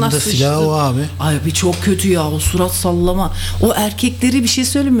suratına Onda sıçtı. silahı o abi. Ay bir çok kötü ya o surat sallama. O erkekleri bir şey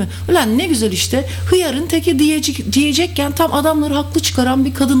söyleyeyim mi? Ulan ne güzel işte hıyarın teki diyecekken tam adamları haklı çıkaran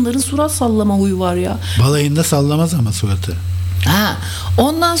bir kadınların surat sallama huyu var ya. Balayında sallamaz ama suratı. Ha,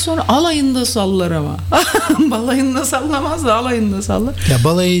 ondan sonra alayında sallar ama. Balayında sallamaz da alayında sallar. Ya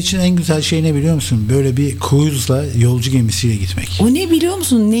balayı için en güzel şey ne biliyor musun? Böyle bir cruise'la, yolcu gemisiyle gitmek. O ne biliyor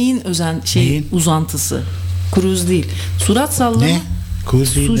musun? Neyin Neyin? uzantısı? Cruise değil. Surat sallama. Ne?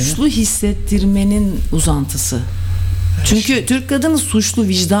 Cruise değil Suçlu hissettirmenin uzantısı. Çünkü Türk kadını suçlu,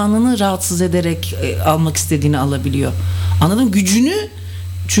 vicdanını rahatsız ederek almak istediğini alabiliyor. Anladın mı? Gücünü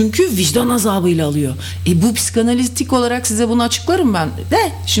çünkü vicdan azabıyla alıyor. Bu psikanalitik olarak size bunu açıklarım ben.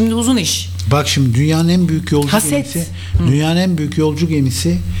 De şimdi uzun iş. Bak şimdi dünyanın en büyük yolcu Haset. gemisi. Dünyanın en büyük yolcu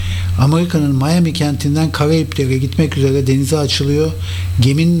gemisi Amerika'nın Miami kentinden Karayiplere gitmek üzere denize açılıyor.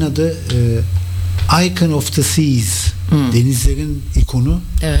 Geminin adı Icon of the Seas. Denizlerin ikonu.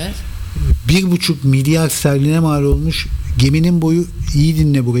 Evet. 1,5 milyar sterline mal olmuş. Geminin boyu, iyi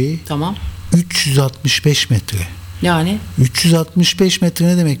dinle burayı, Tamam. 365 metre. Yani 365 metre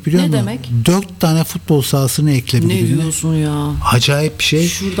ne demek biliyor Ne musun? demek? 4 tane futbol sahasını ekle ne birbirine. diyorsun ya? Acayip bir şey.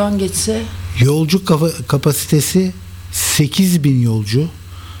 Şuradan geçse Yolcu kapasitesi 8.000 yolcu.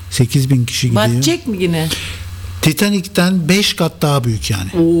 8.000 kişi gidiyor. batacak mı yine? Titanic'ten 5 kat daha büyük yani.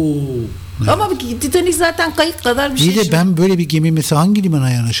 Oo. Ama Titanic zaten kayık kadar bir şey. İyi de ben böyle bir gemi mesela hangi limana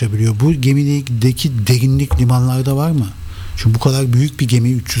yanaşabiliyor? Bu gemideki derinlik limanlarda var mı? Çünkü bu kadar büyük bir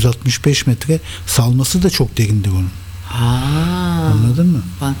gemi 365 metre salması da çok derindir onun. Ha. Anladın mı?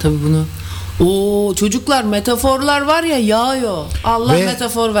 Ben tabii bunu. Oo çocuklar, metaforlar var ya yağıyor. Allah Ve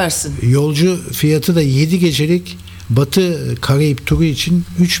metafor versin. Yolcu fiyatı da 7 gecelik Batı Karayip turu için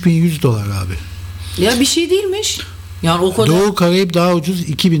 $3.100 abi. Ya bir şey değilmiş. Yani o kadar. Doğu Karayip daha ucuz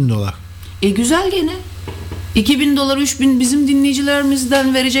 $2.000. Güzel gene. $2.000, $3.000 bizim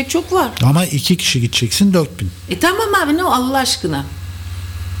dinleyicilerimizden verecek çok var. Ama 2 kişi gideceksin 4.000. Tamam abi ne o Allah aşkına.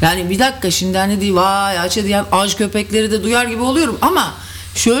 Yani bir dakika şimdi hani değil vay Ayça diyen ağaç köpekleri de duyar gibi oluyorum ama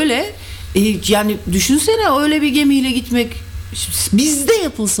şöyle yani düşünsene öyle bir gemiyle gitmek bizde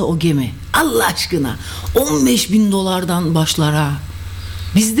yapılsa o gemi Allah aşkına $15.000 başlar ha.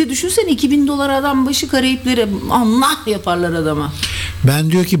 Bizde düşünsene $2.000 adam başı Karayiplere Allah yaparlar adama.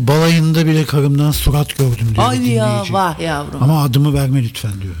 Ben diyor ki balayında bile karımdan surat gördüm diyor. Ay ya dinleyici. vah yavrum. Ama adımı verme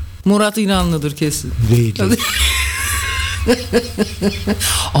lütfen diyor. Murat İnanlı'dır kesin. Değil.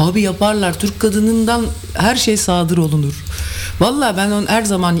 Abi yaparlar. Türk kadınından her şey sadır olunur. Vallahi ben onun her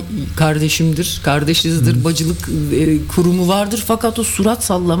zaman kardeşimdir. Kardeşizdir. Bacılık kurumu vardır. Fakat o surat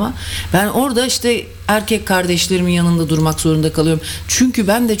sallama. Ben orada işte erkek kardeşlerimin yanında durmak zorunda kalıyorum. Çünkü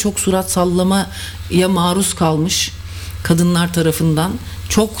ben de çok surat sallamaya maruz kalmış kadınlar tarafından.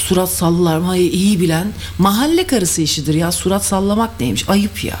 Çok surat sallamayı iyi bilen mahalle karısı işidir ya, surat sallamak neymiş,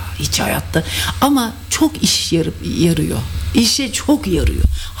 ayıp ya hiç hayatta, ama çok iş yarıyor, işe çok yarıyor.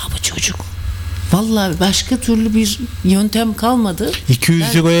 Ama çocuk vallahi başka türlü bir yöntem kalmadı.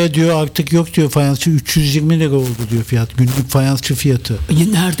 200 liraya diyor artık yok diyor fayansçı, 320 lira oldu diyor fiyat, günlük fayansçı fiyatı.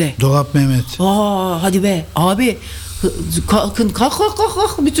 Nerede? Dolap Mehmet. Hadi be abi, kalkın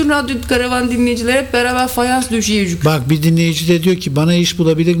kalk bütün radyo karavan dinleyiciler hep beraber fayans döşeyecek. Bak bir dinleyici de diyor ki bana iş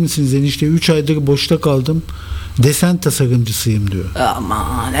bulabilir misiniz enişte, 3 aydır boşta kaldım, desen tasarımcısıyım diyor.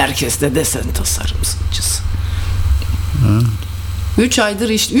 Aman herkes de desen tasarımcısı. 3 aydır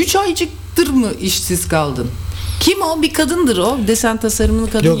 3 aycıktır mı işsiz kaldın? Kim o? Bir kadındır o. Desen tasarımını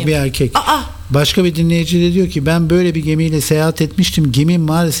kadın. Yok bir erkek. Aa. Başka bir dinleyici de diyor ki ben böyle bir gemiyle seyahat etmiştim. Gemi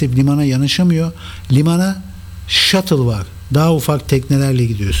maalesef limana yanaşamıyor. Limana shuttle var. Daha ufak teknelerle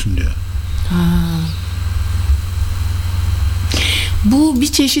gidiyorsun diyor. Bu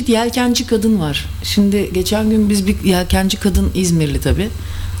bir çeşit yelkenci kadın var. Şimdi geçen gün biz bir yelkenci kadın, İzmirli tabii.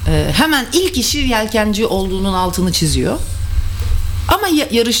 Hemen ilk işi yelkenci olduğunun altını çiziyor. Ama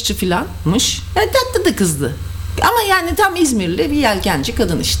yarışçı filanmış. Tatlı da kızdı. Ama yani tam İzmirli bir yelkenci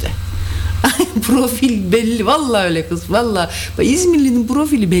kadın işte. Profil belli. Vallahi öyle kız. Vallahi. İzmirli'nin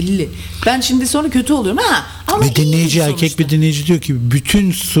profili belli. Ben şimdi sonra kötü oluyorum. Ama bir dinleyici iyi erkek sonuçta. bir dinleyici diyor ki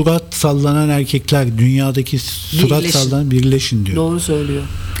bütün surat sallanan erkekler, dünyadaki surat sallanan birleşin diyor. Doğru söylüyor.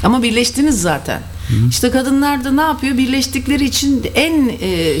 Ama birleştiniz zaten. İşte kadınlar da ne yapıyor? Birleştikleri için en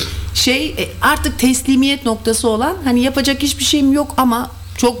artık teslimiyet noktası olan, hani yapacak hiçbir şeyim yok ama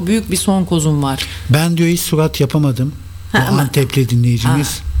çok büyük bir son kozum var. Ben diyor hiç surat yapamadım. Bu ama- Antepli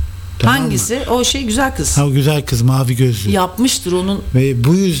dinleyicimiz. Tamam mı? Hangisi? O şey güzel kız. Ha, o güzel kız, mavi gözlü. Yapmıştır onun. Ve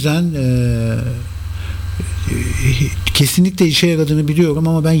bu yüzden kesinlikle işe yaradığını biliyorum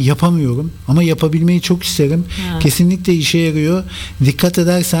ama ben yapamıyorum. Ama yapabilmeyi çok isterim. Ha. Kesinlikle işe yarıyor. Dikkat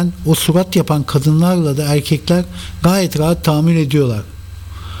edersen o surat yapan kadınlarla da erkekler gayet rahat tahammül ediyorlar.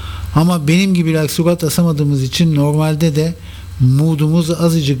 Ama benim gibiler surat asamadığımız için normalde de moodumuz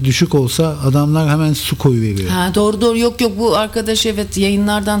azıcık düşük olsa adamlar hemen su koyuveriyor. Ha, doğru yok bu arkadaş, evet,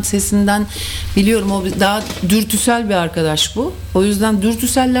 yayınlardan, sesinden biliyorum, o daha dürtüsel bir arkadaş bu. O yüzden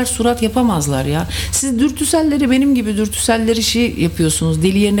dürtüseller surat yapamazlar ya. Siz dürtüselleri, benim gibi dürtüselleri şey yapıyorsunuz,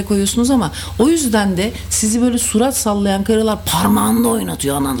 deli yerine koyuyorsunuz ama o yüzden de sizi böyle surat sallayan karılar parmağında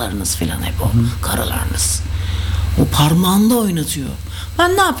oynatıyor, analarınız filan hep o karılarınız. O parmağında oynatıyor.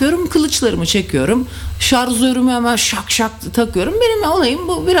 Ben ne yapıyorum? Kılıçlarımı çekiyorum. Şarjörümü hemen şak şak takıyorum. Benim olayım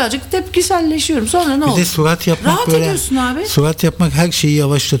bu, birazcık tepkiselleşiyorum. Sonra ne Bir olur? de surat yapmak Rahat böyle. ediyorsun abi. Surat yapmak her şeyi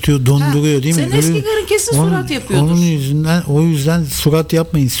yavaşlatıyor, donduruyor, değil mi? Senin eski karın kesin surat yapıyordur. O yüzden surat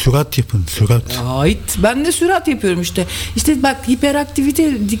yapmayın. Surat yapın. Surat. Ait. Ben de sürat yapıyorum işte. İşte bak,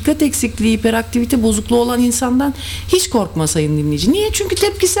 hiperaktivite, dikkat eksikliği, hiperaktivite bozukluğu olan insandan hiç korkma sayın dinleyici. Niye? Çünkü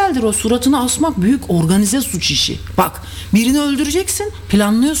tepkiseldir o. Suratını asmak büyük organize suç işi. Bak, birini öldüreceksin,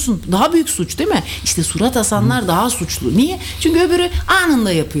 planlıyorsun. Daha büyük suç değil mi? İşte surat asanlar daha suçlu. Niye? Çünkü öbürü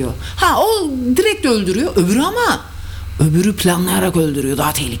anında yapıyor. Ha, o direkt öldürüyor. Öbürü planlayarak öldürüyor.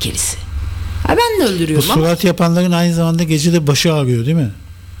 Daha tehlikelisi. Ha, ben de Bu öldürüyorum ama surat yapanların aynı zamanda gece de başı ağrıyor, değil mi?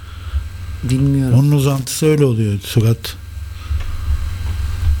 bilmiyorum. Onun uzantısı öyle oluyor, surat.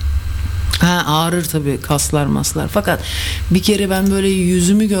 Ha, ağrır tabii, kaslar maslar. Fakat bir kere ben böyle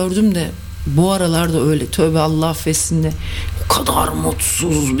yüzümü gördüm de bu aralarda öyle, tövbe Allah affetsin de, o kadar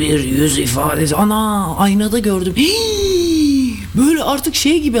mutsuz bir yüz ifadesi. Ana, aynada gördüm. Hii! Böyle artık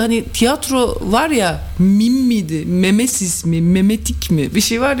şey gibi, hani tiyatro var ya, mim miydi, memesis mi, memetik mi, bir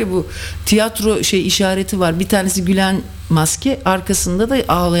şey var ya, bu tiyatro şey işareti var. Bir tanesi gülen maske, arkasında da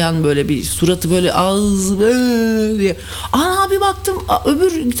ağlayan, böyle bir suratı, böyle ağzı böyle. Ana, bir baktım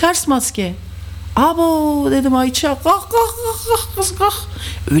öbür ters maske. Abo dedim, Ayça kalk.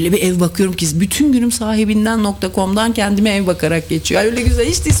 Öyle bir ev bakıyorum ki bütün günüm sahibinden.com'dan kendime ev bakarak geçiyor. Öyle güzel,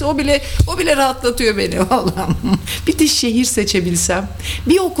 hiç değilse o bile rahatlatıyor beni vallahi. Bir de şehir seçebilsem.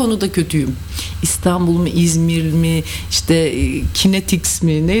 Bir o konuda kötüyüm. İstanbul mu, İzmir mi, işte Kinetics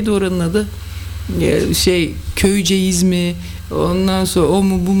mi, neydi oranın adı? Köyceğiz mi, ondan sonra o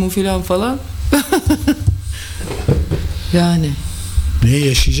mu bu mu falan. Yani Ne,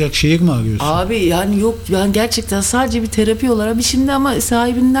 yaşayacak şehir mi arıyorsun? abi yani yok, ben gerçekten sadece bir terapi olarak bir şimdi, ama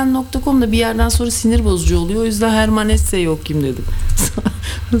sahibinden.com'da bir yerden sonra sinir bozucu oluyor. O yüzden Hermanesse yok kim dedim.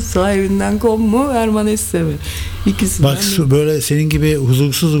 Sahibinden.com mu, Hermanesse mi? İkisinden. Bak, böyle senin gibi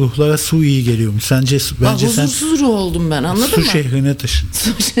huzursuz ruhlara su iyi geliyormuş. Bence huzursuz ruh oldum ben, anladın su mı? şehrine taşın.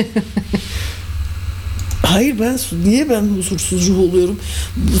 Hayır, niye ben huzursuz ruh oluyorum?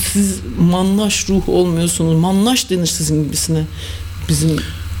 Siz mannaş ruh olmuyorsunuz. Mannaş denir sizin gibisine. Bizim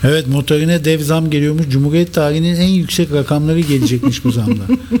Evet, motorine dev zam geliyormuş. Cumhuriyet tarihinin en yüksek rakamları gelecekmiş bu zamda.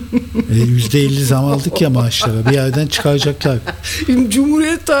 %50 zam aldık ya maaşlara. Bir yerden çıkaracaklar.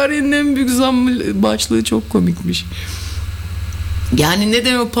 Cumhuriyet tarihinin en büyük zam başlığı çok komikmiş. Yani ne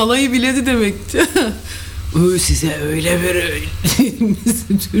demek, palayı biledi demekti. Size öyle bir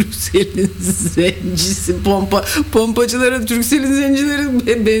Türkcell'in zencisi, pompacıların, Türkcell'in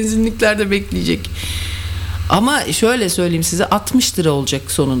zencileri benzinliklerde bekleyecek. Ama şöyle söyleyeyim size, 60 lira olacak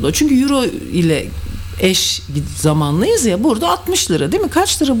sonunda. Çünkü euro ile eş zamanlıyız ya, burada 60 lira değil mi?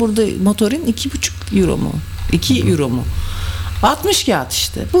 Kaç lira burada motorin? 2,5 euro mu? 2 euro mu? 60 kağıt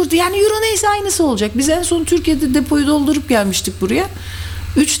işte. Burada yani euro neyse aynısı olacak. Biz en son Türkiye'de depoyu doldurup gelmiştik buraya.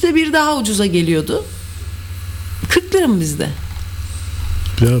 3'te 1 daha ucuza geliyordu. 40 lira mı bizde?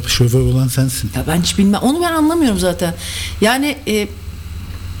 Ya şoför olan sensin. Ya ben hiç bilmem. Onu ben anlamıyorum zaten. Yani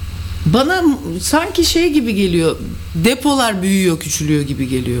bana sanki şey gibi geliyor. Depolar büyüyor, küçülüyor gibi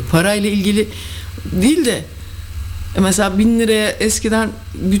geliyor. Parayla ilgili değil de mesela 1000 liraya eskiden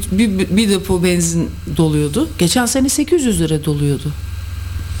bir depo benzin doluyordu. Geçen sene 800 lira doluyordu.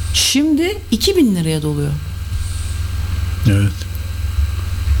 Şimdi 2000 liraya doluyor. Evet.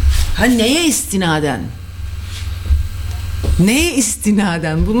 Ha, neye istinaden? Neye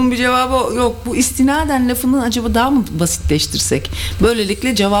istinaden? Bunun bir cevabı yok. Bu istinaden lafını acaba daha mı basitleştirsek?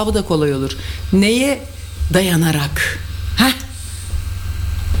 Böylelikle cevabı da kolay olur. Neye dayanarak? Heh.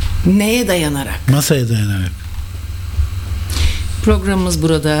 Neye dayanarak? Masaya dayanarak. Programımız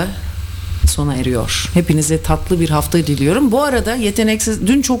burada sona eriyor. Hepinize tatlı bir hafta diliyorum. Bu arada yeteneksiz,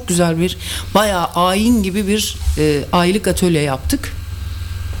 dün çok güzel bir, bayağı ayin gibi bir aylık atölye yaptık.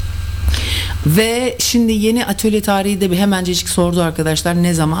 Ve şimdi yeni atölye tarihi de bir hemencecik sordu arkadaşlar,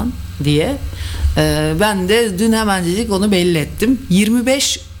 ne zaman? diye. Ben de dün hemencecik onu belli ettim.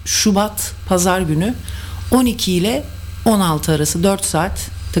 25 Şubat Pazar günü 12 ile 16 arası 4 saat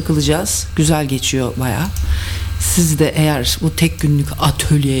takılacağız. Güzel geçiyor bayağı. Siz de eğer bu tek günlük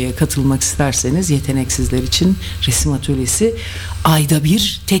atölyeye katılmak isterseniz, yeteneksizler için resim atölyesi ayda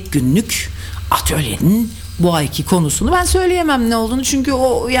bir tek günlük atölyenin bu ayki konusunu ben söyleyemem ne olduğunu, çünkü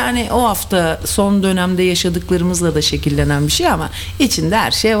o yani o hafta son dönemde yaşadıklarımızla da şekillenen bir şey, ama içinde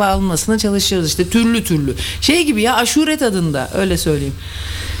her şey almasına çalışıyoruz işte, türlü şey gibi ya, aşure tadında, öyle söyleyeyim.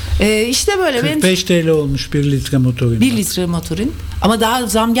 İşte böyle 45 TL olmuş 1 litre motorin. 1 litre motorin, ama daha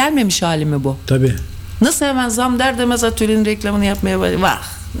zam gelmemiş hali mi bu? Tabii. Nasıl hemen zam der demez atölyenin reklamını yapmaya başlıyor. Vah,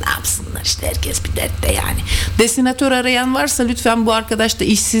 ne yapsınlar işte, herkes bir dertte yani. Desinatör arayan varsa lütfen, bu arkadaş da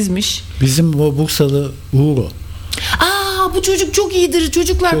işsizmiş. Bizim o Bursalı Uğur o. Bu çocuk çok iyidir.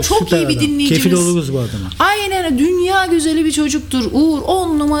 Çocuklar çok iyi bir adam. dinleyicimiz. Kefil oluruz bu adama. Aynen, dünya güzeli bir çocuktur. Uğur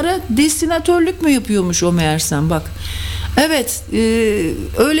 10 numara desinatörlük mü yapıyormuş o meğersem, bak. Evet,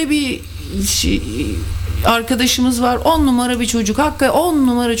 öyle bir arkadaşımız var. 10 numara bir çocuk. Hakikaten 10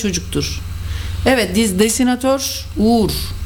 numara çocuktur. Evet, desinatör Uğur.